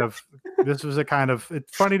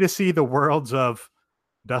it's funny to see the worlds of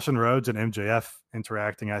Dustin Rhodes and MJF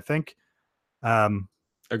interacting, I think.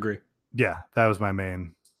 Agree. Yeah, that was my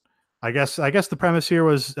main. I guess the premise here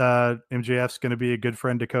was MJF's going to be a good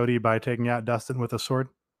friend to Cody by taking out Dustin with a sword.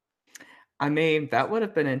 I mean, that would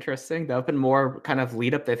have been interesting. That would have been more kind of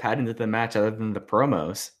lead up they've had into the match other than the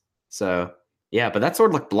promos. So, yeah, but that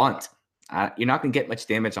sword looked blunt. You're not going to get much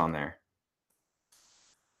damage on there.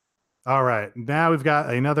 All right. Now we've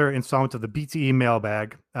got another installment of the BTE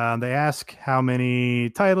mailbag. They ask how many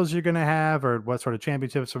titles you're going to have or what sort of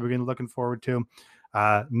championships are we going to be looking forward to.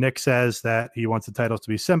 Nick says that he wants the titles to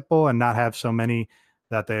be simple and not have so many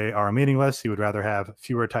that they are meaningless. He would rather have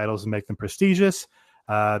fewer titles and make them prestigious.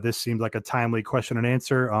 This seemed like a timely question and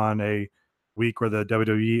answer on a week where the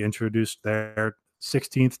WWE introduced their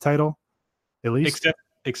 16th title, at least.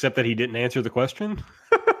 Except that he didn't answer the question.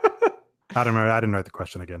 I don't remember. I didn't write the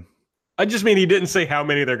question again. I just mean he didn't say how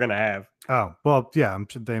many they're going to have. Oh, well, yeah, I'm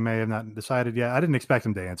sure they may have not decided yet. I didn't expect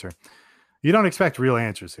him to answer. You don't expect real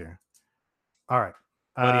answers here. All right.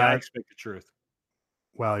 Buddy, I expect the truth.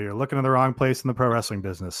 Well, you're looking in the wrong place in the pro wrestling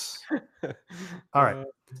business. All right.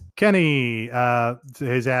 Kenny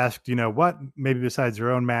has asked, what maybe besides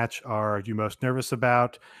your own match are you most nervous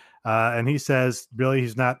about? And he says, really,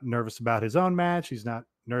 he's not nervous about his own match. He's not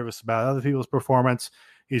nervous about other people's performance.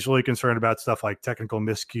 He's really concerned about stuff like technical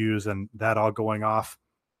miscues and that all going off.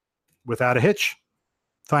 without a hitch.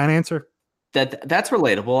 Fine answer. That's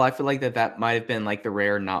relatable. I feel like that might have been like the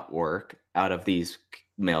rare not work out of these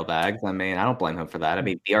mailbags. I mean, I don't blame him for that. I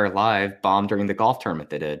mean, BR Live bombed during the golf tournament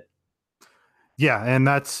they did. Yeah, and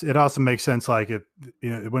it also makes sense. Like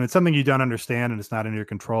when it's something you don't understand and it's not in your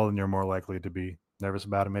control, then you're more likely to be nervous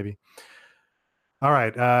about it. Maybe. All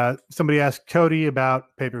right. Somebody asked Cody about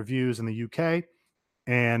pay-per-views in the UK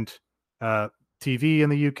and TV in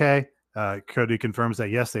the UK. Cody confirms that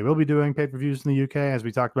yes, they will be doing pay-per-views in the UK, as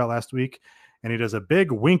we talked about last week. And he does a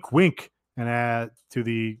big wink and to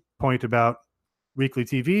the point about weekly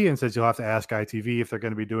TV and says you'll have to ask ITV if they're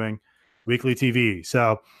going to be doing weekly TV.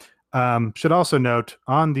 So should also note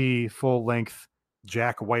on the full-length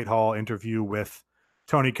Jack Whitehall interview with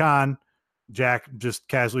Tony Khan, Jack just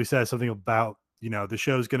casually says something about, the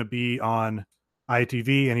show's going to be on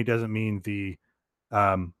ITV, and he doesn't mean the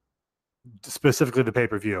specifically the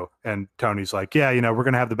pay-per-view. And Tony's like, yeah, we're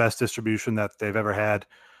going to have the best distribution that they've ever had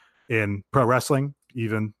in pro wrestling.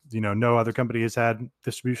 Even, no other company has had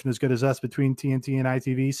distribution as good as us between TNT and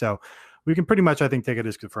ITV. So we can pretty much, I think, take it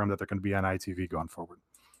as confirmed that they're going to be on ITV going forward.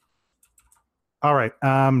 All right.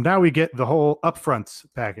 Now we get the whole upfronts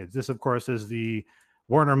package. This, of course, is the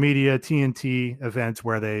Warner Media TNT event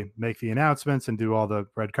where they make the announcements and do all the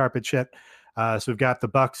red carpet shit. So we've got the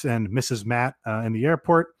Bucks and Mrs. Matt in the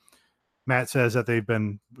airport. Matt says that they've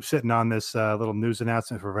been sitting on this little news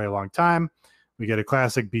announcement for a very long time. We get a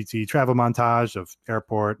classic BTE travel montage of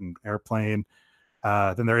airport and airplane.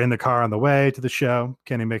 Then they're in the car on the way to the show.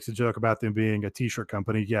 Kenny makes a joke about them being a t-shirt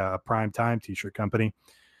company. Yeah, a prime time t-shirt company.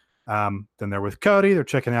 Then they're with Cody. They're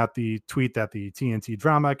checking out the tweet that the TNT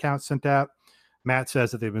drama account sent out. Matt says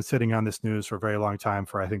that they've been sitting on this news for a very long time,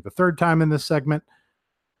 for I think the third time in this segment.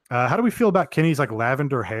 How do we feel about Kenny's like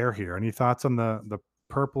lavender hair here? Any thoughts on the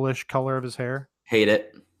purplish color of his hair? Hate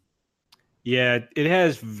it. Yeah, it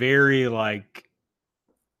has very like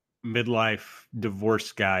midlife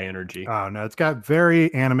divorce guy energy. Oh no, it's got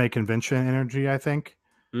very anime convention energy, I think.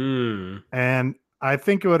 And I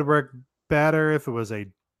think it would work better if it was a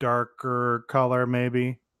darker color,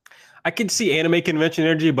 maybe. I could see anime convention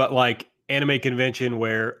energy, but like anime convention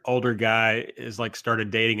where older guy is like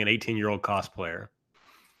started dating an 18-year-old cosplayer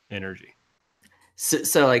energy.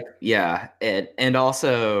 So like, yeah. And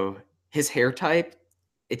also his hair type,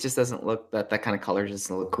 it just doesn't look that kind of color just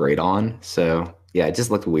doesn't look great on. So yeah, it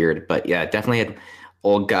just looked weird, but yeah, definitely had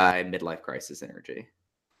old guy midlife crisis energy.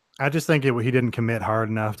 I just think he didn't commit hard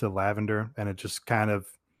enough to lavender, and it just kind of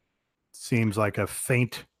seems like a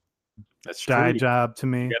faint dye job to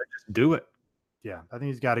me. You gotta just do it. Yeah, I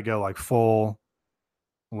think he's got to go like full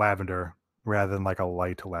lavender rather than like a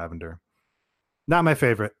light lavender. Not my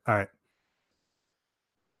favorite. All right.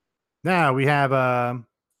 Now we have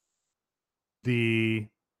the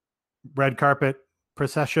red carpet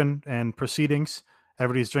procession and proceedings.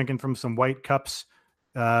 Everybody's drinking from some white cups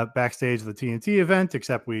backstage of the TNT event,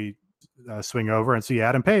 except we swing over and see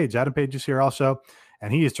Adam Page. Adam Page is here also,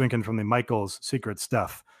 and he is drinking from the Michael's Secret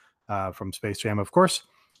Stuff from Space Jam, of course.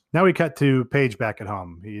 Now we cut to Page back at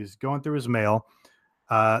home. He's going through his mail.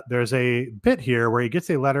 There's a bit here where he gets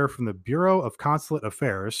a letter from the Bureau of Consulate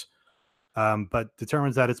Affairs, but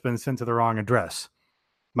determines that it's been sent to the wrong address.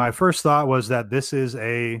 My first thought was that this is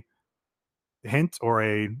a hint or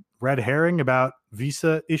a red herring about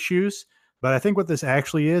visa issues, but I think what this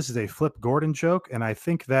actually is a Flip Gordon joke, and I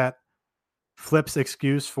think that Flip's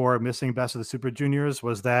excuse for missing Best of the Super Juniors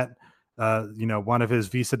was that one of his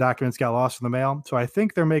visa documents got lost in the mail. So I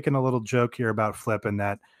think they're making a little joke here about Flip, and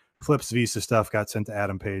that Flip's visa stuff got sent to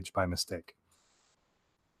Adam Page by mistake.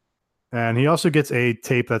 And he also gets a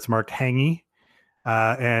tape that's marked hangy.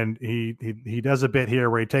 And he does a bit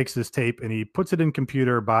here where he takes this tape and he puts it in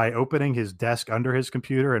computer by opening his desk under his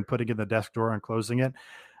computer and putting it in the desk drawer and closing it.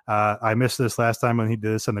 I missed this last time when he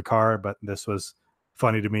did this in the car, but this was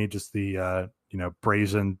funny to me, just the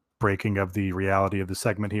brazen breaking of the reality of the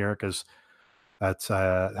segment here, because that's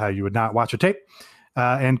how you would not watch a tape.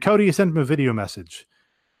 And Cody sent him a video message,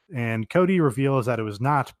 and Cody reveals that it was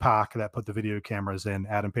not Pac that put the video cameras in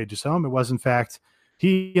Adam Page's home. It was, in fact,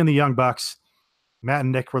 he and the Young Bucks. Matt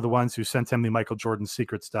and Nick were the ones who sent him the Michael Jordan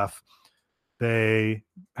Secret Stuff. They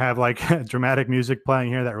have like dramatic music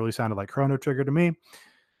playing here that really sounded like Chrono Trigger to me.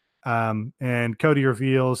 And Cody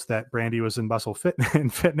reveals that Brandy was in Muscle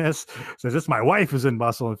and Fitness. Says, "This my wife is in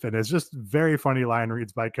Muscle and Fitness." Just very funny line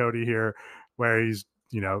reads by Cody here, where he's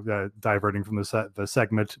diverting from the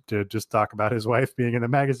segment to just talk about his wife being in the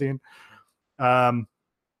magazine.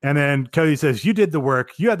 And then Cody says, "You did the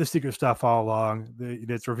work. You had the secret stuff all along."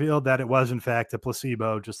 It's revealed that it was, in fact, a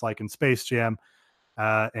placebo, just like in Space Jam.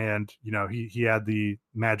 And, he had the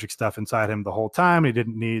magic stuff inside him the whole time. He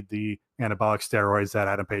didn't need the anabolic steroids that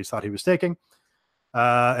Adam Page thought he was taking.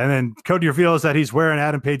 And then Cody reveals that he's wearing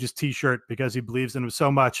Adam Page's t-shirt because he believes in him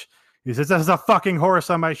so much. He says, "There's a fucking horse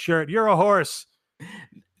on my shirt. You're a horse."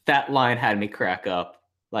 That line had me crack up.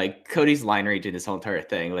 Like Cody's line read in this whole entire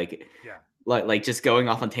thing. Like just going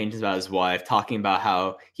off on tangents about his wife, talking about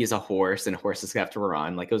how he's a horse and horses have to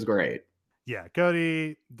run. Like, it was great. Yeah,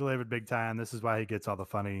 Cody delivered big time. This is why he gets all the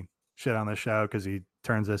funny shit on the show, because he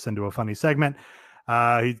turns this into a funny segment.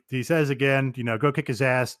 He says again, go kick his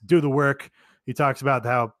ass, do the work. He talks about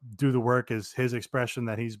how do the work is his expression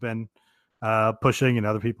that he's been pushing, and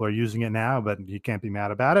other people are using it now, but he can't be mad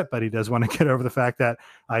about it. But he does want to get over the fact that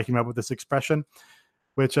I came up with this expression,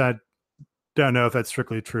 which I don't know if that's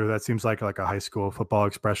strictly true. That seems like a high school football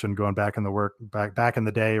expression going back in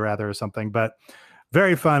the day rather, or something. But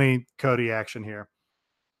very funny Cody action here.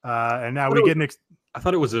 And now we get I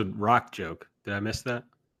thought it was a Rock joke. Did I miss that?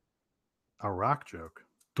 A Rock joke?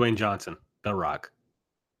 Dwayne Johnson, The Rock.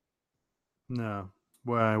 No.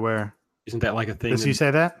 Where? Isn't that like a thing? Does he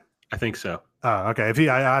say that? I think so. Oh, okay. If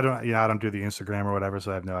I don't do the Instagram or whatever,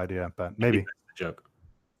 so I have no idea, but maybe. That's the joke.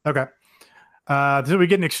 Okay. So we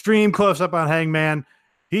get an extreme close up on Hangman.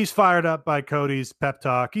 He's fired up by Cody's pep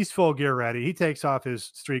talk. He's full gear ready. He takes off his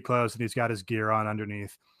street clothes and he's got his gear on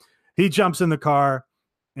underneath. He jumps in the car,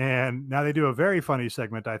 and now they do a very funny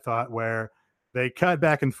segment, I thought, where they cut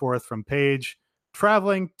back and forth from Page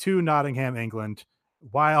traveling to Nottingham, England,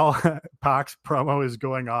 while Pac's promo is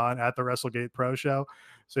going on at the WrestleGate Pro Show.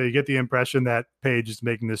 So you get the impression that Page is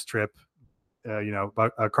making this trip,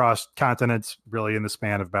 across continents, really in the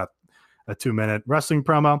span of about a 2-minute wrestling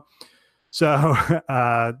promo. So,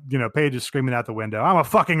 Page is screaming out the window, "I'm a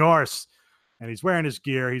fucking horse." And he's wearing his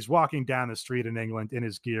gear. He's walking down the street in England in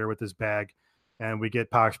his gear with his bag. And we get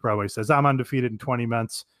Pac's promo. He says, "I'm undefeated in 20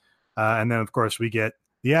 months. And then, of course, we get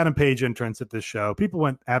the Adam Page entrance at this show. People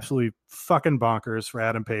went absolutely fucking bonkers for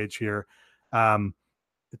Adam Page here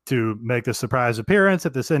to make the surprise appearance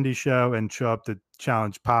at this indie show and show up to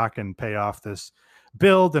challenge Pac and pay off this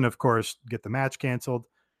build, and, of course, get the match canceled.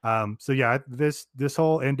 So yeah, this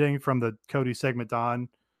whole ending from the Cody segment on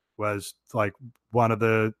was like one of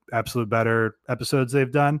the absolute better episodes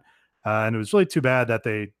they've done. And it was really too bad that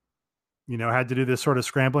they, had to do this sort of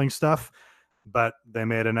scrambling stuff, but they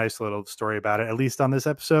made a nice little story about it, at least on this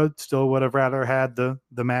episode. Still would have rather had the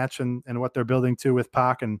match and what they're building to with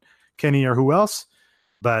Pac and Kenny or who else,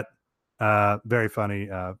 but very funny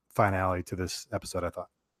finale to this episode, I thought.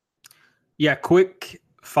 Yeah, quick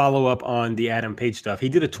follow up on the Adam Page stuff. He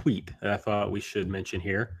did a tweet that I thought we should mention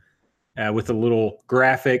here with a little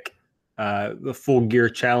graphic, the Full Gear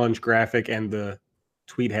Challenge graphic, and the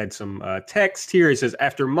tweet had some text here. It says,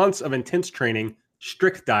 "After months of intense training,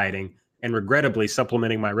 strict dieting, and regrettably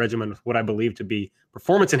supplementing my regimen with what I believe to be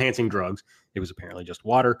performance-enhancing drugs," it was apparently just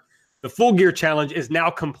water, "the Full Gear Challenge is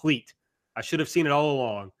now complete. I should have seen it all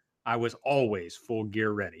along. I was always full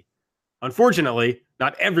gear ready. Unfortunately,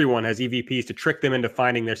 not everyone has EVPs to trick them into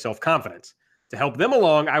finding their self-confidence. To help them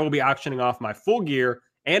along, I will be auctioning off my full gear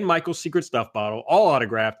and Michael's secret stuff bottle, all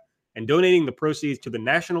autographed, and donating the proceeds to the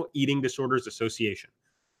National Eating Disorders Association.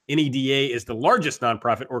 NEDA is the largest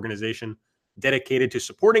nonprofit organization dedicated to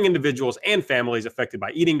supporting individuals and families affected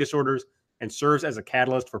by eating disorders and serves as a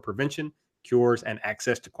catalyst for prevention, cures, and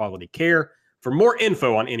access to quality care. For more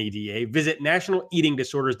info on NEDA, visit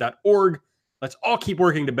nationaleatingdisorders.org. Let's all keep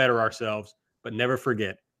working to better ourselves, but never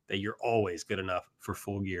forget that you're always good enough for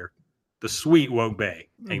full gear." The sweet woke bay.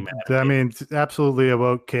 Hangman. I mean, absolutely a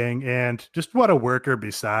woke king, and just what a worker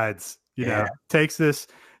besides, takes this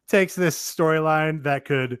storyline that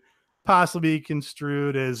could possibly be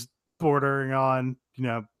construed as bordering on,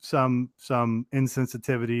 some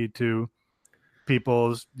insensitivity to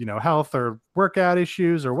people's, health or workout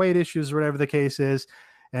issues or weight issues or whatever the case is,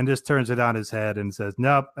 and just turns it on his head and says,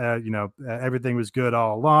 "Nope, everything was good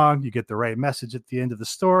all along. You get the right message at the end of the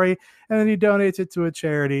story," and then he donates it to a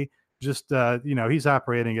charity. Just, he's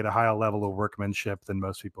operating at a higher level of workmanship than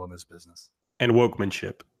most people in this business. And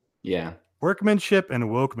wokemanship. Yeah. Workmanship and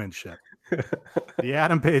wokemanship. The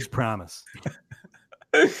Adam Page promise.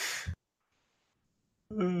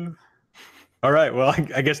 All right. Well,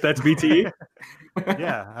 I guess that's BTE.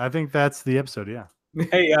 Yeah, I think that's the episode. Yeah.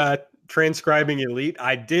 Hey, Transcribing Elite,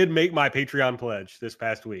 I did make my Patreon pledge this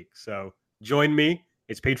past week. So join me.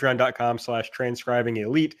 It's patreon.com/transcribing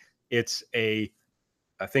elite. It's a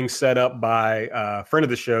thing set up by a friend of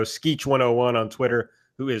the show, Skeech101 on Twitter,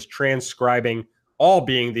 who is transcribing all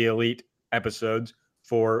Being the Elite episodes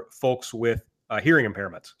for folks with hearing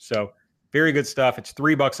impairments. So very good stuff. It's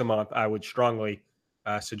 $3 a month. I would strongly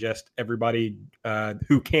suggest everybody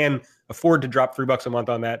who can afford to drop $3 a month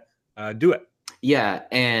on that, do it. Yeah,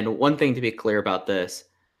 and one thing to be clear about this,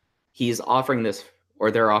 he's offering this, or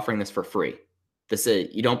they're offering this for free. This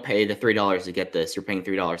is, you don't pay the $3 to get this. You're paying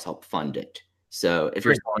 $3 to help fund it. So if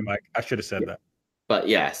you're selling, Mike, I should have said that. But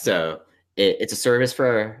yeah, so it's a service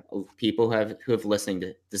for people who have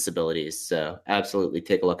listening disabilities. So absolutely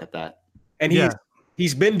take a look at that. And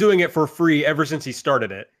he's been doing it for free ever since he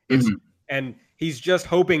started it. And he's just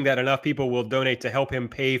hoping that enough people will donate to help him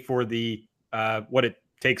pay for the what it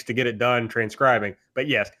takes to get it done transcribing. But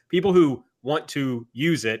yes, people who want to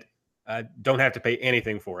use it don't have to pay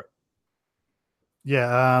anything for it.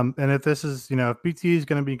 Yeah, and if this is, if BTE is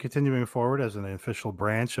going to be continuing forward as an official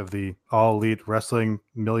branch of the All Elite Wrestling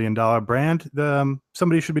 $1 Million brand,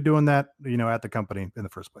 somebody should be doing that, at the company in the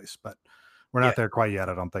first place. But we're not there quite yet,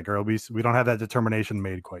 I don't think. Or we don't have that determination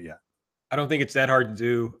made quite yet. I don't think it's that hard to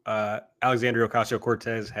do. Alexandria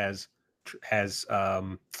Ocasio-Cortez has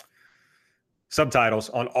subtitles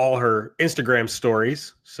on all her Instagram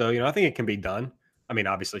stories. So, I think it can be done. I mean,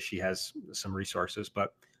 obviously she has some resources,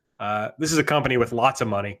 but this is a company with lots of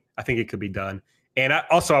money. I think it could be done. And I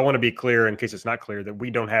want to be clear, in case it's not clear, that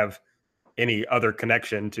we don't have any other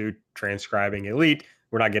connection to transcribing Elite.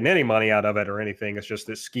 We're not getting any money out of it or anything. It's just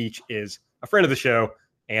that Skeech is a friend of the show,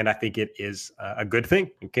 and I think it is a good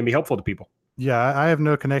thing. It can be helpful to people. Yeah, I have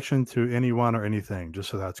no connection to anyone or anything, just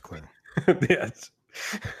so that's clear. Yes.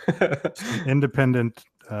 Independent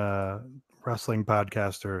wrestling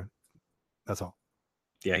podcaster. That's all.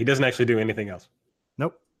 Yeah, he doesn't actually do anything else.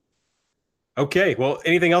 Nope. Okay, well,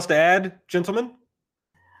 anything else to add, gentlemen?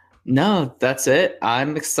 No, that's it.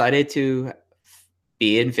 I'm excited to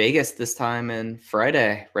be in Vegas this time and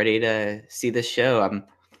Friday, ready to see this show.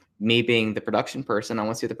 Me being the production person, I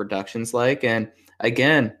want to see what the production's like. And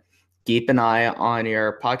again, keep an eye on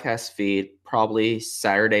your podcast feed, probably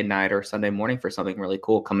Saturday night or Sunday morning for something really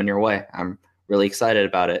cool coming your way. I'm really excited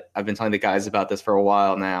about it. I've been telling the guys about this for a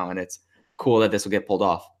while now, and it's cool that this will get pulled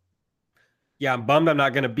off. Yeah, I'm bummed I'm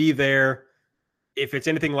not going to be there. If it's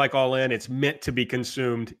anything like All In, it's meant to be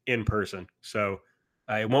consumed in person. So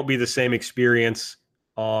it won't be the same experience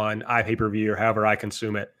on iPay-per-view or however I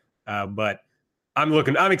consume it. But I'm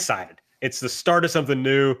excited. It's the start of something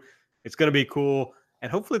new. It's going to be cool.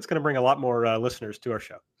 And hopefully it's going to bring a lot more listeners to our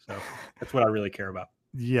show. So that's what I really care about.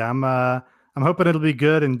 Yeah, I'm hoping it'll be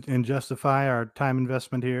good and justify our time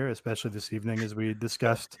investment here, especially this evening as we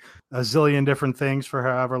discussed a zillion different things for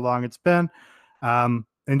however long it's been. And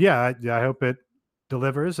I hope it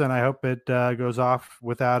delivers, and I hope it goes off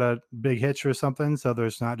without a big hitch or something, so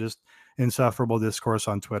there's not just insufferable discourse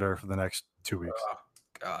on Twitter for the next 2 weeks. Oh,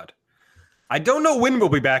 God. I don't know when we'll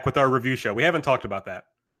be back with our review show. We haven't talked about that,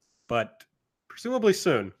 but presumably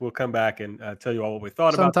soon we'll come back and tell you all what we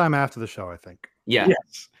thought about. Sometime after the show, I think. Yeah.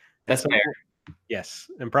 Yes. That's fair. Yes.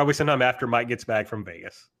 And probably sometime after Mike gets back from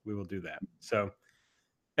Vegas, we will do that. So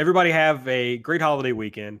everybody have a great holiday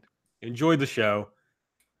weekend. Enjoy the show.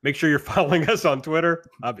 Make sure you're following us on Twitter,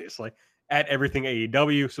 obviously, at Everything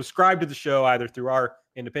AEW. Subscribe to the show either through our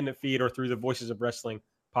independent feed or through the Voices of Wrestling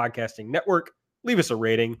podcasting network. Leave us a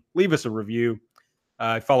rating. Leave us a review.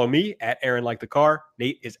 Follow me at Aaron Like the Car.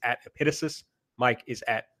 Nate is at Epitasis. Mike is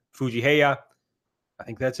at Fujiheya. I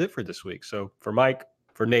think that's it for this week. So for Mike,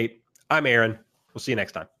 for Nate, I'm Aaron. We'll see you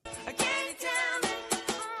next time.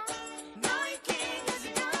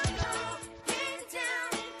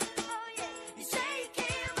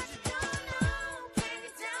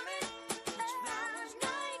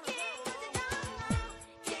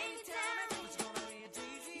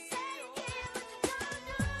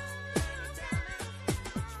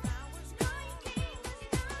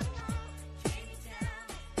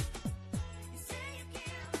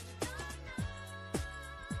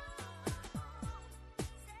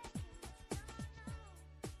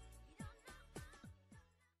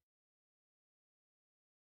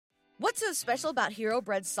 What's so special about Hero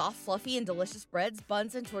Bread's soft, fluffy, and delicious breads,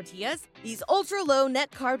 buns, and tortillas? These ultra-low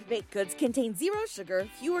net-carb baked goods contain zero sugar,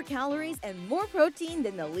 fewer calories, and more protein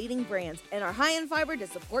than the leading brands, and are high in fiber to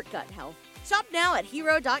support gut health. Shop now at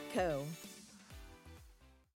Hero.co.